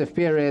decisive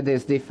period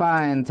is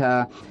defined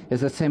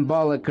as a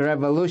symbolic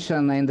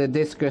revolution in the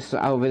discourse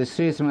of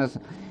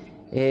extremism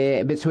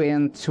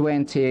between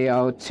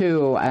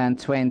 2002 and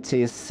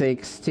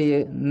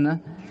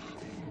 2016,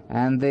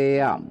 and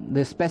the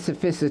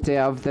specificity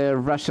of the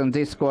Russian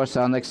discourse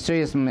on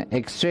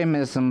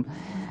extremism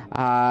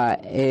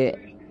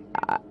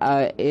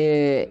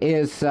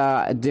is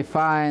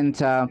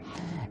defined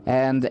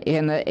and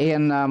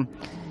in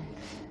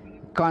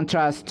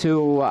contrast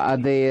to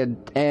the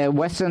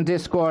Western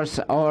discourse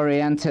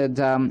oriented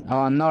on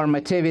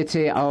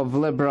normativity of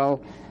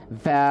liberal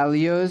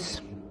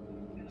values,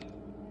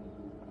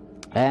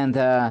 and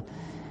the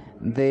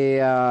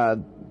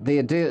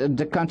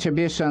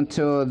contribution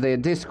to the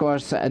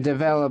discourse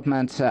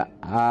development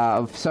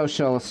of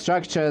social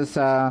structures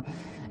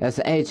as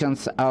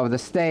agents of the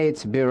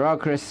state,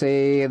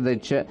 bureaucracy,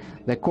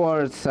 the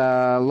courts,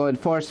 law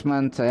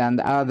enforcement,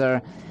 and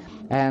other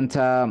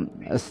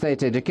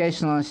state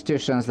educational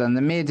institutions and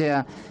the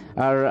media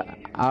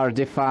are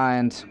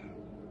defined.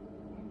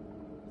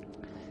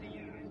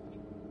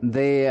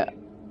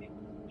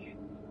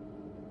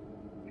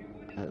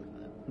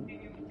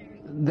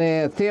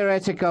 The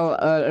theoretical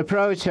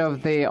approach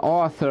of the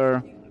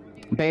author,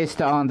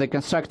 based on the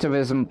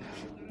constructivist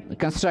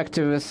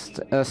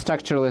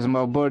structuralism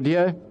of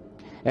Bourdieu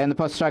and the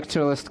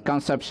post-structuralist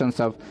conceptions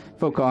of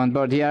Foucault and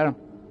Bourdieu,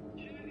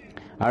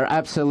 are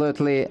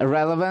absolutely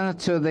relevant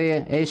to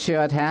the issue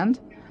at hand.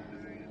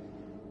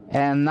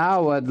 And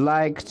now I'd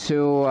like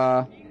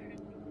to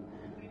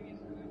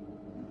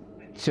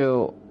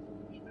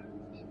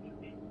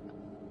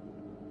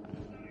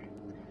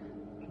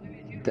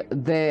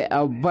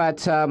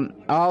but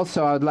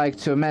also I would like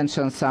to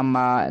mention some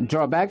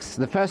drawbacks.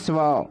 The first of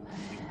all,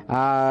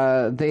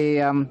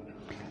 the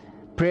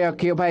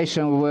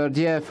preoccupation with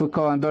Bourdieu,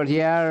 Foucault, and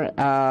Bourdieu,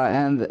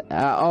 and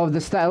of the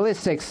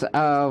stylistics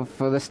of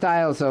the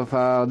styles of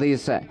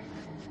these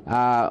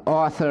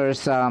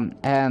authors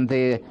and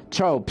the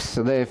tropes,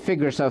 the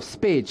figures of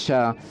speech,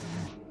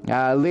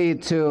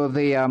 lead to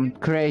the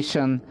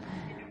creation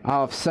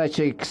of such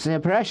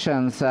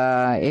expressions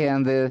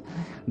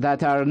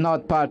that are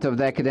not part of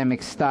the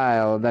academic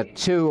style, that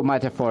too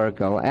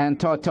metaphorical and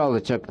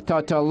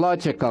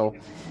tautological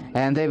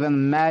and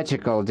even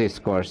magical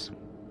discourse.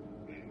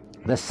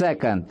 The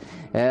second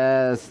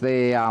is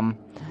the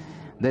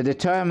the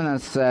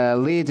determinants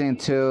leading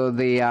to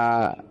the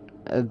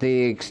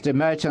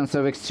emergence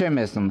of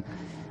extremism.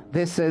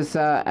 This is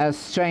a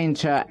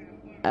strange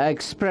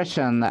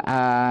expression,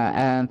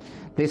 and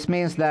this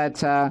means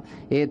that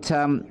it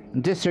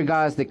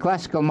disregards the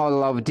classical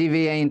model of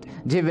deviant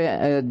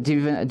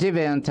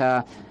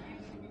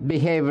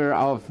behavior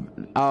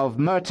of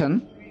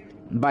Merton,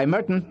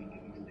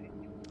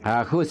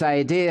 whose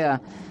idea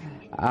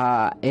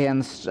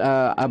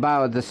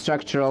about the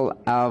structural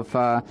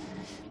of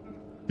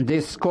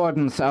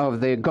discordance of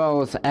the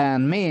goals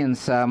and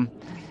means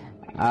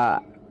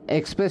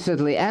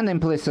explicitly and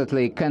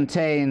implicitly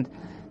contained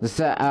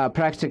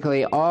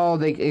practically all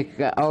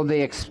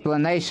the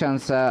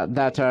explanations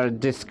that are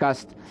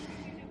discussed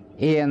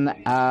in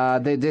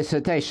the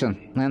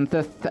dissertation. And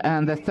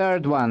the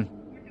third one,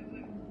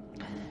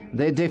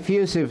 the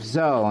diffusive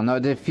zone or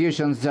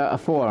diffusion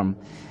form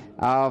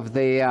of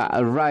the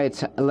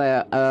right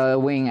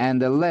wing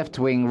and the left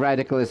wing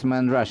radicalism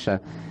in Russia.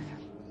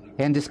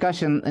 In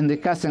discussing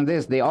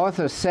this, the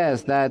author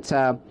says that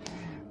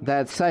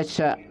such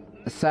an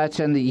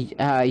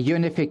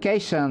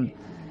unification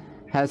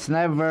has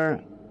never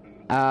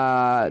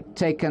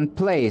taken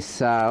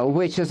place,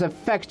 which is a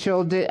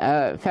factual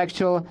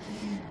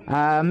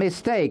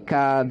mistake.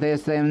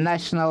 There's the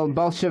National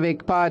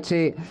Bolshevik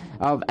Party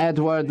of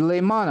Edward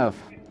Limonov,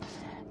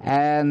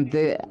 and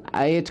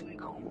it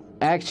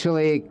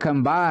actually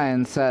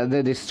combines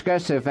the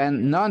discursive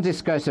and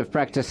non-discursive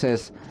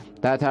practices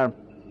that are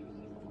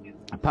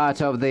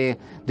part of the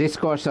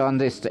discourse on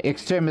this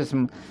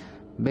extremism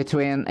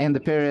in the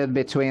period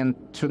between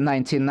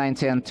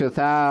 1990 and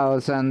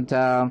 2000,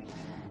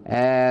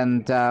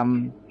 and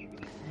the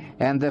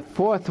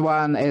fourth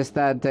one is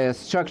that the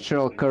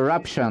structural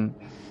corruption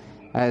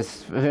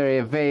is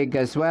very vague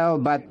as well,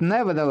 but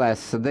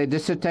nevertheless the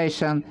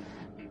dissertation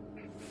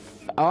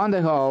on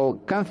the whole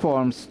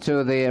conforms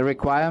to the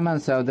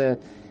requirements of the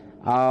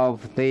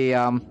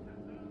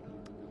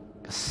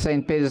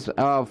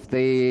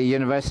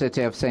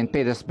University of St.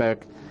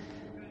 Petersburg.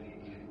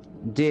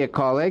 Dear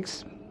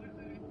colleagues,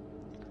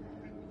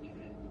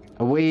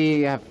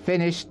 we have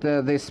finished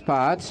this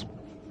part,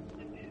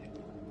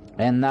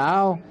 and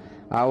now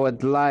I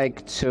would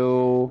like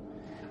to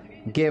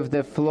give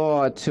the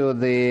floor to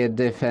the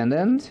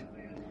defendant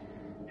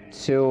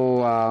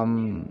to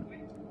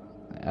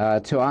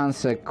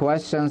answer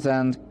questions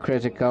and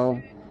critical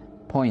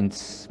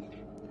points.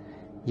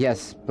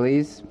 Yes,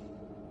 please.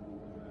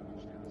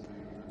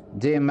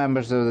 Dear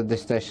members of the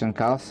Distinction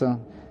Council,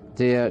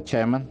 dear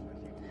Chairman,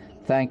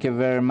 thank you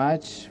very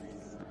much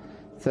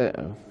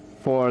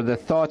for the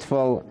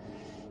thoughtful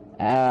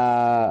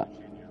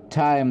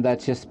time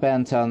that you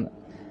spent on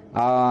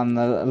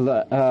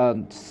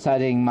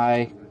studying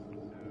my.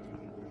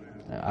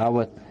 I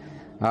would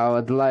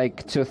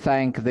like to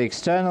thank the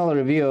external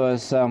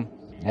reviewers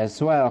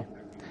as well.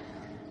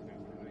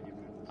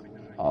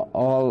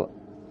 All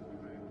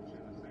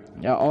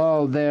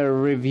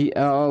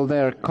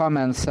their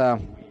comments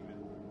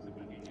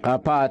are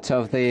part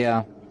of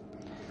the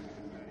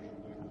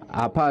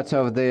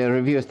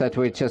reviews that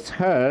we just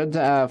heard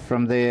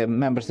from the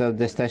members of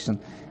the station.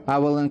 I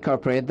will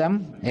incorporate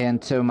them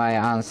into my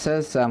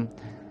answers.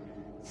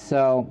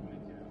 So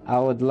I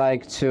would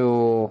like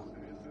to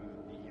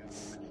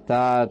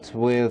start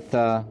with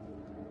the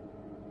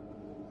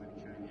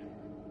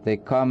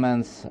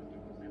comments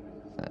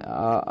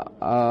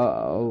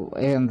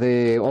in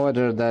the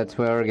order that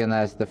were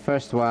organized. The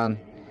first one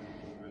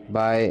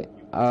by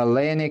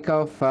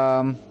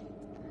Valerievich.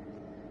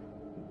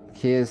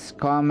 His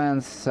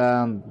comments,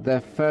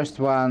 the first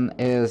one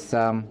is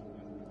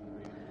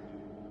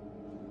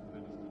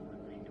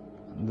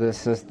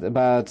this is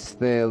about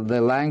the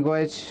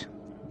language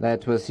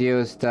that was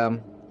used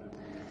in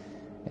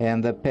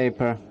the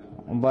paper.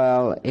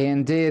 Well,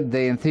 indeed,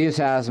 the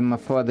enthusiasm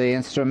for the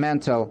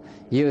instrumental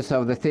use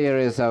of the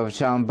theories of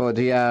Jean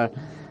Baudrillard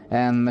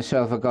and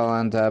Michel Foucault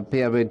and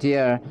Pierre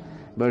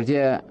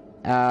Bourdieu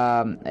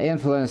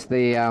influenced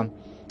the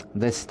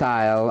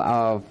style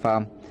of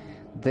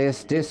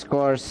this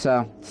discourse.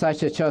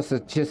 Such a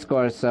chosen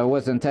discourse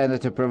was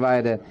intended to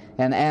provide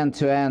an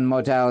end-to-end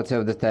modality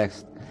of the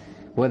text,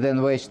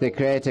 within which the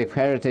creative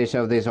heritage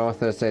of these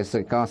authors is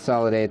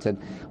consolidated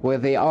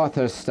with the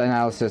author's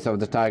analysis of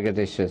the target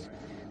issues,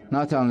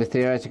 not only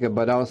theoretically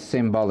but also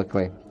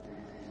symbolically.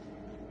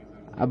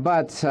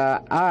 But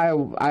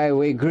I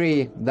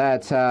agree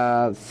that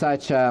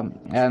such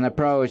an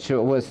approach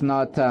was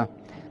not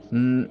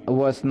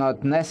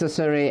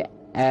necessary,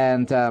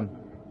 and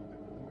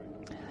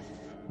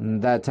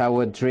that I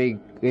would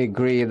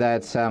agree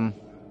that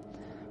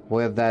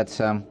with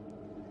that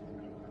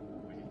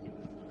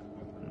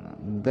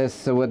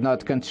this did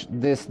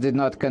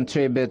not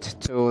contribute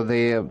to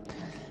the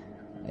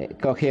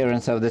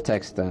coherence of the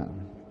text.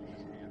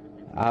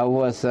 I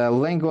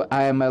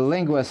am a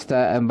linguist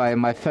by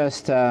my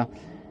first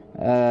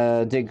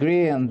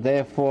degree, and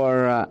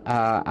therefore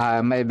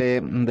maybe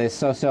the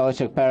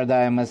sociological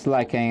paradigm is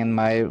lacking in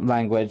my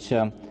language.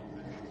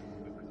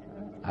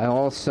 I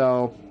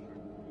also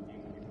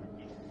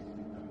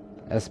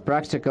As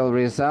practical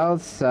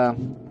results, the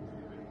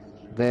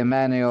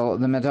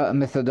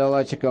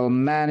methodological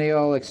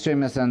manual,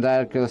 Extremism and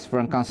Articles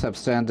from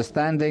Concepts to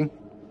Understanding.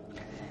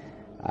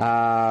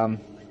 I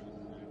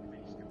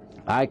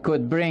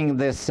could bring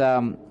this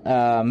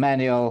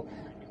manual,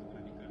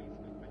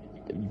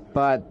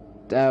 but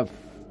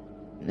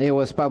it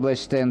was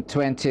published in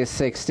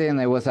 2016.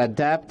 It was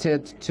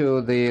adapted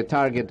to the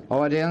target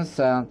audience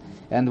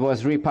and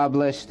was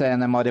republished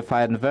in a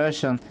modified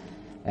version,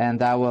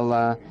 and I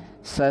will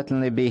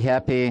certainly be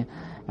happy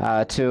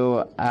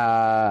to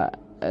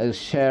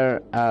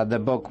share the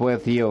book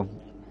with you.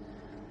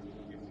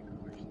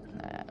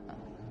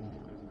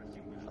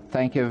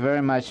 Thank you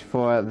very much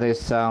for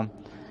this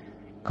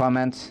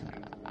comment.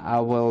 I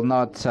will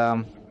not.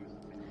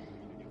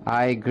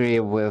 I agree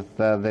with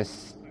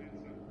this.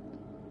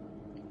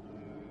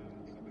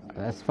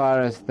 As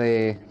far as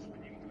the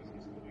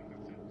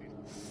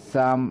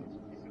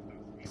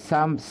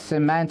some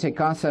semantic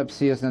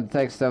concepts used in the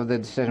text of the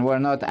decision were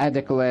not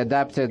adequately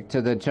adapted to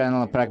the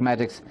general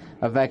pragmatics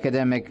of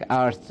academic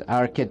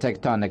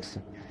architectonics,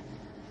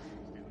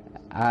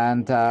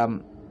 and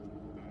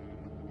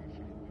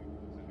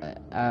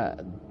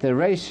the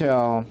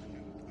ratio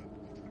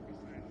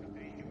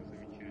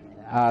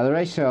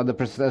of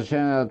the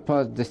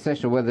general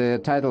decision with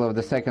the title of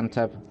the second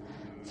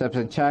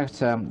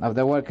chapter of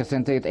the work is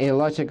indeed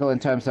illogical in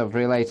terms of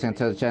relating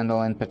to the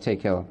general in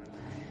particular.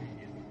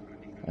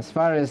 As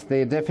far as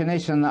the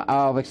definition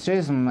of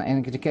extremism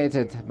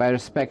indicated by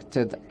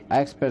respected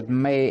expert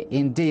may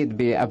indeed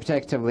be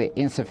objectively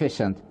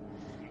insufficient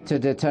to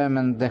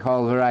determine the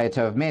whole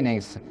variety of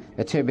meanings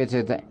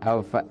attributed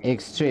of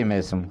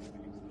extremism.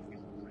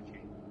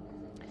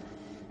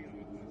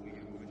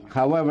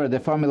 However, the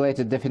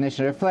formulated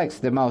definition reflects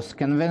the most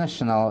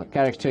conventional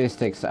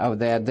characteristics of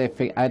the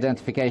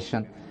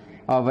identification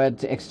of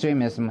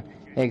extremism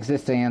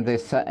existing in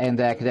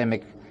the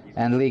academic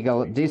and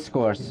legal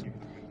discourse.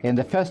 In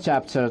the first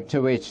chapter,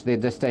 to which the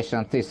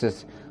dissertation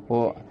thesis,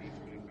 in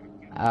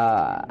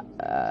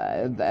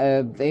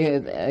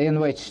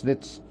which the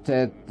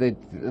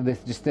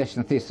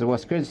dissertation thesis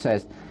was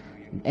criticized,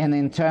 an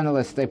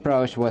internalist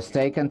approach was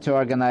taken to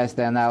organize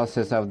the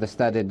analysis of the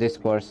studied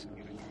discourse.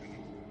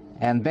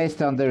 And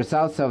based on the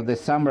results of the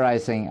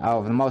summarizing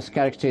of the most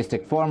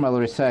characteristic formal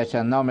research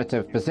and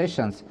normative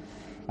positions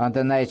on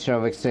the nature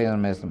of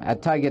extremism, a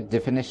target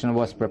definition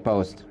was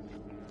proposed.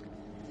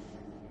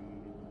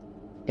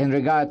 In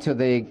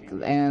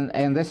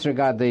this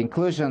regard, the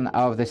inclusion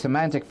of the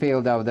semantic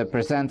field of the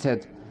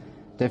presented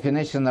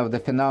definition of the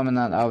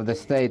phenomenon of the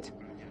state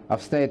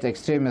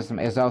extremism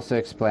is also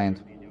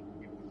explained.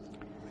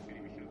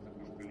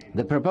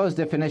 The proposed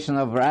definition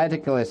of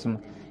radicalism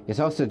is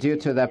also due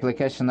to the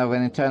application of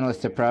an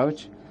internalist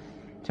approach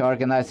to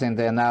organizing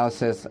the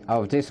analysis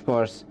of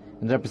discourse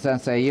and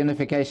represents a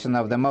unification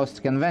of the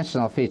most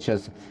conventional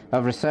features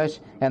of research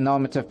and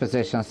normative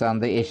positions on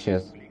the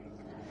issues.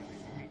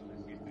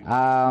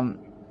 At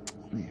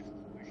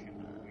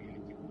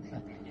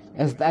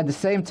the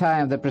same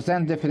time, the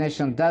present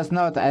definition does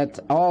not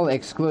at all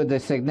exclude the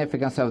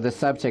significance of the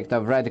subject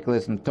of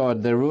radicalism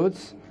towards the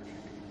roots,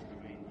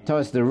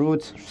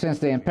 since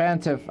the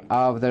imperative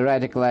of the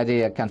radical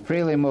idea can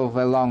freely move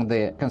along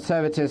the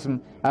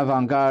conservatism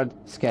avant-garde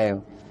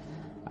scale.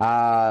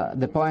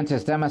 The point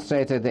is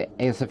demonstrated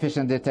in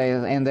sufficient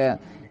detail in the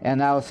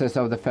analysis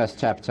of the first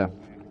chapter.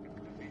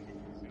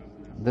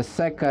 The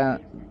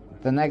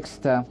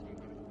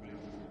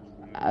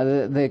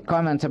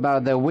comment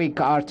about the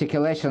weak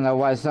articulation of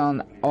one's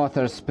own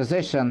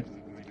position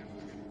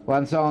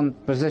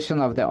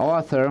of the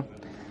author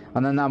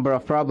on a number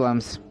of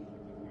problems.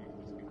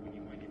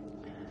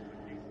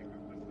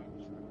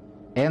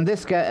 In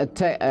this case,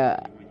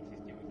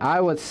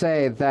 I would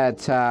say that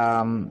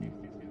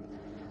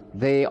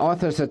the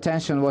author's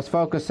attention was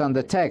focused on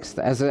the text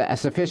as a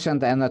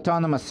sufficient and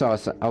autonomous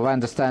source of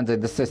understanding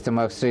the system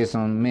of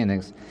extremism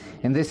meanings.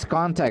 In this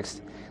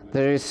context,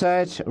 the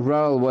research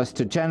role was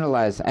to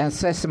generalize and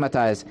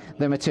systematize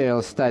the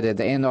material studied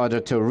in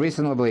order to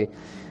reasonably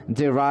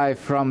derive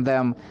from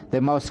them the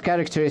most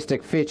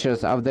characteristic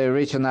features of the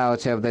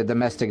originality of the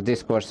domestic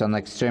discourse on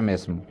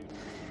extremism.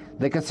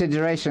 The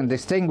consideration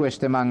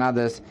distinguished, among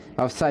others,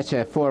 of such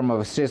a form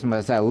of extremism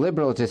as a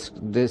liberal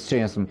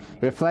extremism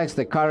reflects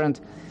the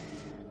current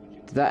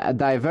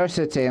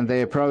diversity in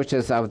the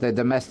approaches of the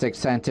domestic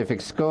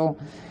scientific school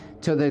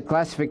to the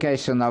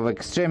classification of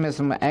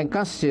extremism and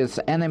constitutes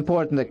an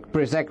important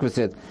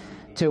prerequisite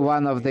to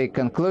one of the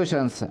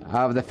conclusions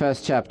of the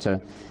first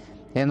chapter,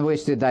 in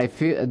which the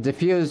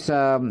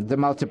the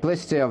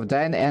multiplicity of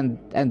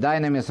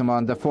dynamism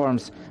on the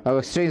forms of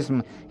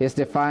extremism is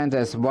defined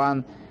as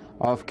one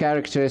of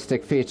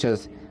characteristic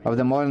features of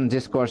the modern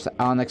discourse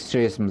on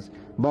extremism,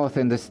 both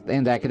in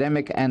the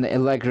academic and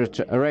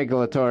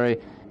regulatory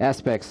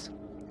aspects.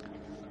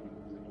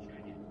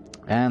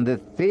 And the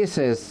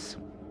thesis,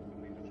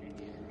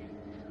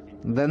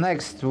 the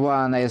next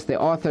one, is the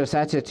author's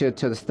attitude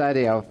to the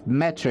study of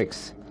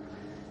metrics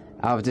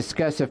of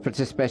discursive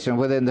participation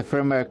within the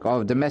framework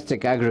of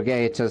domestic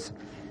aggregators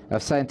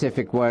of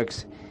scientific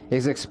works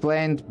is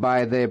explained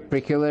by the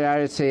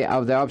peculiarity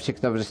of the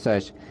object of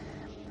research.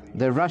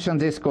 The Russian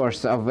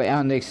discourse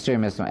on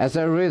extremism. As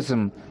a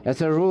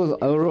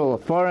rule,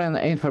 foreign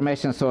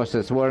information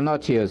sources were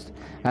not used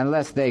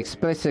unless they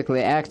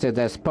explicitly acted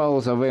as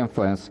poles of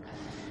influence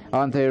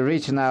on the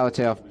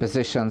originality of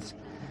positions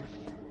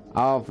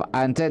of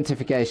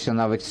identification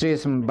of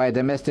extremism by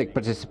domestic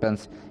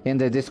participants in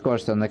the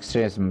discourse on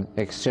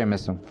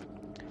extremism.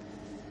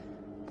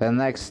 The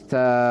next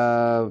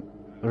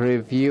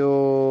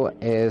review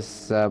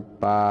is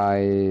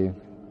by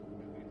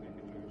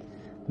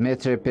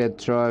Dmitry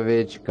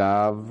Petrovich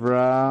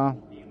Gavra.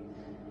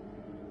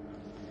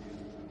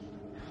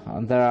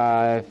 There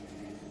are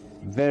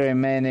very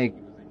many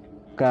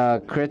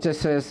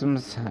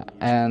criticisms,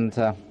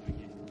 and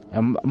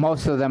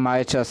most of them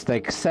I just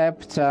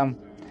accept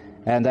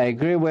and I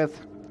agree with.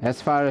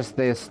 As far as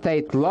the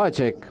state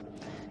logic,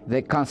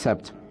 the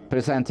concept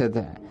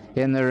presented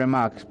in the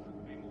remark,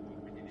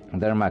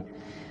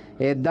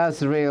 it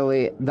does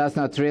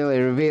not really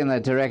reveal a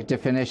direct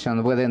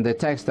definition within the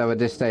text of a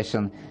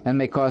dissertation and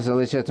may cause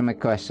legitimate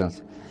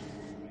questions.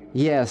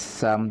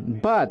 Yes,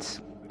 but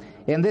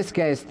in this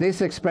case,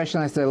 this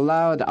expression is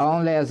allowed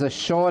only as a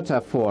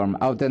shorter form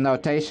of the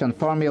notation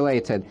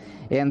formulated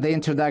in the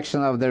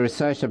introduction of the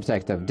research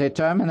objective,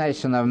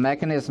 determination of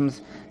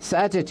mechanisms,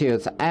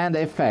 attitudes, and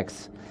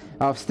effects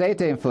of state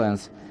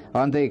influence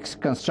on the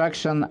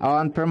construction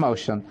and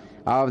promotion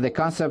of the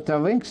concept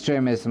of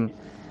extremism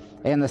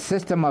in a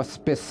system of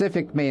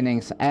specific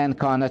meanings and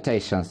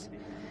connotations.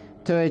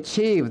 To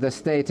achieve the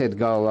stated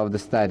goal of the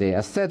study,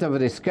 a set of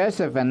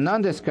discursive and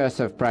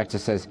non-discursive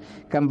practices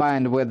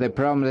combined with the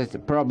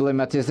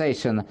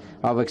problematization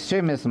of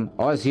extremism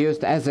was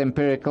used as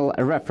empirical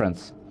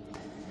reference.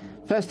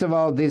 First of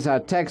all, these are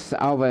texts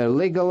of a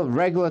legal,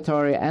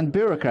 regulatory, and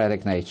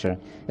bureaucratic nature,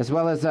 as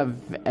well as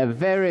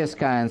various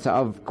kinds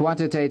of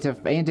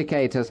quantitative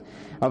indicators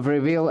of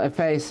reveal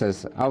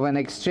phases of an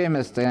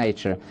extremist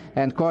nature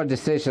and court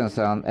decisions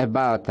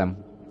about them.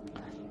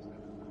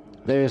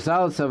 The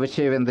results of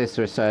achieving this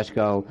research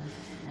goal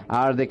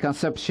are the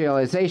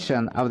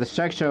conceptualization of the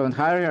structure and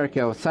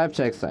hierarchy of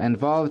subjects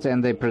involved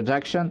in the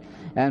production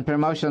and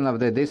promotion of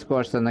the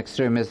discourse on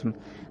extremism,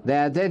 the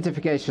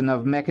identification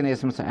of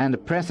mechanisms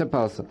and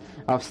principles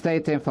of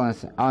state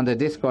influence on the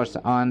discourse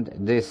on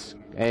this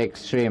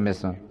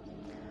extremism.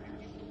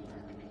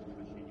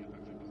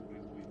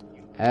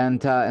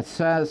 And so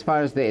as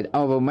far as the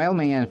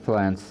overwhelming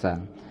influence,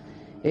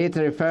 it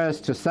refers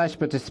to such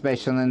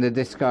participation in the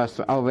discourse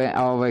of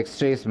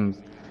extremism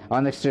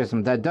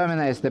that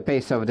dominates the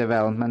pace of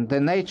development, the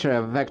nature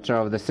of vector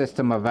of the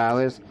system of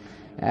values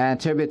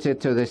attributed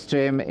to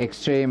the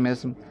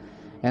extremism,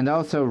 and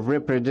also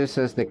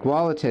reproduces the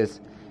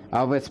qualities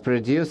of its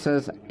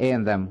producers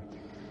in them.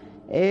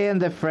 In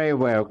the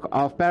framework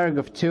of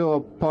paragraph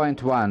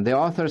 2.1, the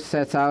author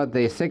sets out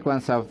the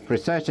sequence of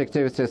research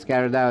activities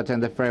carried out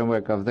in the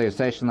framework of the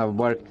session of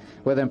work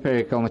with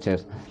empirical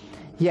materials.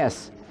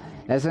 Yes,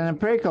 as an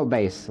empirical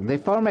base, the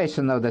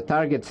formation of the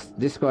target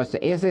discourse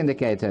is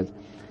indicated,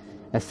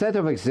 a set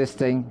of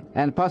existing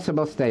and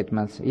possible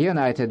statements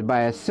united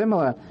by a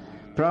similar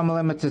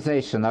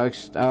problematization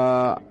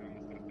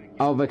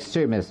of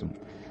extremism.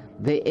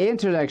 The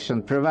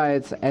introduction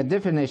provides a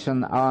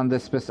definition on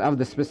of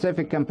the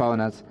specific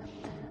components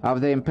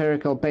of the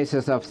empirical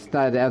basis of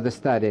the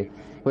study,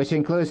 which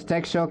includes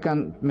textual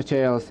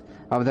materials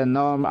of the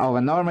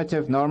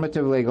normative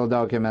legal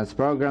documents,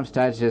 programs,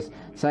 strategies,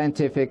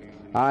 scientific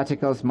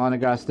articles,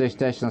 monographs,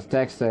 dissertations,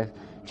 texts,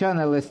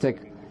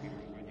 journalistic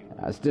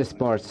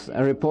discourse,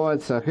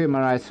 reports,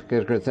 human rights,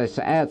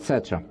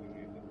 etc.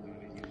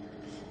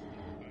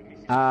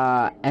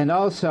 And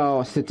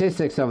also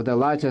statistics of the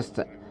largest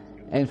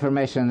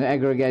information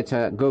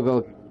aggregator,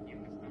 Google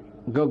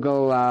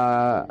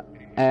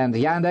and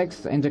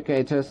Yandex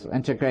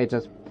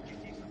integrators.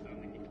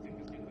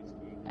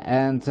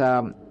 And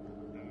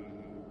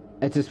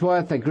it is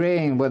worth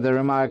agreeing with the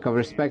remark of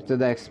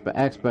respected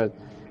expert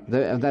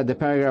that the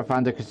paragraph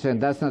under consideration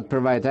does not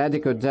provide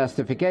adequate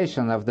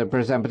justification of the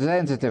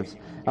representatives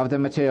of the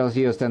materials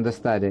used in the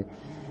study.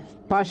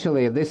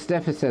 Partially, this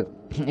deficit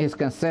is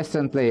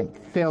consistently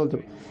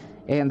filled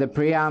in the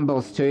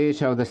preambles to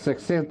each of the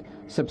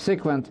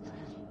subsequent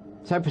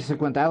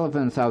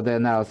elements of the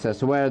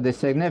analysis, where the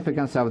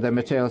significance of the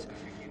materials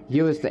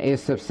used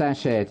is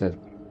substantiated.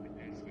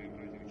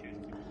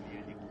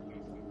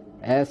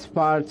 As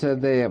part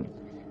of the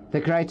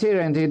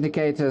criteria and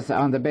indicators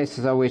on the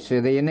basis of which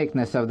the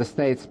uniqueness of the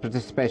state's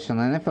participation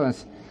and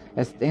influence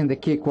in the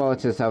key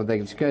qualities of the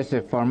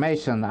discursive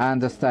formation and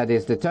the study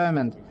is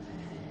determined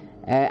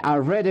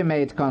are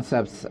ready-made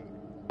concepts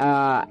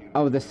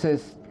of the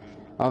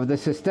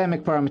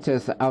systemic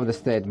parameters of the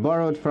state,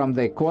 borrowed from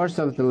the course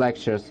of the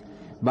lectures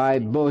by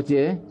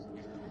Bourdieu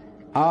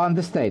on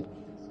the state.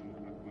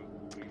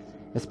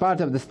 As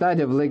part of the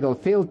study of legal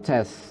field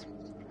tests,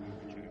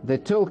 the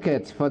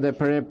toolkit for the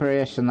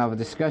preparation of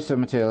discursive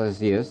material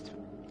is used.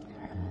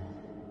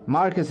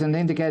 Markers and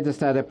indicators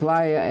that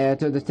apply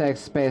to the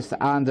text space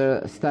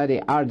under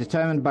study are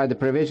determined by the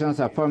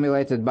provisions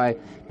formulated by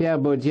Pierre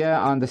Bourdieu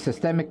on the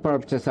systemic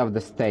properties of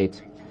the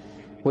state,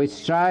 which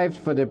strived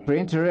for the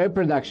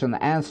reproduction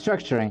and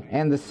structuring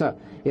in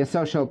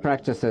social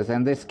practices,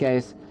 in this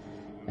case,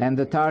 and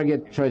the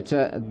target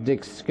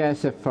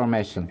discursive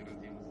formation.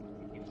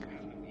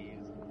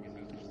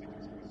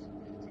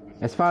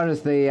 As far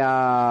as the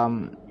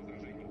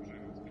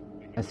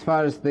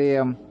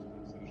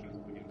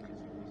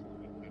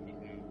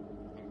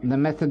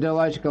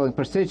methodological and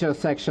procedural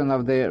section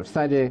of the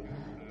study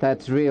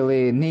that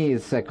really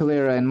needs a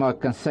clearer and more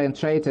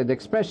concentrated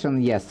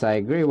expression, yes, I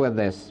agree with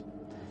this.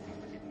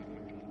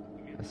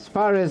 As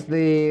far as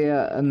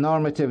the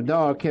normative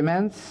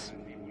documents,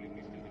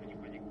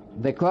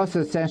 the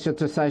closest attention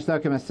to such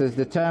documents is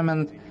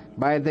determined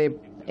by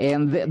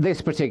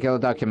this particular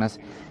documents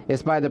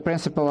is by the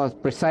principle of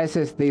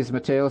preciseness these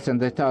materials in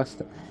the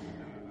text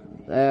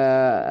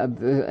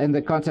in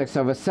the context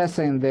of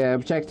assessing the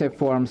objective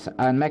forms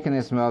and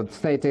mechanism of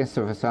state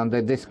influence on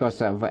the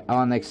discourse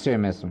on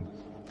extremism.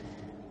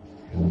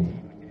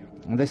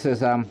 This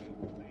is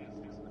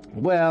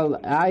well,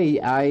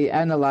 I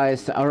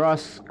analyzed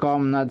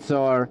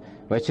Roskomnadzor,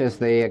 which is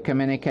the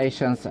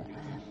communications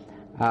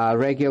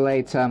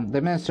regulator,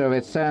 the Minister of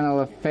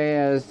External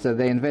Affairs,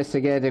 the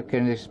Investigative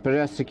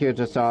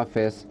Prosecutor's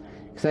Office,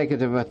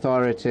 executive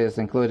authorities,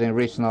 including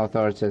regional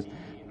authorities.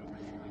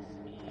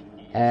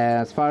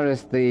 As far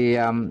as the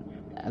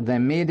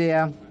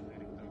media,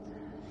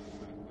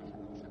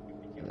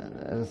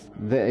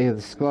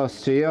 it's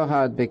close to your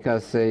heart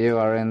because you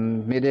are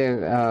in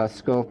media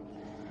school.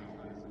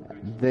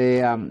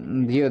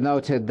 You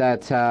noted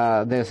that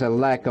there's a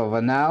lack of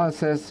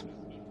analysis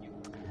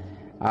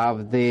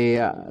of the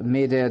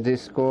media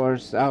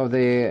discourse, of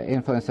the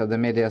influence of the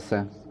media.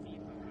 So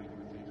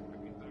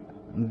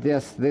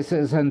this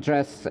is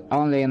addressed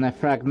only in a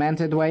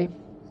fragmented way,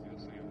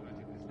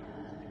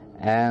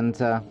 and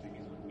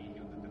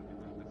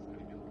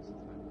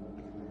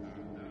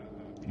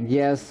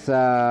yes,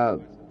 the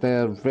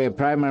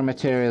primary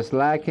material is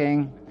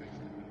lacking,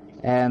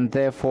 and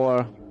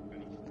therefore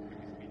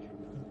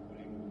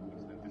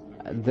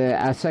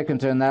a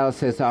secondary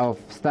analysis of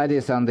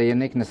studies on the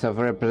uniqueness of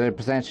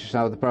representation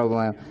of the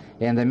problem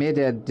in the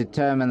media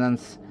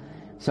determinants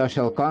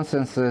social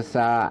consensus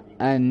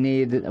and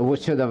need,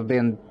 which should have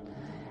been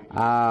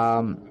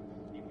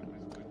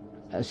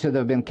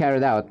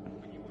carried out.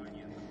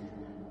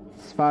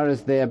 As far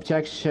as the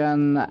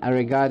objection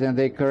regarding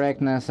the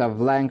correctness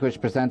of language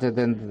presented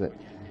in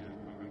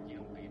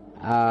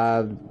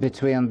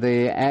between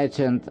the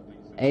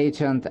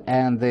agent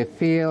and the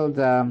field,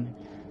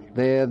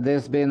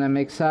 there's been a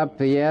mix-up.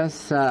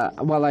 Yes,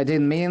 well, I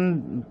didn't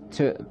mean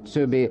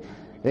to be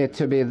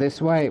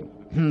this way,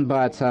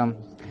 but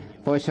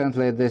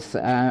fortunately, this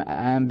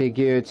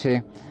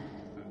ambiguity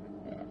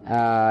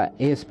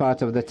is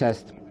part of the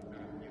test.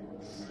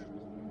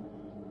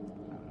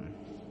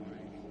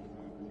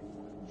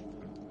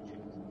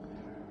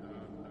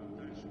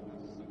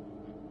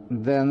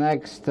 The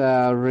next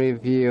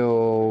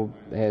review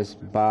is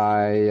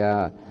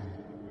by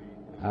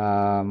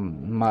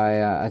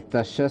Maya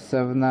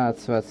Atashesevna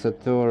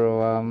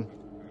Tsvatsaturova.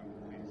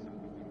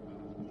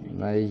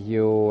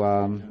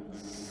 You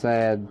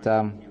said,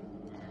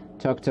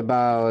 talked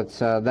about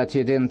that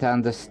you didn't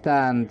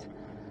understand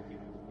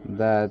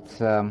that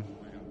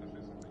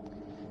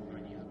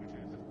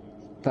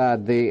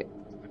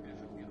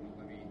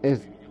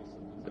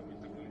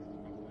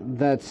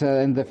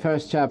in the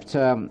first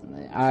chapter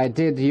I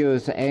did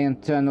use an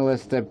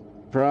internalist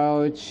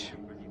approach,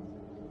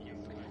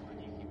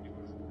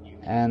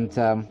 and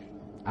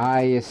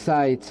I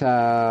cite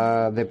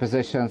the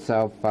positions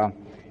of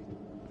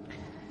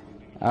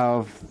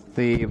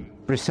the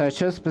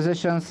researchers'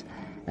 positions,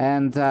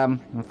 and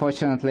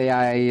unfortunately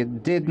I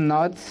did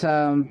not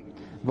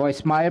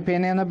voice my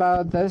opinion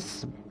about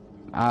this.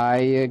 I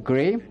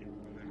agree,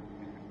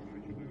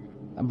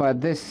 but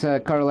this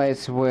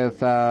correlates with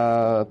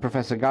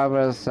Professor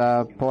Garber's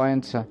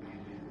point.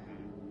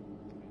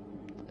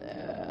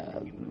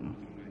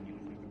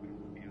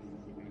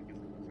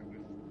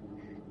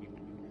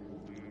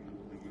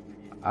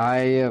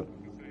 As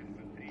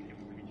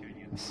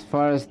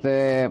far as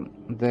the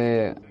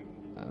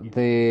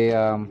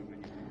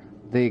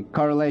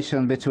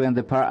correlation between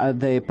the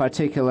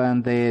particular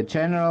and the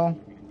general,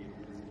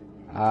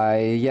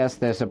 yes,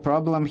 there's a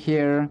problem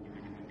here.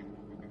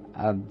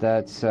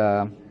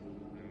 The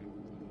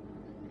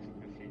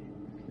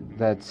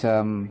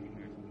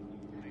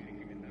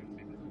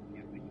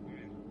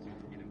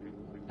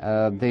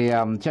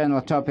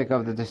general topic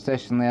of the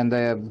discussion and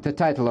the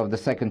title of the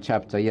second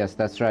chapter. Yes,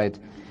 that's right.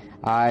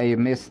 I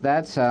missed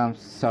that, so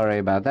sorry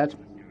about that.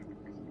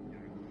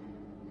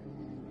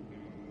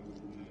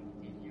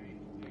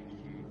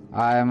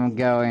 I'm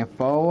going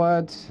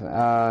forward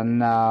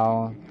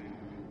now.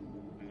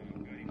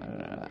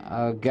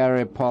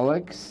 Gary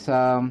Pollux,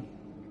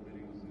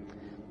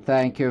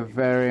 thank you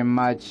very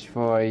much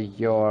for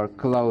your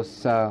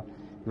close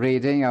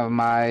reading of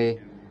my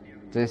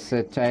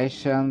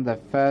dissertation. The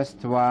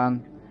first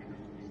one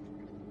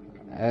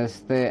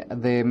is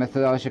the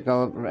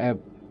methodological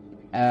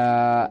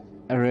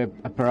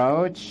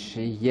approach.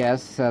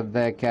 Yes,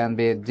 there can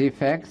be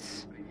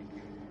defects.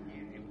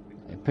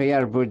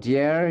 Pierre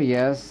Bourdieu,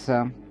 yes,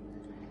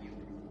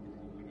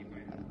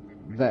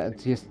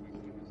 that is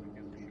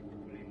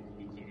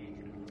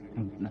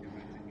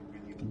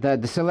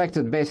that the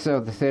selected basis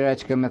of the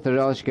theoretical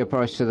methodological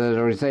approach to the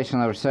organization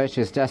of research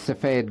is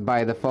justified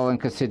by the following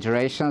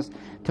considerations.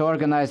 To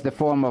organize the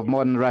form of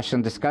modern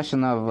Russian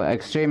discussion of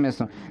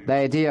extremism, the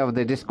idea of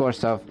the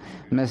discourse of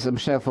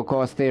Michel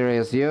Foucault's theory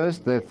is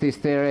used. This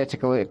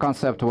theoretical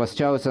concept was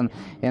chosen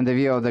in the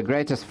view of the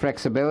greatest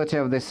flexibility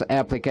of this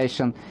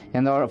application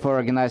in order for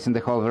organizing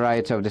the whole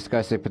variety of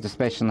discursive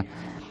participation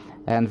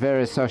and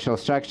various social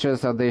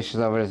structures of the issues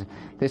of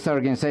this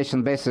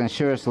organization basically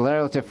ensures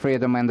relative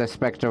freedom in the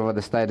spectrum of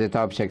the studied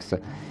objects.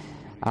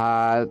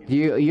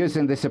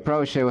 Using this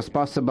approach, it was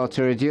possible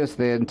to reduce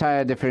the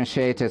entire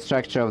differentiated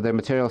structure of the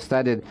material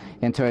studied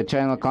into a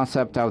general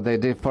concept of the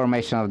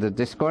deformation of the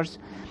discourse,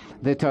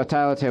 the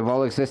totality of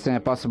all existing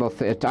and possible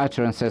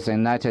utterances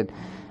united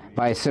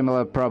by a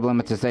similar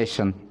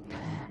problematization.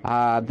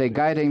 The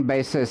guiding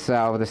basis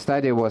of the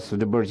study was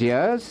the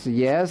Bourdieu's,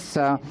 yes,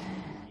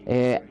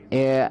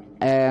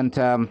 and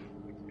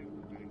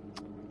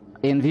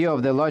in view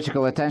of the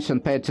logical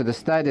attention paid to the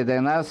study, the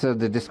analysis of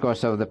the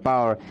discourse of the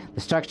power, the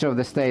structure of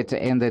the state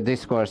in the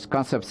discourse,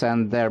 concepts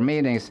and their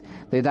meanings,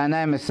 the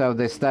dynamics of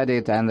the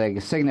studied and the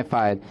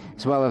signified,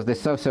 as well as the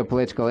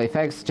socio-political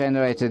effects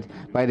generated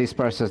by this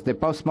process. The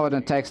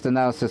postmodern text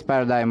analysis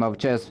paradigm of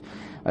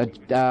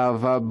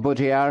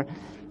Baudrillard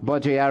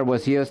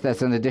was used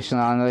as an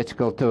additional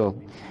analytical tool.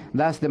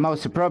 Thus, the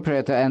most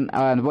appropriate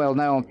and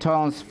well-known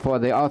tones for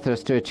the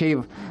authors to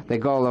achieve the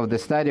goal of the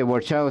study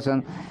were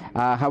chosen.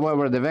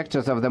 However, the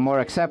vectors of the more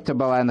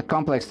acceptable and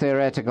complex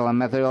theoretical and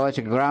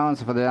methodological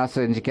grounds for the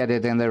answer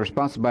indicated in the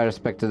response by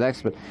respected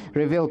expert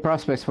reveal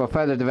prospects for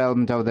further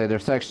development of the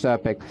research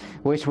topic,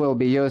 which will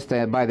be used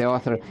by the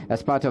author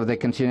as part of the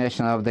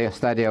continuation of the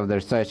study of the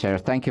research area.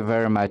 Thank you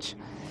very much.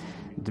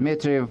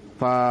 Dmitry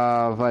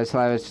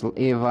Vladislavich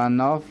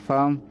Ivanov,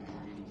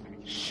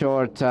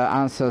 short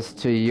answers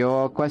to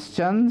your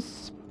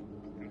questions.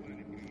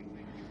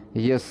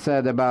 You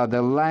said about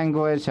the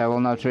language, I will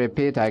not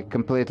repeat, I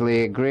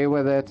completely agree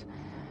with it.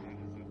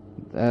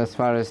 As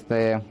far as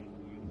there's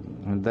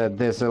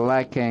a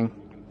lacking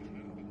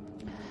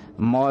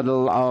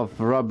model of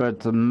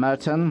Robert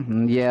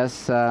Merton,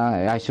 yes,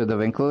 I should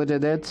have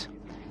included it.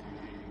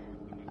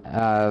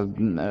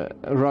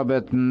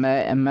 Robert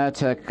Merton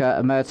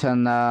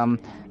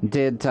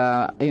did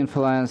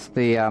influence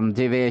the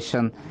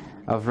deviation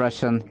of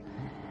Russian,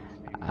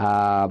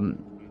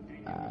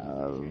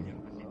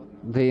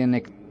 the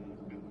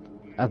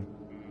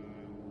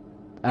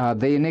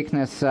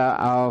uniqueness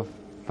of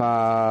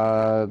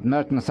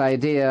Merton's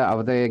idea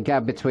of the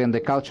gap between the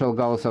cultural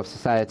goals of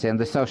society and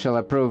the social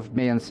approved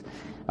means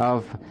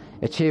of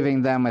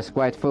achieving them is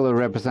quite fully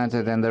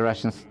represented in the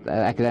Russian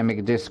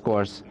academic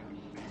discourse,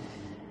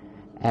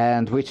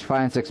 and which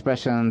finds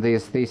expression in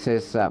these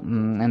theses,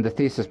 in the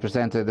thesis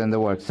presented in the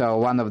work. So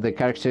one of the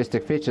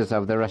characteristic features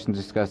of the Russian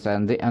discourse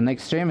and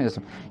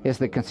extremism is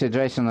the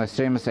consideration of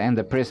extremism in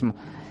the prism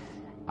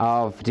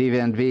of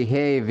deviant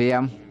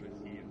behavior.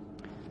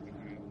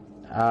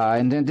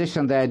 In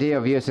addition, the idea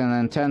of using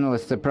an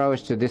internalist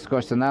approach to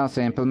discourse analysis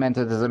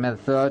implemented as a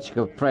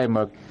methodological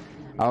framework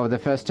of the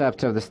first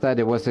chapter of the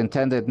study was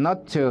intended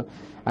not to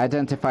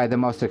identify the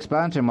most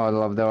explanatory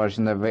model of the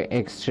origin of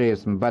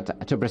extremism,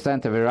 but to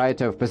present a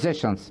variety of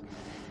positions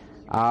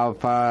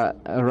of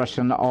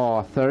Russian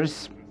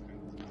authors.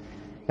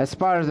 As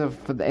part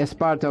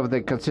of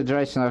the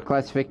consideration of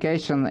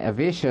classification of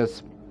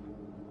issues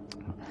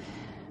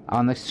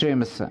on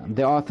extremism,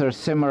 the author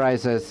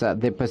summarizes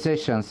the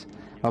positions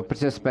of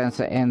participants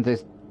in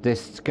this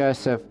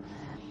discursive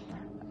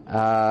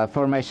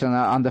formation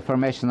on the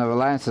formation of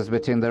alliances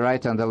between the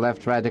right and the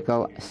left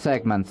radical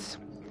segments.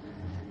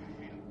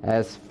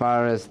 As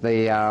far as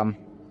the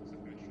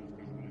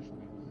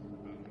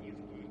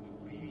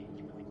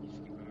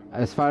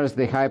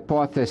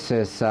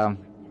hypothesis,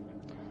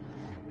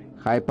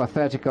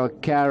 hypothetical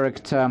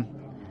character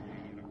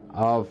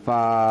of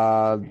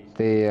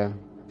the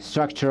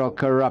structural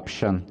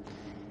corruption,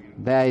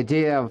 the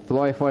idea of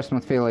law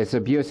enforcement field is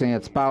abusing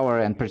its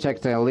power and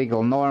projecting a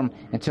legal norm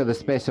into the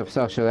space of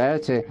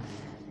sociality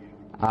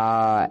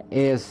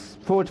is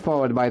put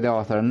forward by the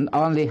author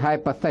only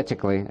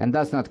hypothetically and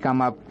does not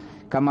come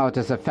out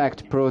as a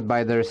fact proved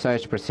by the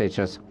research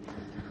procedures.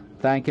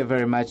 Thank you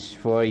very much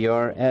for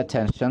your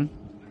attention.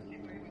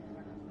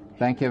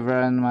 Thank you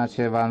very much,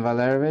 Ivan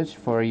Valerievich,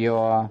 for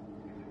your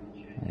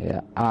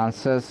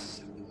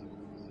answers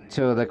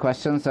to the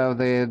questions of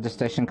the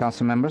Distinction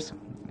Council members.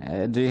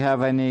 Do you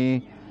have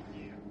any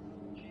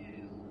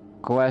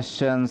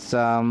questions?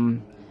 Well,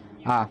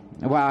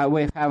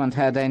 we haven't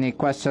had any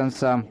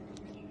questions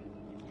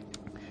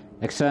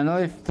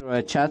externally through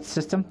a chat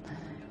system,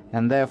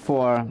 and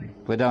therefore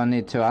we don't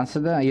need to answer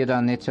them. You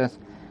don't need to.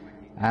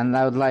 And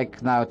I would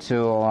like now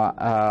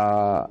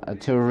to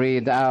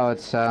read out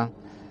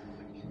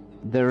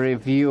the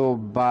review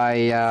by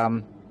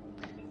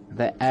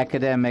the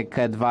academic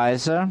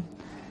advisor.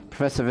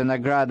 Professor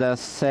Vinograda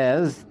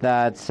says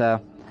that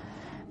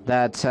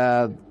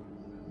the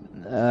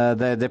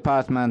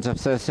Department of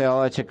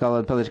Sociological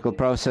and Political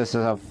Processes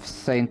of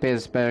St.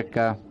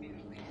 Petersburg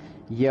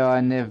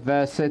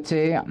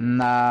University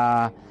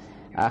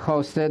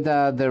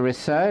hosted the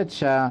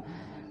research.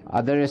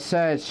 The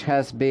research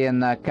has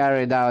been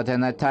carried out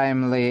in a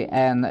timely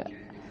and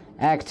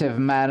active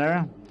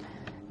manner.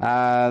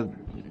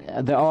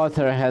 The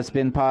author has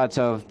been part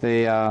of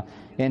the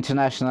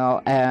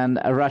international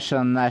and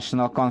Russian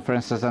national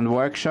conferences and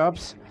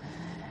workshops,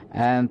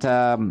 and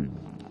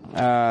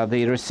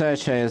the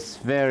researcher is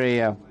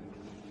very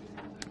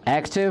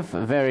active,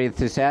 very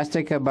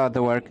enthusiastic about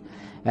the work,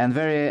 and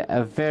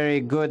very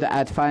good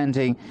at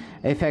finding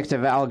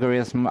effective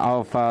algorithm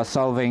of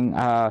solving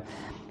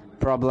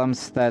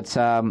problems that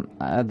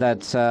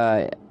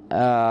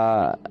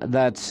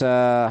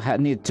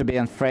need to be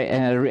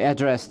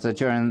addressed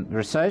during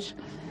research.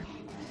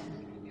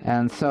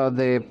 And so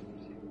the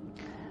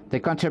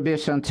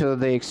contribution to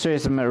the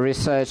extremism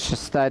research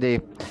study,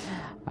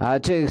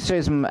 to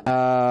extremism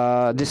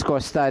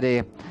discourse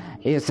study,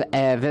 is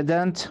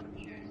evident,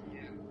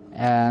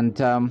 and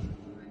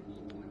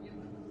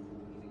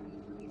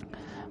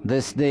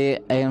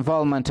the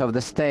involvement of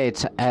the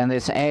state and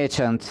its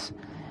agents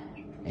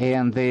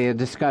in the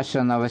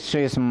discussion of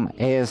extremism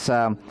is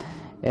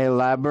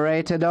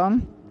elaborated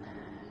on,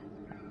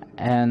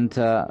 and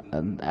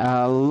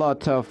a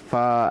lot of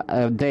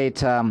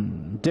data,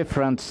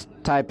 different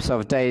types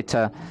of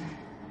data,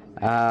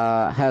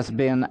 has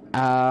been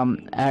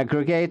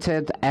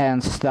aggregated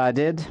and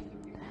studied,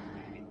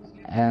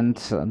 and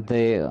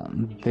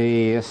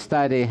the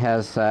study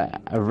has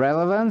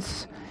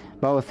relevance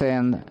both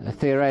in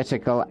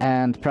theoretical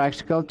and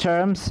practical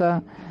terms.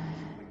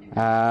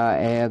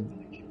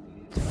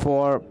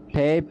 4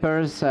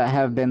 papers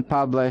have been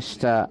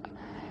published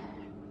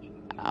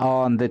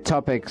on the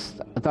topic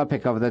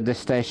of the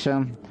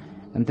dissertation,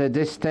 and the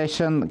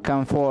dissertation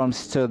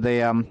conforms to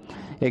the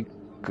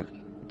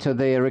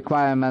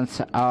requirements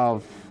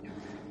of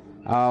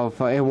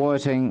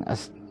awarding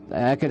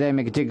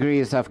academic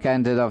degrees of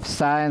candidate of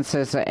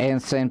sciences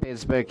in St.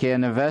 Petersburg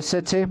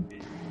University,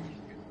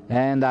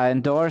 and I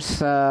endorse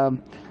the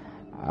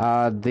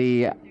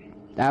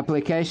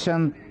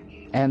application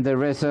and the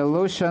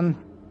resolution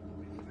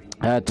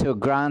to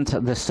grant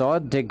the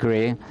sought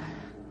degree,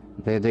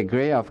 the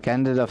degree of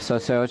candidate of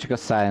sociological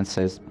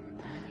sciences.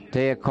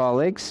 Dear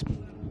colleagues,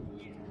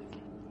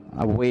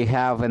 we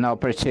have an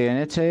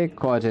opportunity,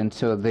 according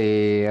to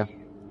the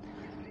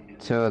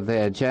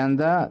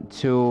agenda,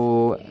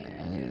 to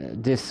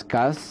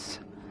discuss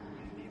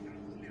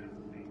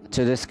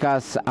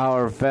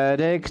our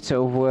verdict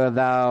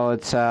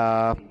without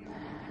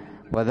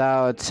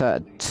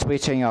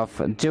switching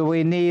off. Do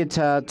we need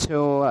to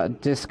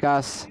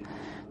discuss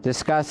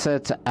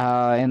it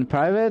in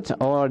private,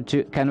 or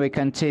can we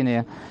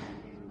continue?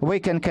 We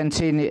can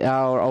continue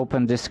our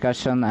open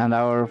discussion and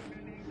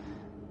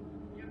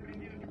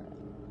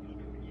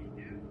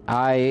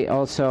I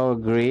also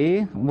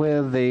agree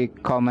with the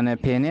common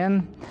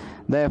opinion.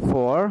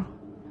 Therefore,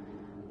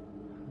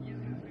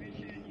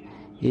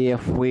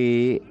 if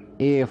we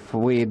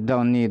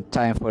don't need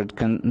time for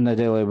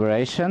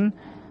deliberation,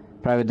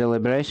 private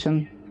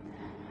deliberation,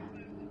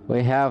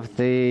 we have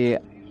the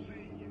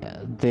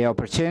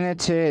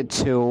opportunity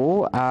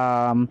to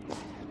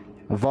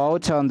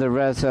vote on the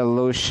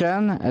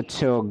resolution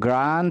to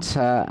grant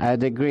a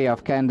degree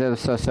of candidate of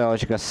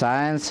sociological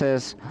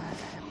sciences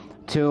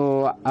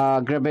to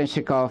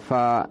Grebenshchikov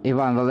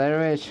Ivan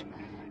Valerievich.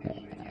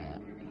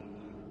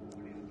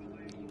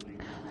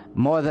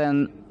 More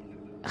than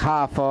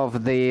half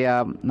of the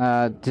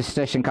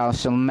dissertation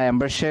council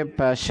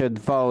membership should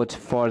vote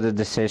for the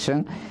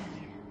decision,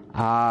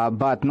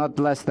 but not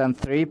less than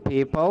 3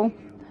 people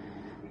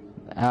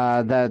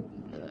that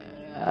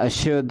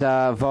should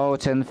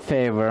vote in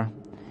favor,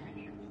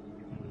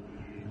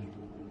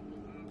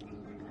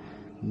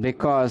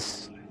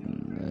 because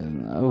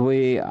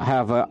we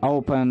have an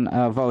open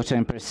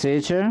voting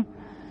procedure.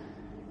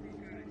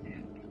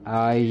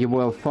 You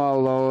will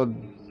follow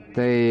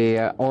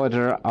the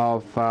order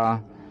of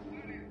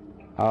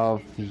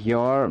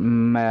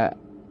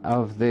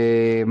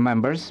the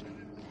members.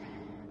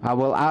 I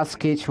will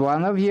ask each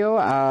one of you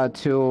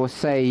to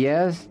say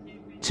yes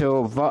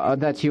to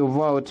that you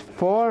vote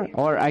for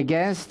or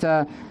against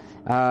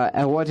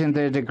awarding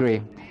the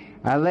degree.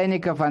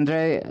 Alenikov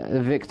Andrei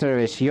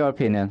Viktorovich, your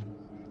opinion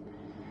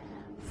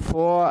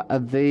for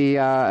the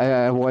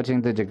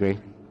awarding the degree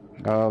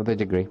of the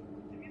degree.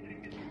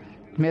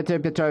 Dmitry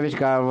Petrovich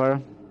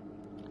Garver,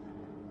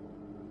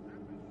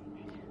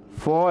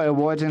 for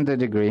awarding the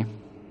degree.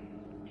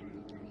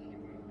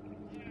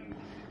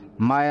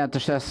 Maya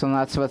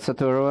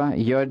Tushasuna-Saturova,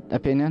 your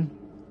opinion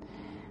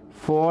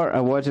for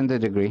awarding the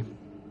degree.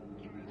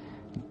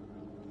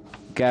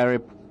 Gary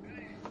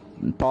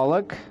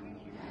Pollock,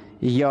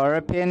 your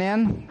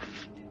opinion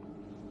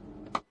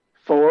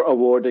for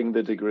awarding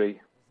the degree.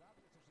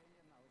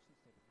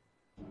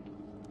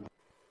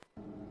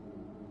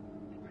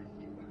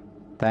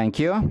 Thank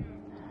you.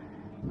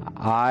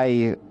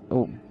 I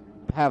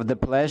have the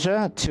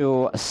pleasure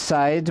to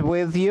side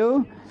with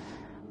you,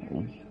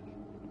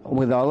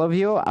 with all of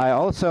you. I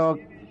also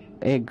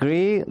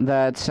agree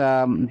that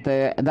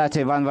that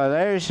Ivan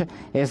Valerievich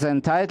is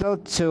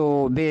entitled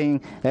to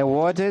being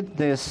awarded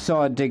this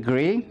third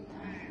degree.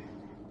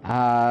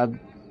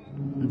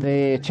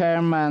 The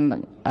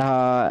chairman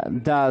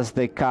does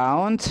the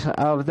count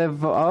of the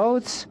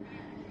votes.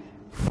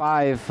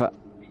 5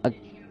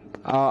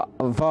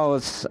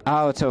 votes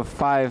out of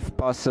 5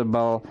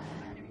 possible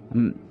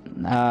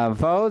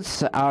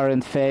votes are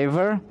in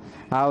favor.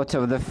 Out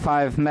of the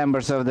 5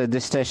 members of the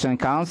Distinction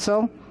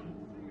Council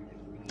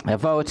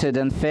voted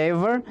in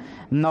favor.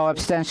 No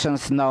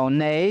abstentions, no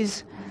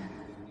nays.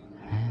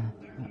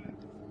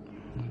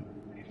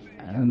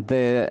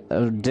 The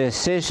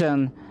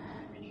decision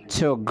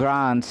to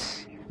award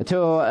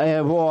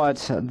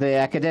the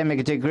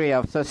academic degree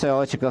of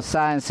sociological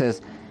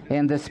sciences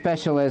in the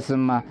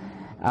specialism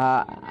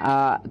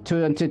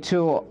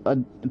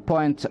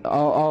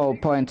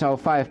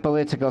 22.00.05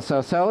 political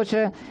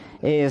sociology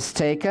is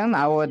taken.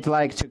 I would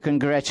like to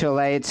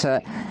congratulate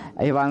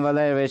Ivan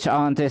Valerievich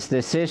on this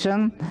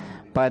decision,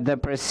 but the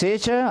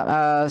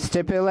procedure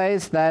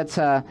stipulates that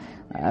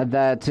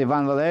that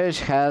Ivan Valerievich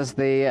has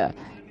the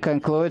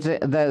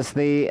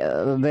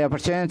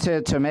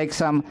opportunity to make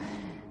some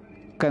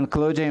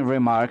concluding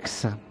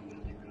remarks.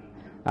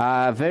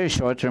 Very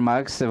short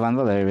remarks, Ivan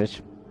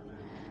Valerievich.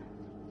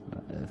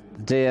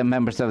 Dear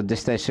members of the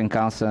Distinction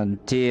Council,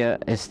 dear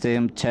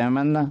esteemed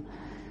chairman,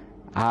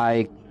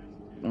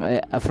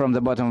 from the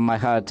bottom of my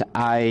heart,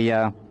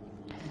 I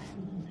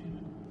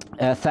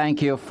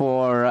thank you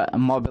for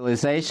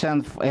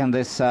mobilization in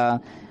this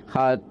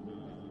hard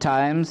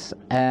times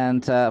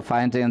and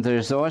finding the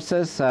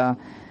resources.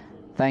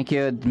 Thank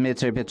you,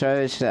 Dmitry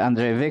Petrovich,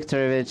 Andrei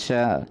Viktorovich,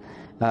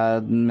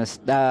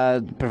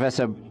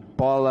 Professor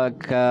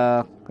Polak,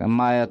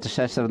 Maya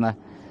Tashevna.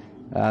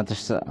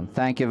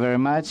 Thank you very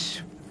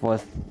much.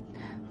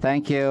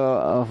 Thank you,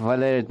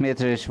 Valery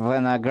Dmitrievich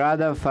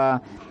Vinogradov,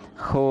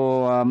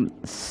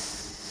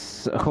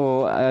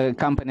 who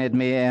accompanied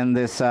me in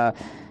this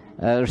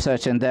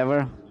research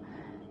endeavor,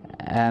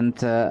 and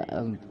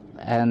Dmitry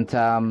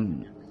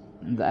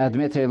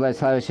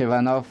Vladislavovich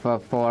Ivanov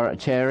for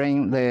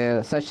chairing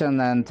the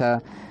session and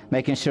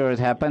making sure it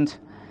happened.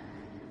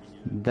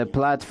 The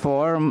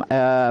platform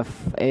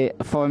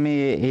for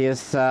me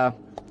is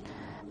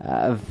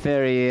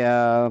very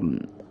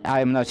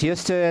I'm not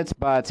used to it,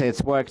 but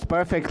it's worked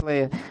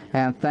perfectly,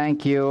 and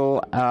thank you.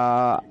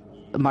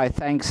 My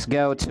thanks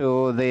go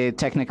to the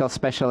technical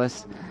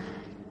specialists,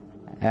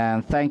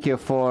 and thank you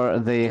for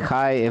the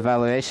high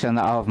evaluation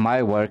of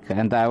my work,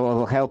 and that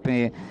will help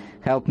me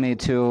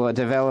to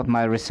develop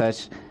my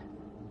research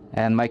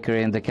and my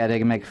career in the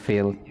academic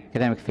field.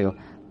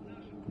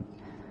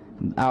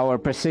 Our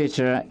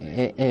procedure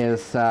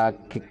is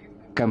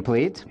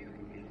complete,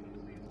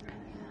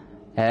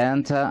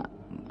 and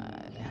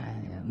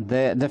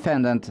the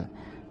defendant,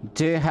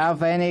 do you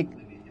have any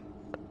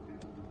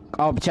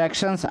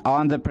objections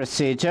on the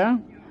procedure?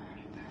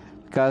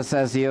 Because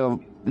as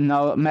you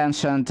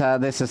mentioned,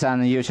 this is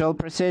an unusual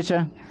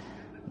procedure,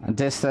 a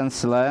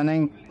distance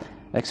learning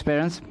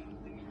experience.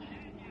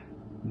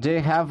 Do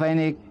you have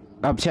any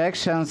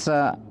objections,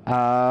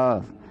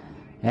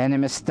 any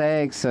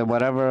mistakes,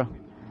 whatever?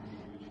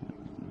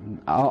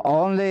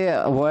 Only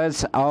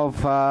words of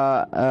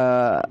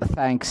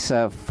thanks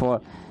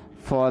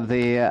for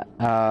the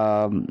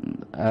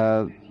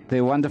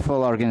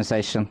wonderful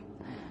organization.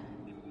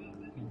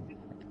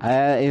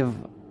 If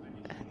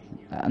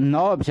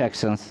no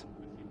objections,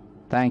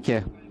 thank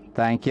you.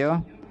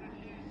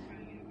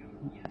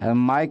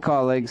 My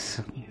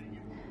colleagues,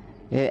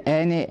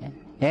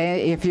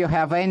 if you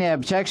have any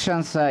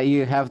objections,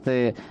 you have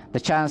the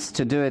chance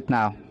to do it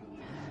now.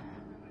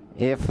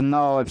 If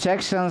no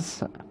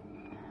objections,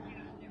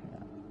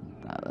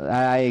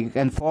 I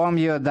inform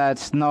you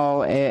that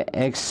no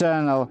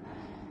external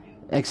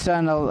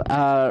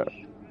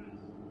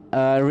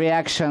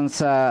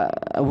reactions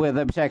with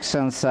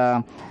objections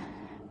are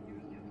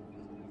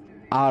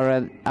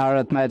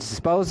at my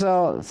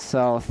disposal.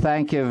 So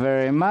thank you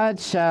very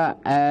much,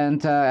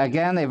 and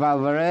again,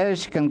 Ivan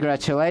Valerievich,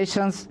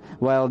 congratulations,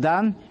 well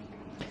done.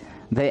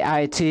 The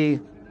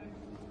IT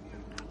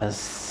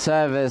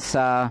service,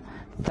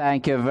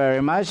 thank you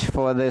very much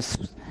for this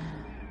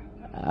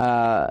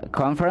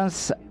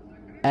conference,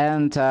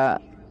 and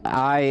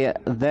I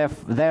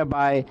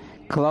thereby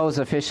close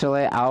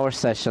officially our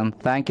session.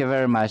 Thank you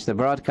very much. The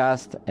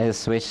broadcast is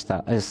switched.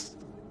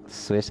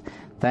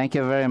 Thank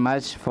you very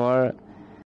much for